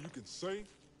that all you can say?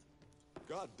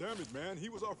 God damn it, man. He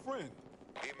was our friend.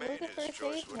 He made his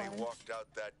choice when he walked out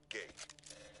that gate.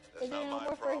 That's Is there not no my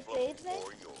more first problem aids then?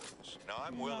 or yours. Now,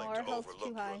 I'm No, willing our to health's overlook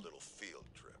too high. your little field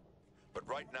trip. But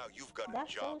right now, you've got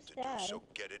That's a job so to do, sad. so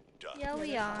get it done. Yeah,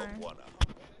 we are. Hope 1 out.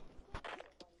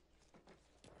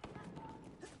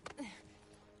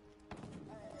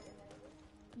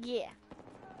 Yeah.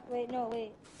 Wait, no,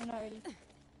 wait. I'm not ready.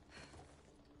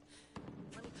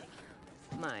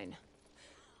 Mine.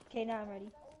 Okay, now I'm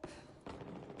ready.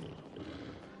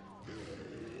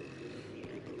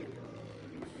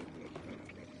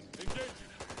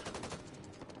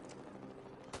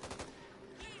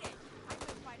 I've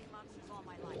been fighting monsters all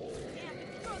my life. Damn,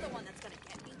 you're the one that's gonna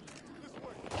get me.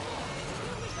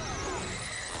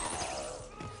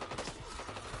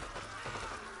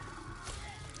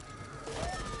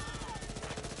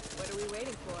 What are we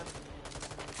waiting for?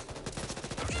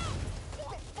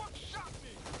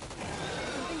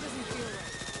 Something doesn't feel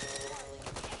right.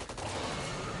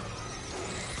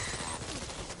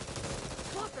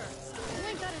 Fucker! You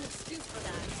ain't got an excuse for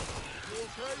that.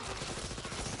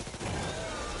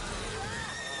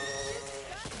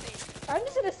 I'm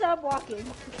just gonna stop walking.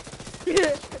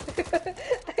 There's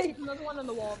another one on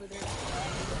the wall over there.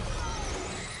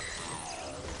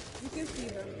 You can see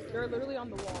them. They're literally on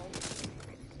the wall.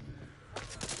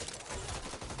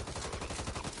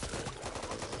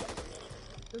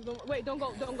 Wait, don't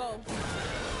go, don't go.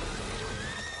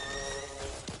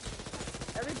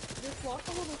 Just walk a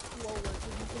little slower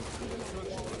because you can see them on the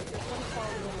wall. There's one far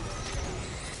away.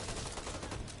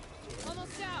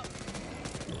 Almost out.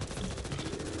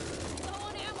 Low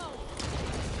on ammo.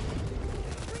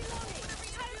 Reloading.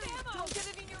 Out of ammo. Don't get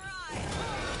it in your eye.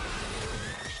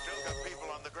 Still got people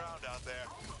on the ground out there.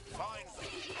 Find them.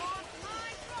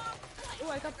 Oh,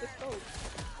 I got the scope.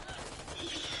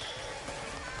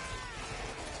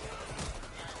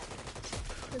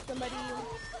 Did somebody...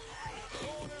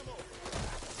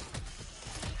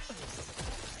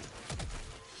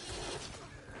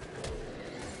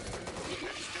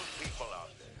 There's still people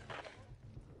out there.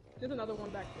 There's another one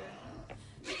back there.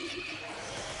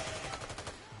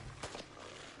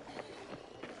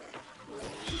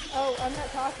 Oh, I'm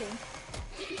not talking.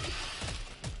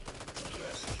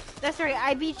 That's right,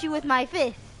 I beat you with my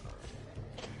fist.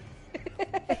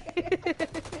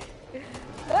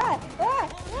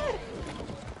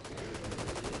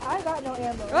 I got no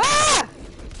ammo. Ah!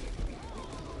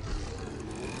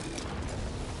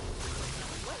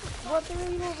 What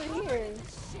threw you over here?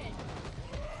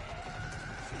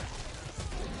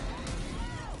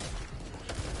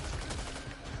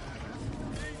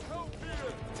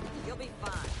 You'll be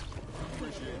fine.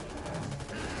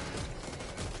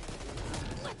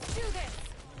 Let's do this.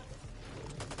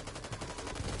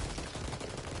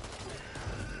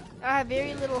 I have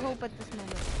very little hope at this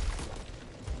moment.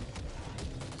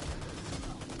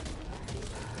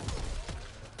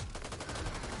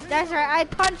 That's right, I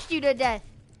punched you to death.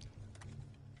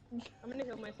 I'm gonna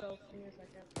heal myself. Give me a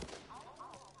second.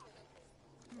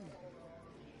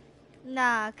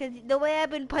 Nah, cause the way I've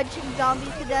been punching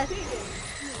zombies to death,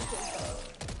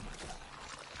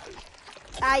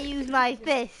 I use my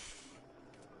fists.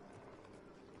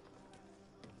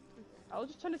 I was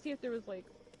just trying to see if there was like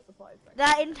supplies back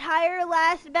That entire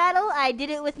last battle, I did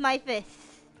it with my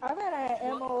fists. I ran out of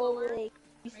ammo like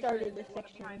we started this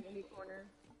section. Any corner.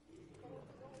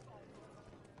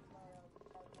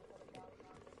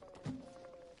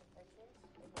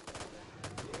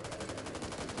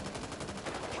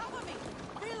 Cover me!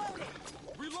 Reloading!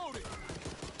 Reloading!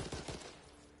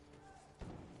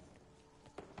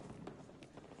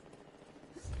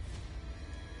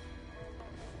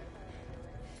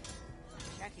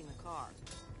 Checking the car.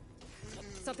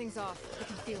 Something's off. I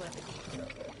can feel it.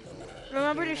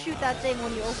 Remember to shoot that thing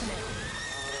when you open it.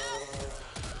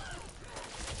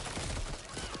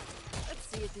 Let's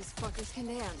see if these fuckers can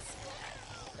dance.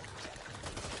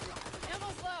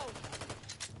 Ammo's low.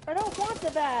 I don't want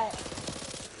the bat.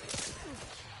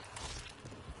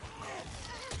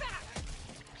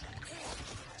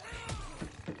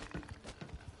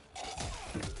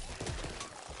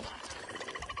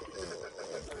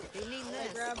 They need I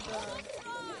this. grabbed the...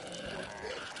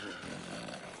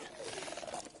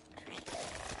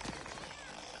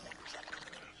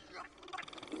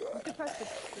 You can press the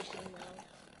thing now.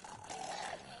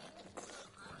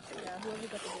 Yeah, whoever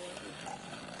got the door.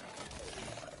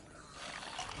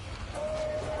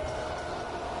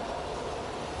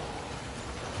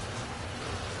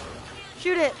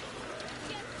 Shoot it.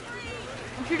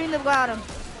 I'm shooting the bottom.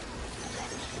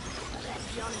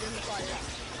 Beyond in the fire.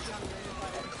 Beyond in the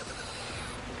fire.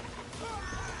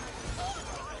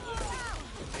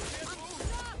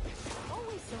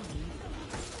 Always so neat.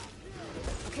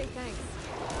 Okay, thanks.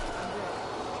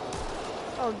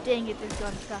 Oh dang it, this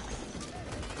gun sucks.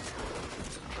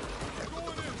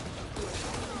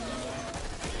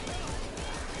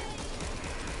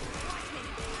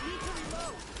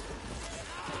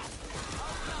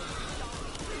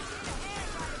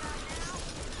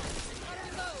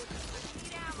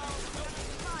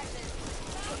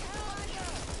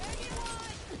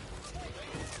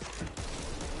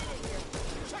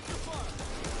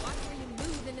 Watch where you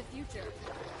move in the future.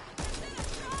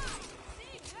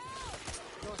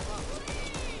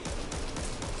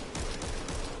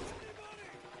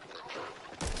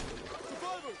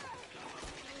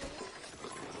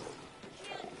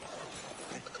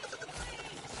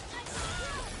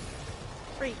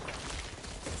 Freak.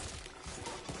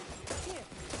 Here,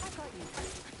 I got you.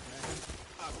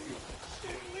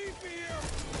 Leave me here!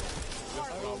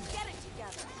 Get it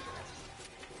together.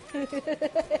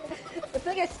 It's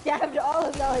like I stabbed all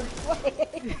of y'all in twice.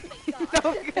 No,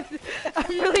 I'm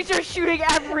really just shooting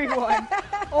everyone.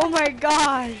 Oh my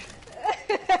gosh.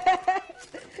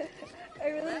 I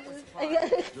really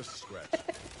Just a scratch.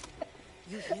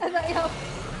 I thought y'all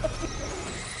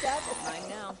stabbed us. Mine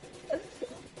now.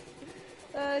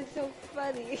 It's so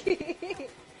funny.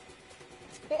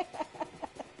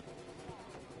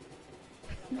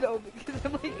 No, because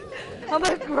I'm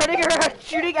like running around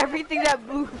shooting everything that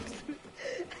moves.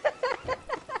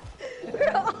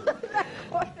 We're all in that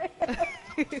corner.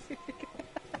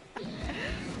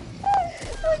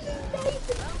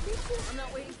 I'm not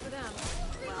waiting for them.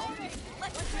 Well,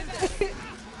 let's do this.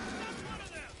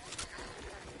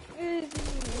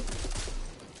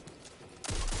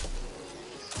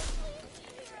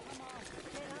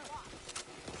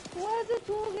 What's a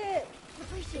toolkit?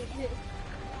 Appreciate it.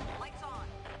 Lights on.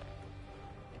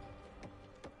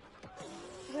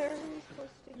 Where are we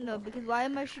supposed to go? No, because why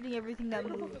am I shooting everything that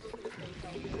moves?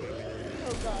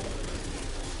 Oh god.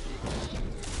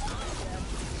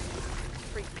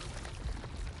 Freak.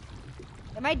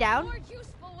 Am I down? More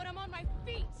useful when I'm on my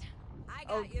feet. I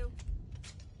got you.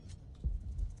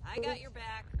 I got your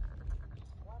back.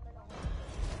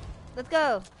 Let's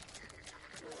go.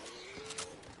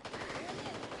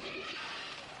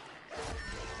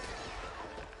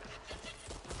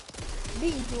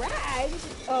 Being dragged?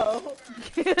 Oh.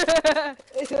 I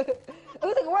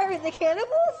was like, why are the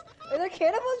cannibals? Are there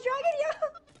cannibals dragging you?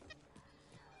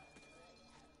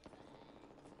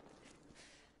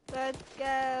 Let's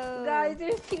go. Guys,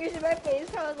 there's tears in my face.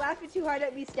 I was laughing too hard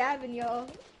at me stabbing y'all.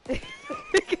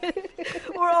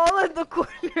 We're all in the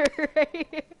corner,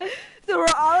 right? So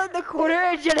we're all in the corner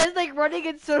and Jenna's like running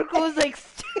in circles like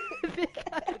stupid.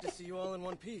 Good to see you all in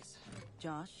one piece.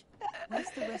 Josh, where's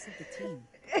the rest of the team?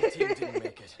 The team didn't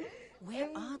make it. Where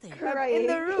are they? In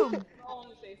the room. All in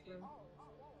the safe room.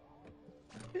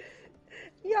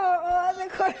 Yo, all in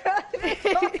the corner.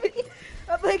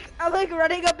 I'm like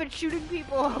running up and shooting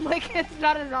people. I'm like, it's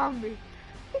not a zombie.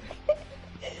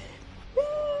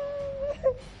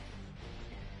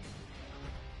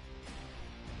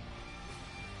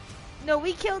 No,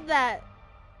 we killed that.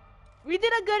 We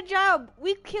did a good job.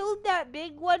 We killed that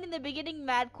big one in the beginning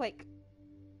mad quick.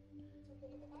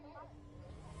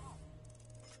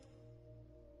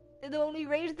 And then when we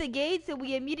raised the gates and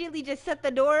we immediately just set the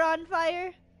door on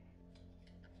fire.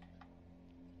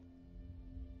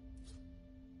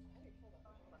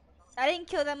 I didn't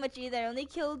kill that much either. I only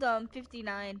killed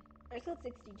 59. I killed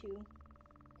 62.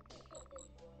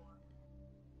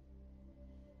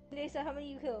 Nisa, how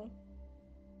many you killed?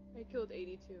 I killed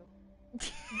 82.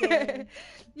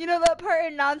 You know that part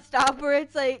in Non-Stop where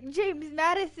it's like James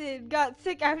Madison got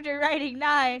sick after writing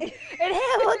 9 and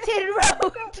Hamilton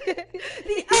wrote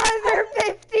the other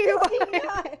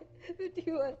 51.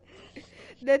 51.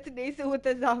 That's Nasa with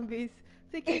the zombies.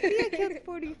 So Casey killed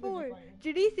 44.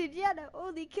 Jenise and Jana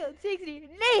only killed 60.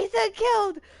 Nasa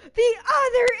killed the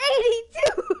other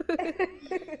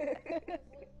 82.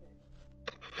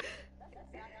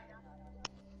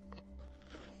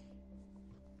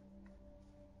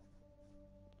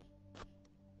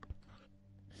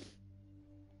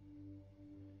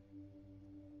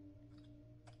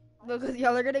 Because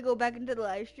y'all are gonna go back into the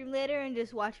live stream later and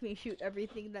just watch me shoot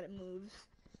everything that moves.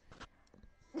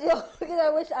 Yo, because I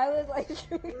wish I was like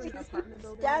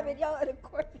stabbing y'all in the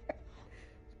corner.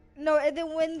 No, and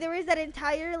then when there was that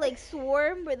entire like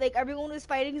swarm where like everyone was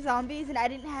fighting zombies and I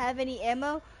didn't have any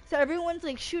ammo, so everyone's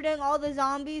like shooting all the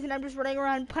zombies and I'm just running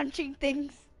around punching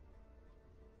things.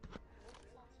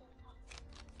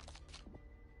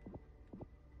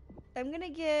 I'm gonna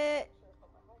get...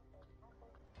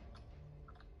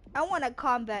 I want a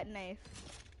combat knife.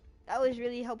 That was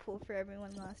really helpful for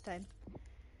everyone last time.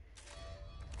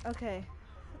 Okay.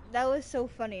 That was so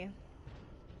funny.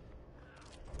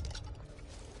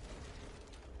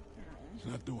 It's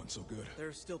not doing so good. There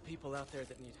are still people out there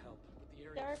that need help. The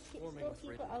area There are is swarming still with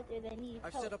people red. out there that need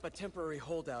I've help. set up a temporary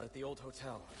holdout at the old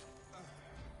hotel.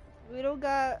 We don't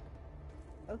got...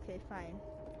 Okay, fine.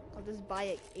 I'll just buy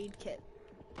an aid kit.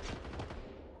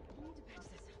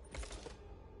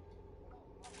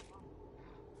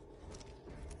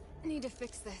 Need to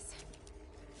fix this.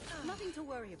 Nothing to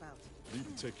worry about. You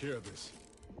can take care of this.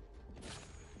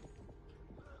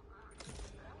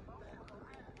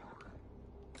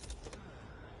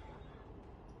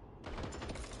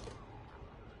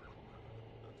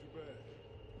 Not too bad.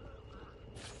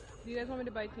 Do you guys want me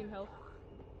to buy Team Health?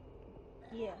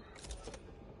 Yeah.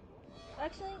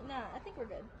 Actually, nah, I think we're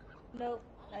good. Nope,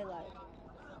 I lied.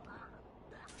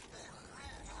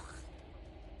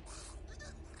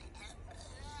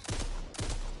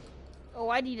 Oh,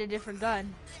 I need a different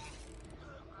gun.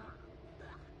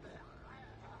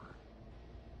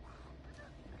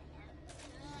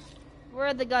 Where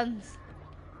are the guns?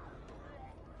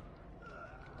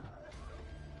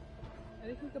 I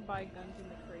think we could buy guns in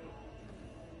the crate.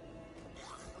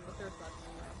 But there's lots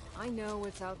anyway. I know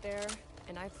what's out there,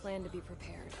 and I plan to be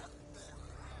prepared.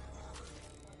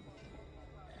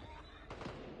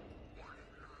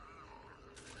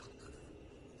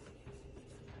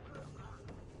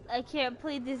 I can't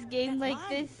play this game like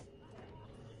this.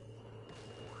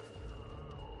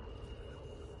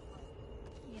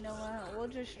 You know what? We'll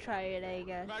just try it, I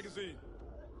guess. Magazine.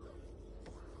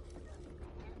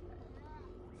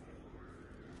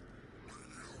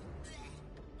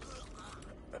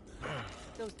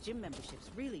 Those gym memberships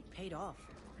really paid off.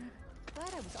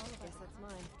 Glad I was on. I guess that's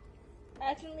mine.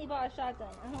 I accidentally bought a shotgun.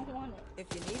 I don't want it. If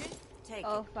you need it, take it.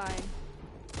 Oh, fine.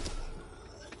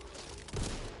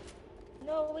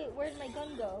 No, wait, where'd my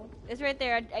gun go? It's right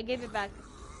there. I gave it back.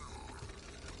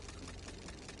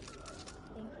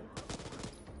 Thank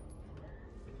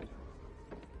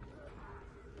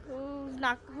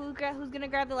you. Who's gonna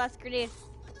grab the last grenade?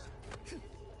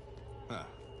 Huh.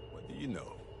 What do you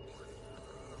know?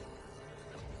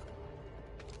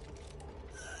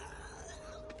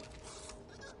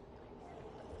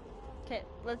 Okay,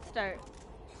 let's start.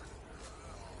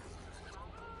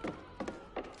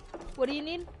 What do you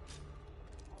need?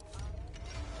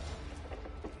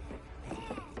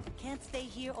 Can't stay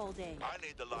here all day. I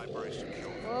need the library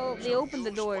secured. Oh, they opened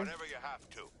the door. Whenever you have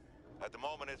to. At the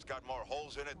moment, it's got more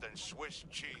holes in it than Swiss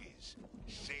cheese.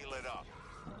 Seal it up.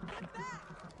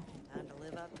 Time to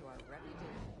live up to our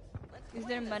reputation. Is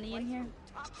there money in here?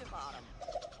 Top to bottom.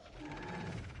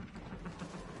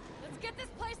 Let's get this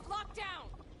place locked down.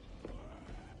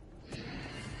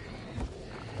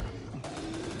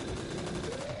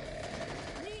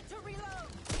 Need to reload.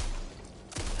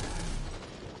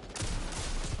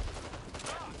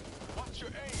 What's your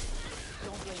aim?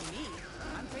 Don't blame me.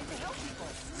 I'm trained to help people,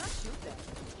 not shoot them.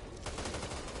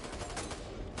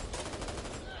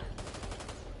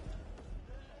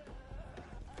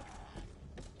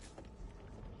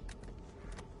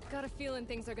 got a feeling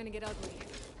things are gonna get ugly.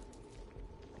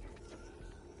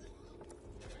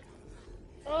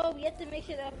 Oh, we have to make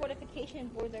sure that fortification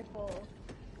boards are full.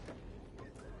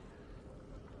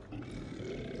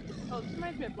 Oh, this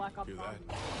reminds me of Black Ops 1.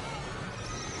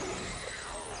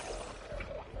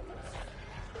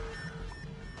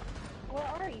 Where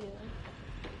are you?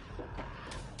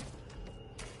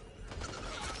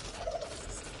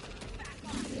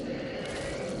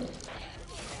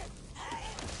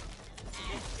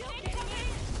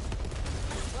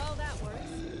 Well, that works.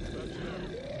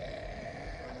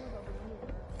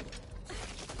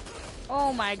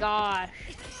 Oh my gosh.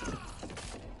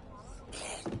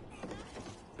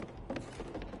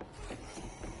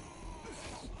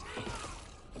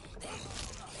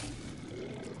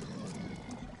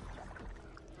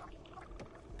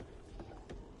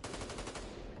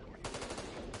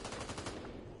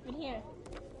 In here.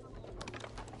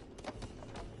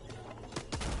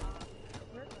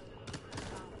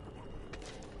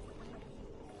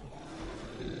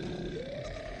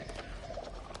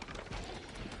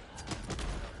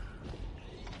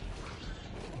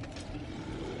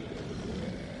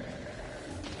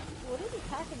 What is he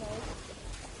attacking us?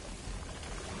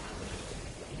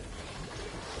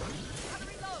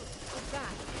 What's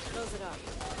that? Close it up.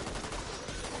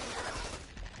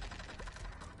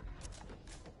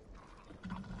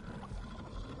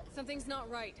 Something's not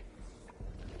right.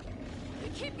 We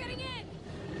keep getting in!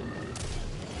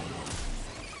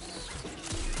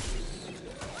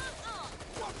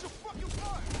 Watch your fucking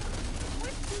butt!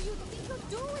 What do you think you're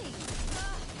doing?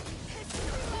 It's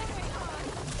reloading!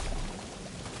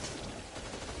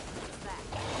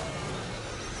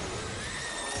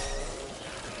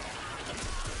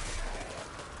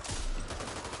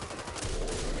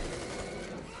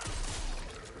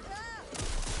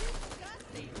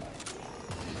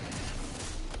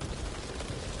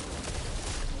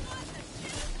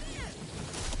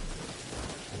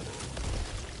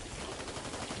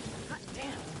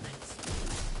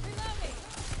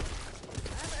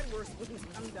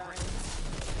 I'm dying.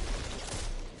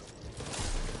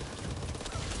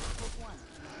 For one,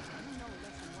 you know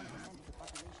less than 1% of the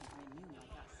population are immune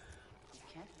like us. You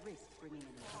can't risk bringing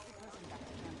an infected person back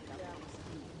to camp without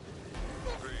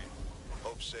yeah. Agreed.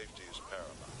 Hope safety is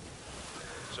paramount.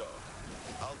 So,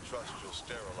 I'll trust you'll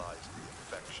sterilize the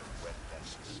infection when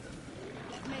necessary.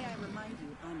 May I remind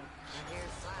you, I'm a...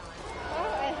 Here's silence.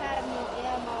 Oh, I have no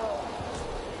ammo.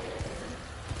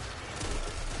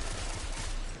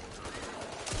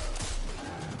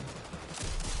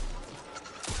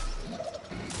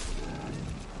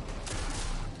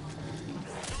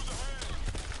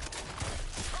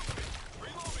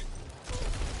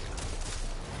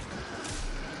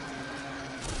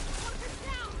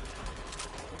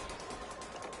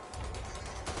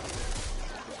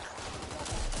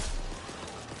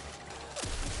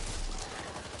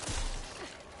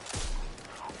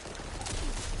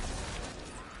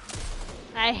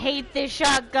 I hate this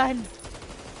shotgun.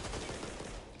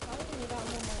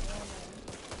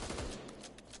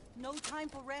 No time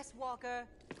for rest, Walker.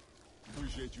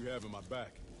 Appreciate you having my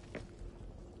back.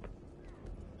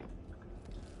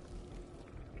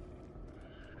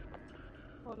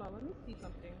 Hold on, let me see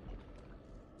something.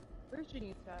 Where's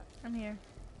Jenise at? I'm here.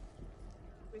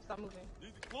 Wait, stop moving.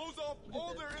 Need to close off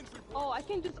all their entry. Oh, I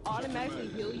can just automatically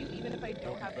heal you even if I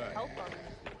don't have health on me.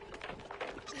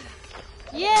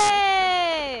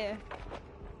 Yay!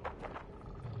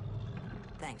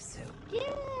 Thanks, Sue.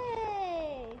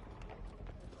 Yay!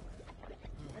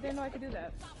 I didn't know I could do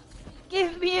that.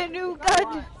 Give me a new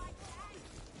gun.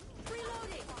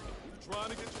 Reloading! You trying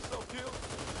to get yourself killed?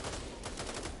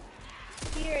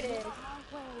 Here it is.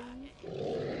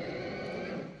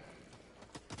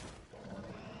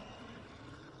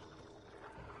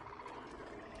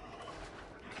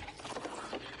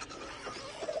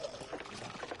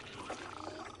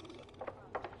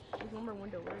 There's one more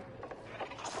window. Where is it?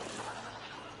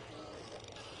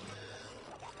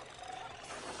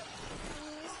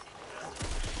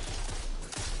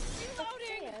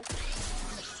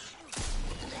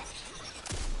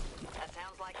 That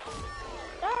sounds like...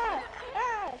 Ah!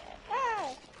 Ah!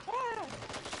 Ah! Ah!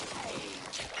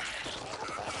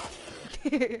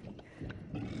 You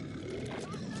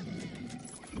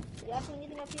have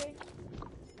anything up here?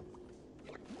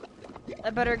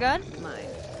 A better gun? Mine.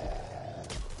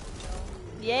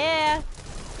 Yeah.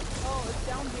 Oh, it's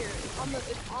down here. It's on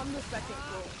the second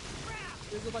floor.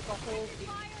 There's like a whole.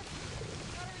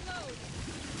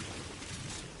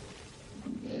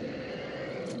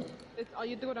 It's all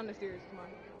you have to go down the stairs. Come on,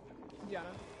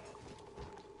 Gianna.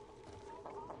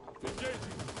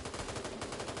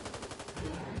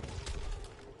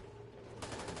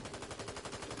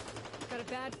 got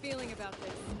a bad feeling about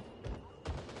this.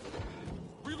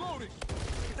 Reloading!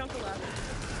 It's Uncle Ladder.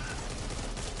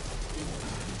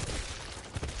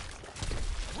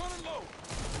 Running low!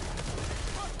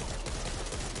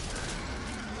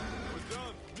 We're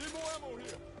done. Need more ammo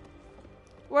here.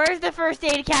 Where's the first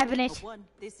aid cabinet? One,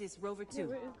 this is Rover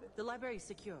 2. The library is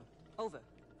secure. Over.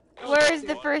 Where's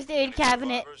the first aid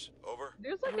cabinet? Over.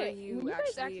 There's like Were a, you when you guys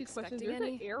ask actually these questions, expecting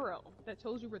there's an any? arrow that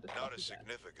tells you where the Not stuff a is at.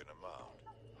 significant amount.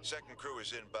 Second crew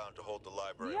is inbound to hold the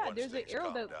library Yeah, once there's an things arrow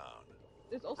calm that. down.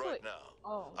 There's also. Right now,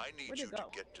 Oh, I need where'd you it go? to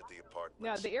get to the apartment.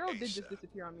 Yeah, the arrow did ASAP. just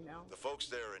disappear on me now. The folks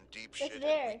there are in deep It's shit, and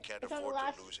there. we can't It's on the afford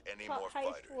last to lose any more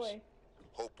highest fighters. floor.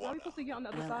 Hope How are one we supposed to get on the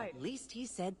other Well, side? at least he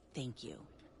said thank you.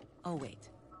 Oh, wait.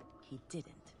 He didn't.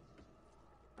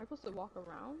 Am I supposed to walk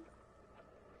around?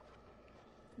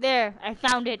 There, I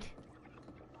found it.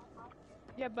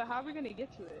 Yeah, but how are we gonna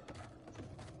get to it?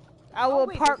 I will oh,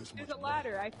 wait, park. There's a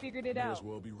ladder. I figured it May out. as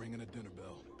well be ringing a dinner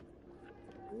bell.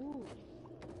 Ooh.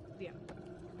 Yeah.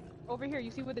 Over here, you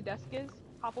see where the desk is?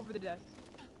 Hop over the desk.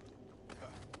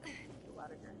 The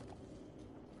ladder here.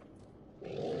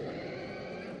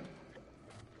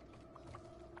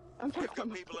 I'm trying We've to got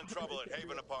climb people in trouble at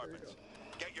Haven Apartments.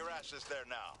 Get your asses there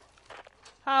now.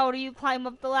 How do you climb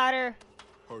up the ladder?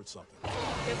 Heard something.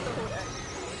 It's the whole desk.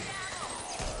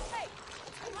 Hey!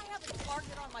 I have a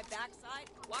target on my backside.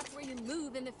 Watch where you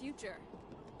move in the future.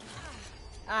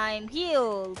 I'm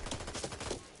healed.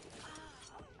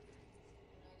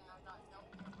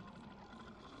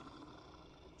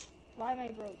 Why am I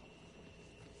broke?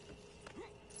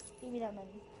 Give me that money.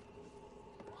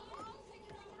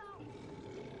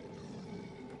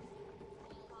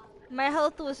 My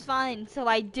health was fine, so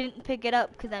I didn't pick it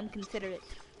up because I'm considerate.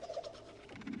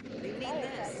 They need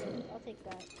this. I'll take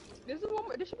that. There's one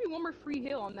more, there should be one more free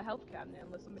heal on the health cabinet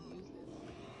unless somebody used it.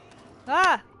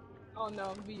 Ah! Oh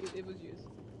no, it was used.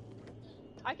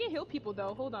 I can heal people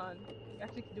though, hold on.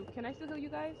 Actually, can I still heal you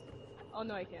guys? Oh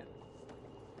no, I can't.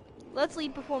 Let's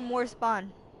leave before more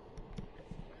spawn.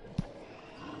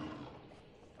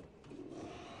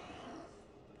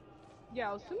 Yeah,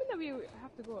 I was assuming that we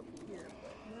have to go up here,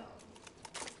 but no.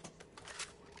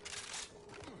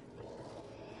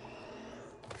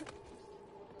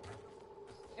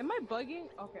 Am I bugging?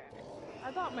 Okay.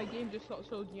 I thought my game just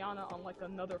showed Gianna on like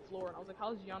another floor, and I was like,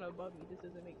 how's Gianna above me? This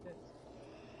doesn't make sense.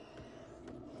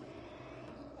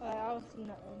 I don't see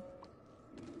nothing.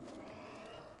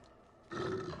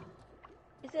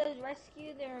 It says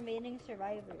rescue the remaining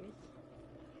survivors.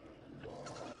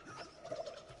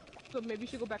 So maybe you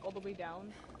should go back all the way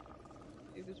down.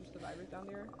 If there's just survivors down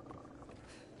there.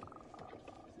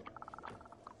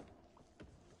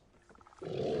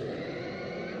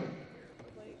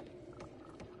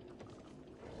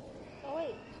 Oh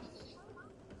wait.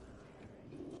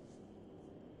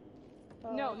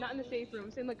 No, not in the safe room.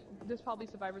 I'm saying like there's probably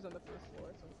survivors on the first floor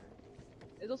or something.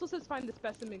 It also says find the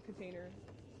specimen container.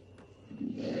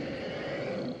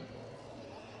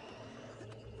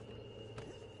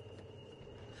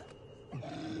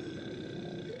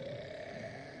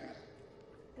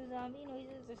 The zombie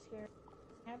noises are scary.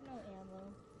 I have no ammo.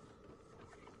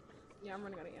 Yeah, I'm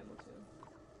running out of ammo too.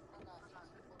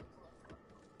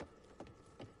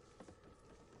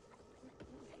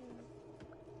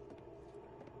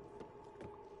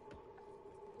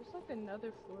 There's like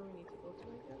another floor we need to go to,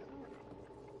 I guess.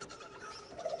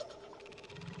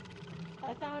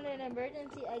 I found an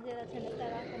emergency exit that's gonna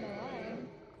set off an alarm.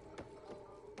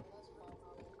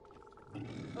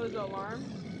 Oh, there's an alarm?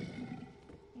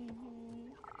 Mm-hmm.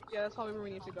 Yeah, that's probably where we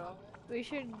need to go. We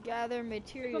should gather It's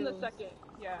materials. on the second,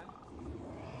 yeah.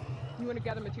 You want to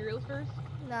gather materials first?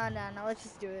 Nah, let's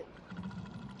just do it.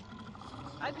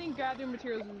 I think gathering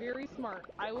materials is very smart.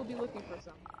 I will be looking for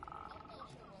some.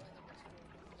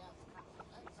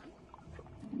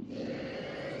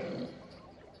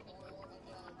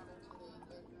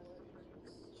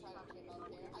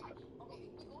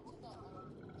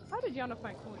 How did Gianna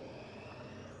find coins?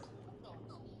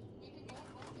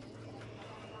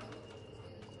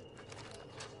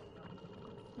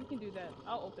 You can do that.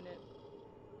 I'll open it.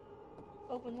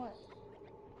 Open what?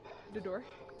 The door.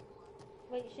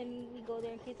 Wait, shouldn't we go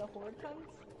there in case a horde comes?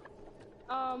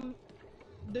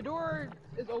 The door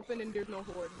is open and there's no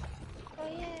horde. Oh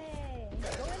yay!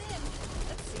 Going in.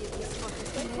 Let's see if this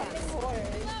fucking Incoming horde.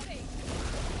 Reloading.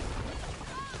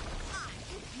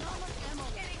 Not much ammo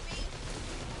left.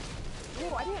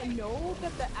 Oh, I didn't know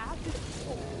that the acid.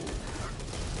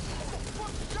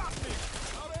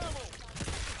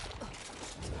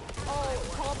 Oh,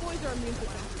 tall boys are immune to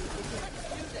sensitive. They can't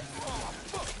use it. Oh,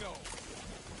 fuck no!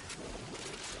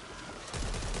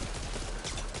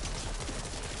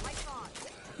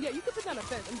 Yeah, you can put it's not a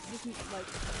fence. I'm just like.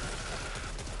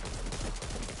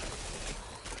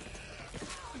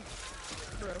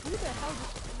 Bro, who the hell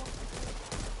just.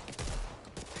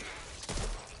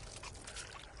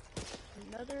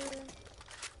 Another.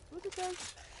 What's it say?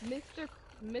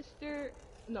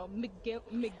 No,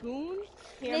 Magoon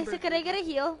Nisa, could I get a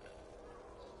heal?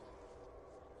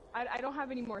 I don't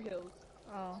have any more heals.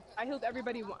 Oh. I healed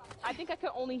everybody once. I think I could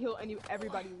only heal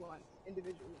everybody once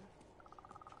individually.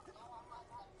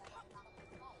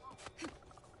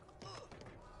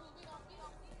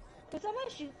 Can someone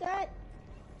shoot that?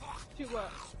 Shoot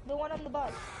what? The one on the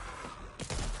bus.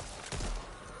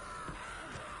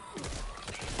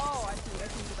 Oh, I see.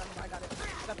 I got it.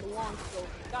 Got the long scope.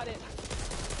 Got it.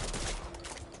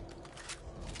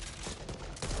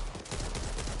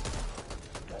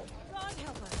 God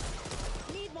help us.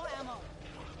 Need more ammo.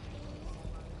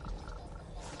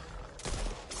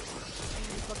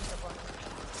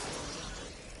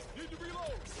 Need to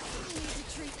reload. We need to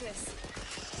treat this.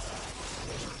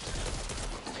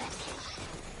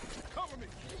 Cover me.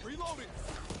 Reloading.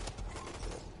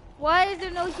 Why is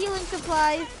there no healing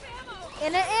supplies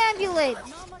in an ambulance?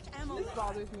 Not much ammo. This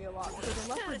bothers me a lot because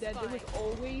unless we're dead, there was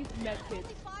always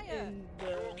medkits in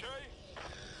the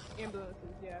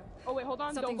ambulances. Yeah. Oh wait, hold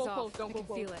on. Don't go close. Don't go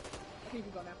close. Feel it. I think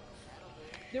we go now.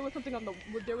 There was something on the.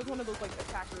 There was one of those like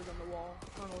attackers on the wall.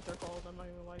 I don't know what they're called. I'm not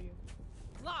even gonna lie to you.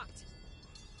 Locked.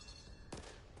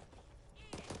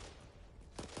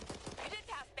 You did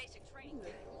pass basic training.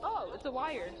 Oh, it's a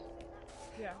wire.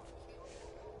 Yeah.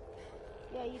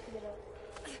 Yeah, you can get it.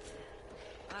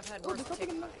 I've had Oh, worse there's something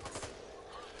in tick bites.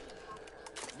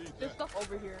 There's stuff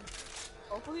over here.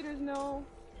 Hopefully there's no...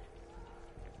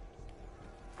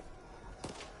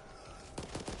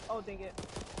 Oh, dang it.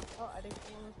 Oh, I think...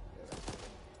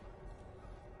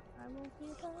 I won't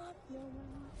give up, no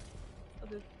one. Oh,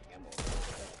 there's ammo.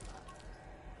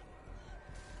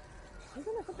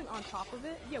 Isn't there something on top of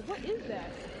it? Yeah, what is that?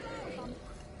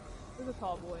 There's a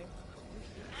tall boy.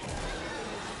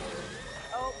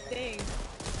 Oh, dang.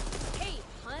 Hey,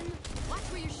 hun, watch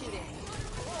where you're shooting.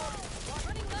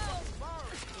 Running low.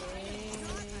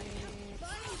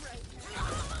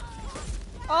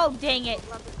 Oh, dang it.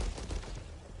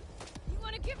 You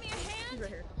want to give me a hand? He's right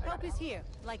here. Help is here,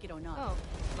 like it or not. Oh,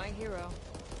 my hero.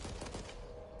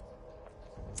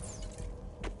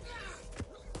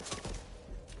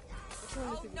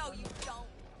 Oh, no, you don't.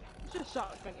 It's just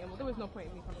shotgun ammo. There was no point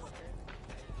in me coming up here.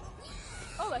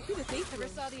 Oh, I see the safe room.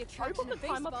 Never saw the Are we attraction supposed of to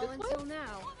climb up baseball this way? until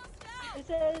now. It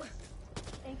says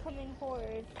incoming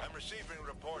horde. I'm receiving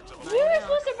reports of We were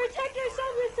supposed to protect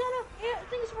ourselves instead of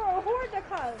things for a horde to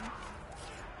come.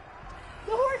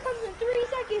 The horde comes in 3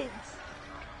 seconds.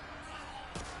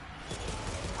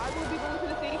 I will be going to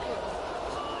the safe room.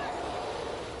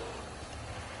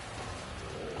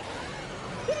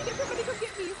 Dang it, somebody come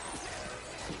get me!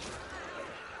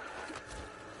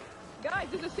 Guys,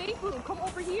 there's a safe room. Come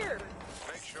over here.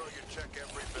 Make sure you check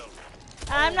every building.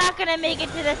 I'm not gonna make it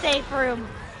to the safe room.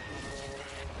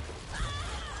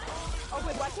 Oh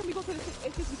wait, why can't we go to the safe?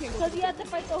 It's just we can't go. Because you have to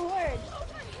fight the horde.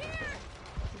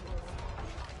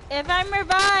 If I'm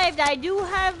revived, I do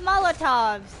have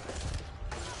Molotovs.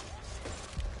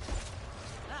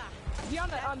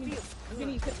 Deanna,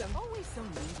 Jenise, hit them. Always so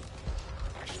needy.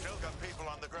 We still got people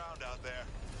on the ground out there.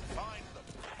 Find them.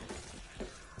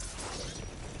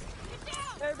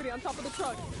 Everybody on top of the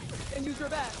truck. And use your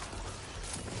back.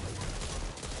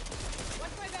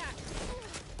 Watch my back.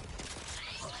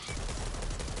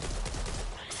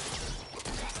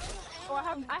 Oh,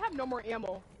 I have no more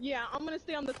ammo. Yeah, I'm gonna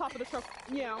stay on the top of the truck.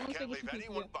 Yeah, I'm gonna stay Can't with leave you.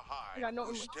 anyone behind I got no.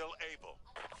 who's still able.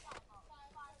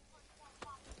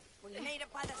 We made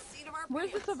it by the seat of our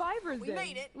Where's the pants. survivors We then?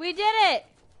 made it. We did it.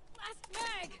 Last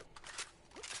mag.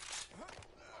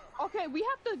 Okay, we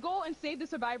have to go and save the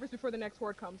survivors before the next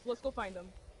horde comes. Let's go find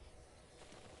them.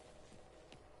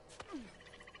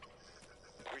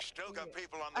 We still got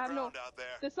people on the ground out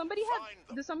there. Does somebody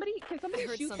can somebody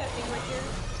shoot that thing right there?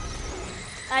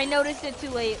 I noticed it too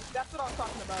late. That's what I was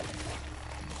talking about.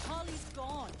 Holly's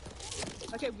gone.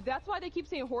 Okay, that's why they keep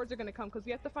saying hordes are gonna come, because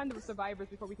we have to find the survivors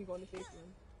before we can go in the safe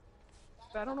room.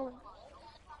 But I don't know where...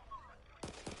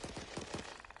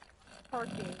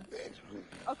 Parking.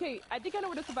 Okay, I think I know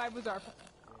where the survivors are.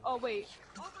 Oh wait,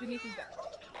 Jenise is back.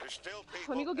 There's still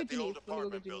people Let me go get at the old Jenise. Let me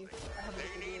go get apartment building.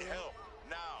 Jenise. They need help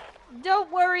now. Don't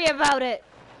worry about it.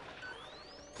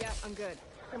 Yeah, I'm good.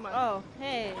 Come on. Oh,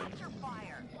 hey.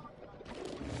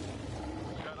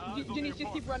 Jenise,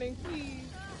 just keep running, please.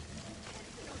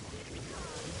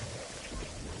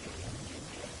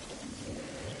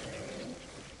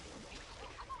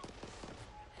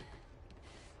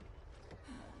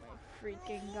 Freaking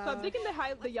fucking god. So I'm thinking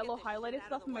the yellow highlighted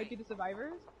stuff might be the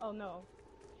survivors. Oh no.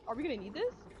 Are we gonna need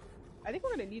this? I think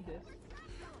we're gonna need this.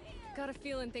 Got a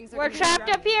feeling things are We're gonna trapped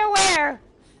up here where?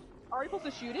 Are we supposed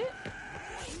to shoot it?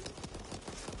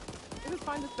 Let's just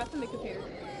find the specimen container.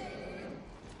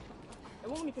 It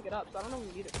won't let me pick it up, so I don't know when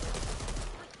we need it.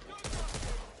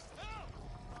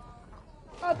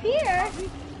 Up here?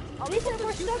 Are They said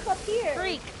we're stuck up here.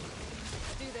 Freak.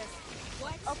 Let's do this.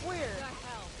 What? Up where? The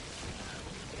hell?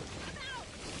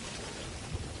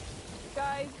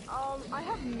 Guys, I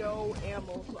have no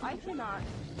ammo, so I cannot.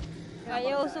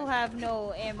 I also have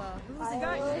no ammo.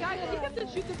 Guys, you have to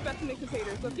shoot the specimen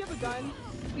container. So if you have a gun,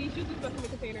 please shoot the specimen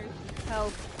containers.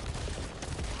 Help.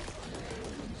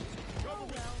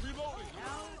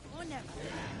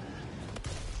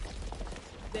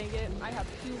 Dang it, I have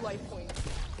 2 life points.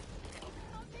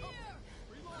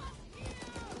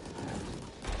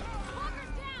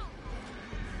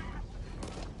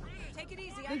 Take it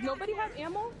easy. Does nobody have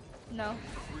ammo? No.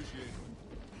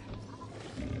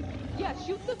 Yeah,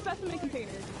 shoot the specimen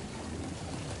containers.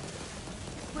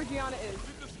 Where Gianna is.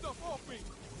 Get this stuff off me!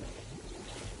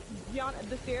 Gianna,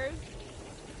 the stairs.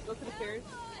 Go to the stairs.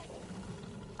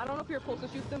 I don't know if you're supposed to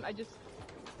shoot them. You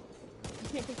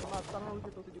can't pick them up, so I don't know what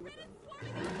you're supposed to do with them.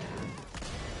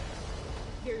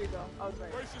 Here you go. I was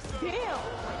right. Damn!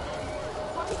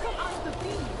 How did he come out of the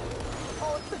feed?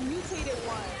 Oh, it's the mutated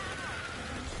one.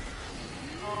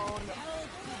 Oh no.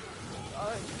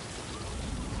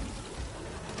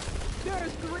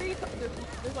 There's 3.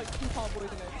 There's like 2 tall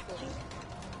boys in there.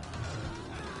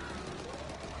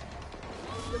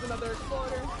 There's another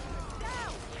exploder.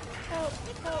 Help,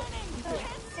 help, help,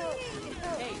 help,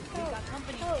 Hey, we got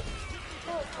company. help,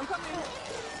 help, I'm coming.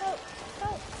 help,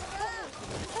 help,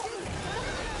 help.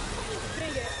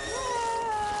 Dang it.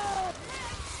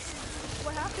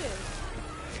 What happened?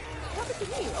 What happened to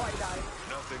me? Oh, I died.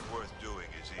 Nothing worth doing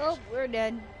is easy. Oh, we're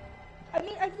dead. I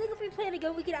mean, I think if we play it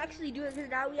again, we could actually do it because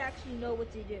now we actually know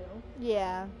what to do.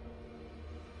 Yeah.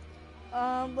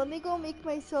 Let me go make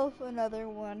myself another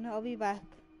one. I'll be back.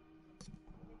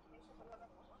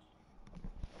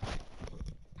 I'm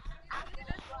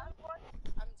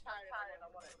tired. I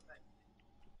want it.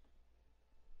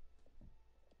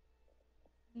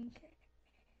 Okay.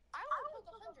 I only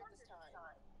killed 100 this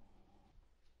time.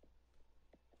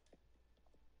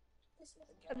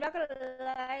 I'm not gonna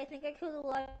lie, I think I killed a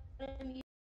lot of you.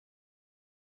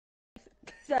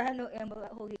 So I had no ammo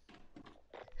that whole game.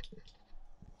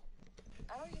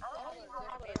 I don't even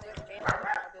have a good ammo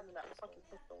other than that fucking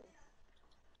pistol.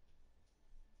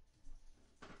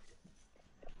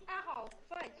 Ow,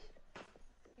 fudge.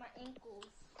 My ankles.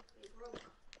 They broke.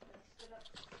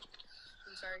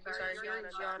 I'm sorry, hearing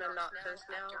Gianna not curse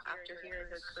now after hearing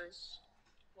her curse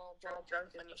while drunk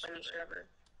is the funniest ever.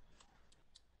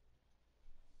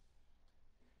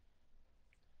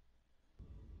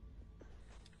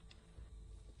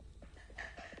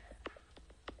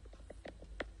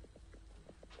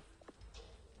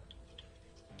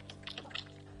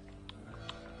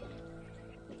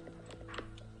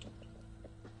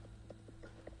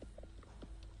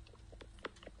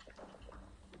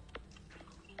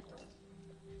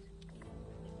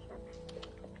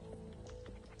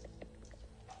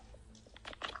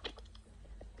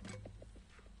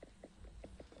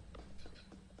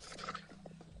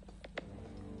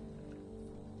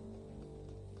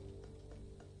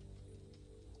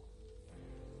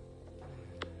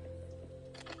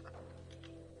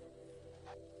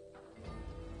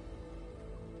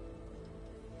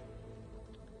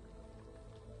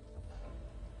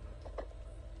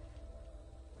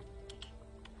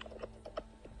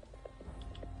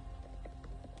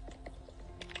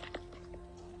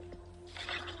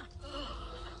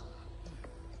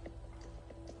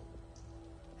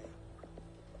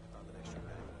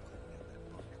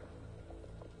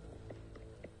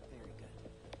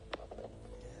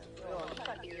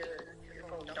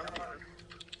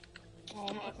 Oh,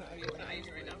 it's not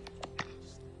easy right now.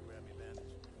 Grab me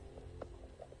bandage.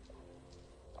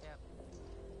 Yep.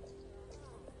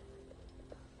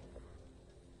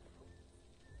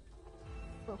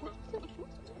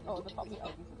 Oh, the probably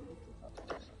out.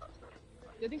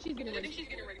 I think she's getting ready.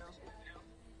 Now.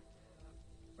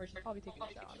 Or she's probably taking a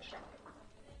shower.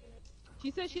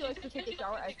 She says she likes to take a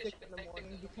shower at 6 in the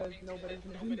morning because nobody's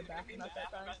gonna be in the bathroom at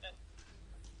that time.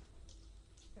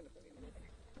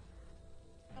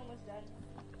 Almost done.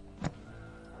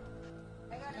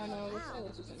 I know, it's all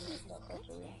this and stuff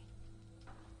actually.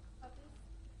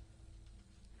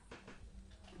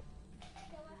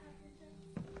 Tell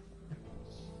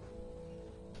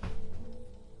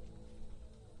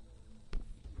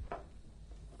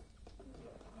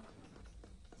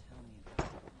me about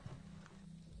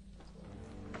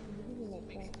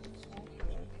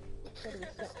said it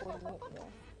was set 40 minutes ago.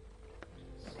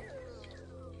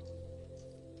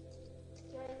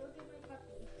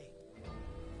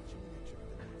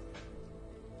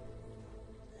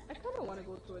 I kind of want to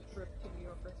go to a trip to New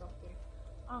York or something.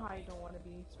 I don't want to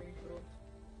be in Springfield.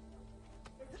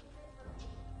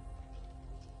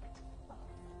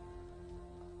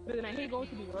 But then I hate going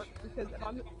to New York because if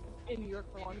I'm in New York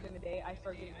for longer than a day, I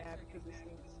start getting mad because it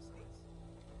stinks.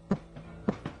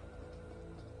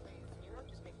 New York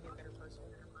just makes me a better person.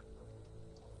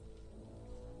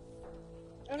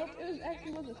 And it was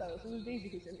actually wasn't Silas, it was Daisy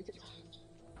who sent me to.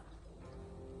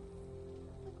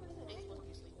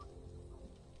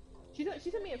 She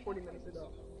sent me at 40 minutes ago.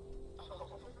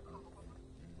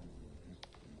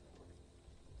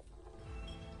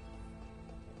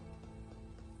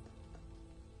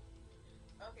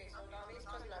 Okay, so Nami's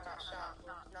cousin that got shot was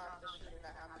not the shooting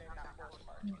that happened in that Forest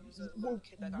Park. It was a little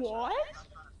kid that got what? shot.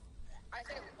 I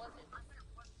said it wasn't.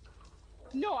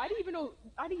 No, I didn't even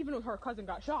know her cousin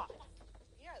got shot.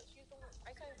 Yeah, she's the one.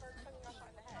 I said her cousin got shot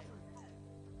in the head.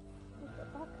 What the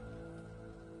fuck?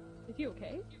 Is he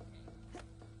okay?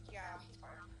 Yeah, he's fine.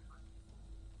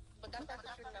 But that's not the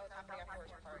shooting that was happening at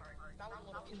Forest Park. That was a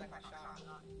little kid that got shot.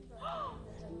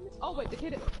 Oh wait,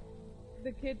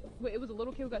 wait, it was a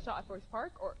little kid who got shot at Forest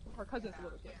Park, or her cousin's a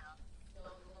little kid?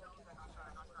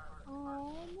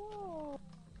 Oh no.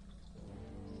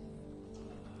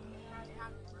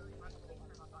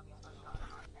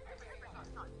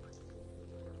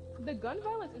 The gun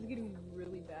violence is getting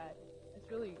really bad.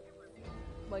 It's really,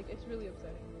 it's really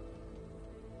upsetting.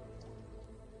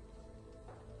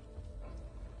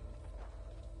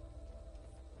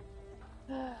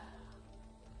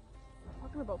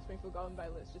 Talking about Springfield gun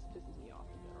violence just pisses me off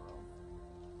in general.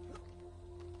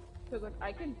 Because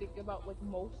I can think about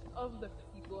most of the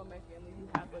people in my family who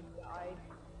have died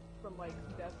from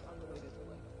deaths unrelated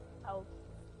to health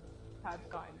have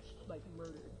gotten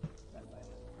murdered by violence.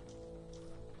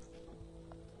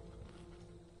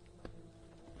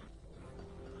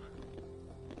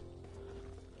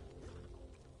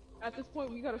 At this point,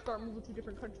 we gotta start moving to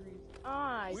different countries.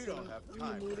 We don't have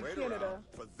time move to to wait Canada. around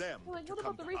for them What to about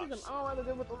come the to racism? us. I don't rather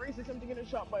deal with the racism to getting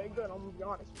shot by a gun, I'm gonna be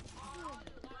honest.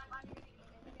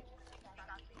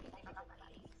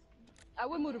 I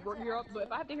would move to Europe, but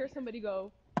if I have to hear somebody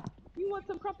go, "You want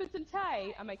some crumpets and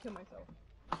Thai?" I might kill myself.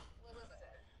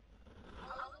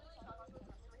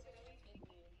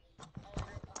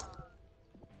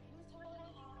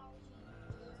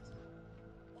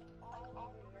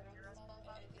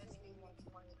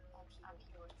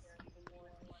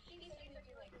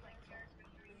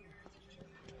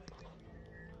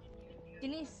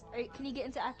 Jenise, can you get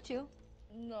into Act 2?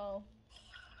 No.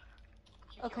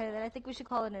 Okay, then I think we should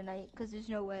call it a night, because there's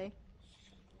no way.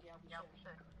 Yeah, we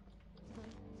should.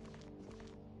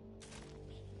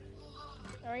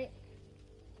 Alright.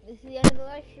 This is the end of the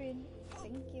live stream.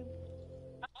 Thank you.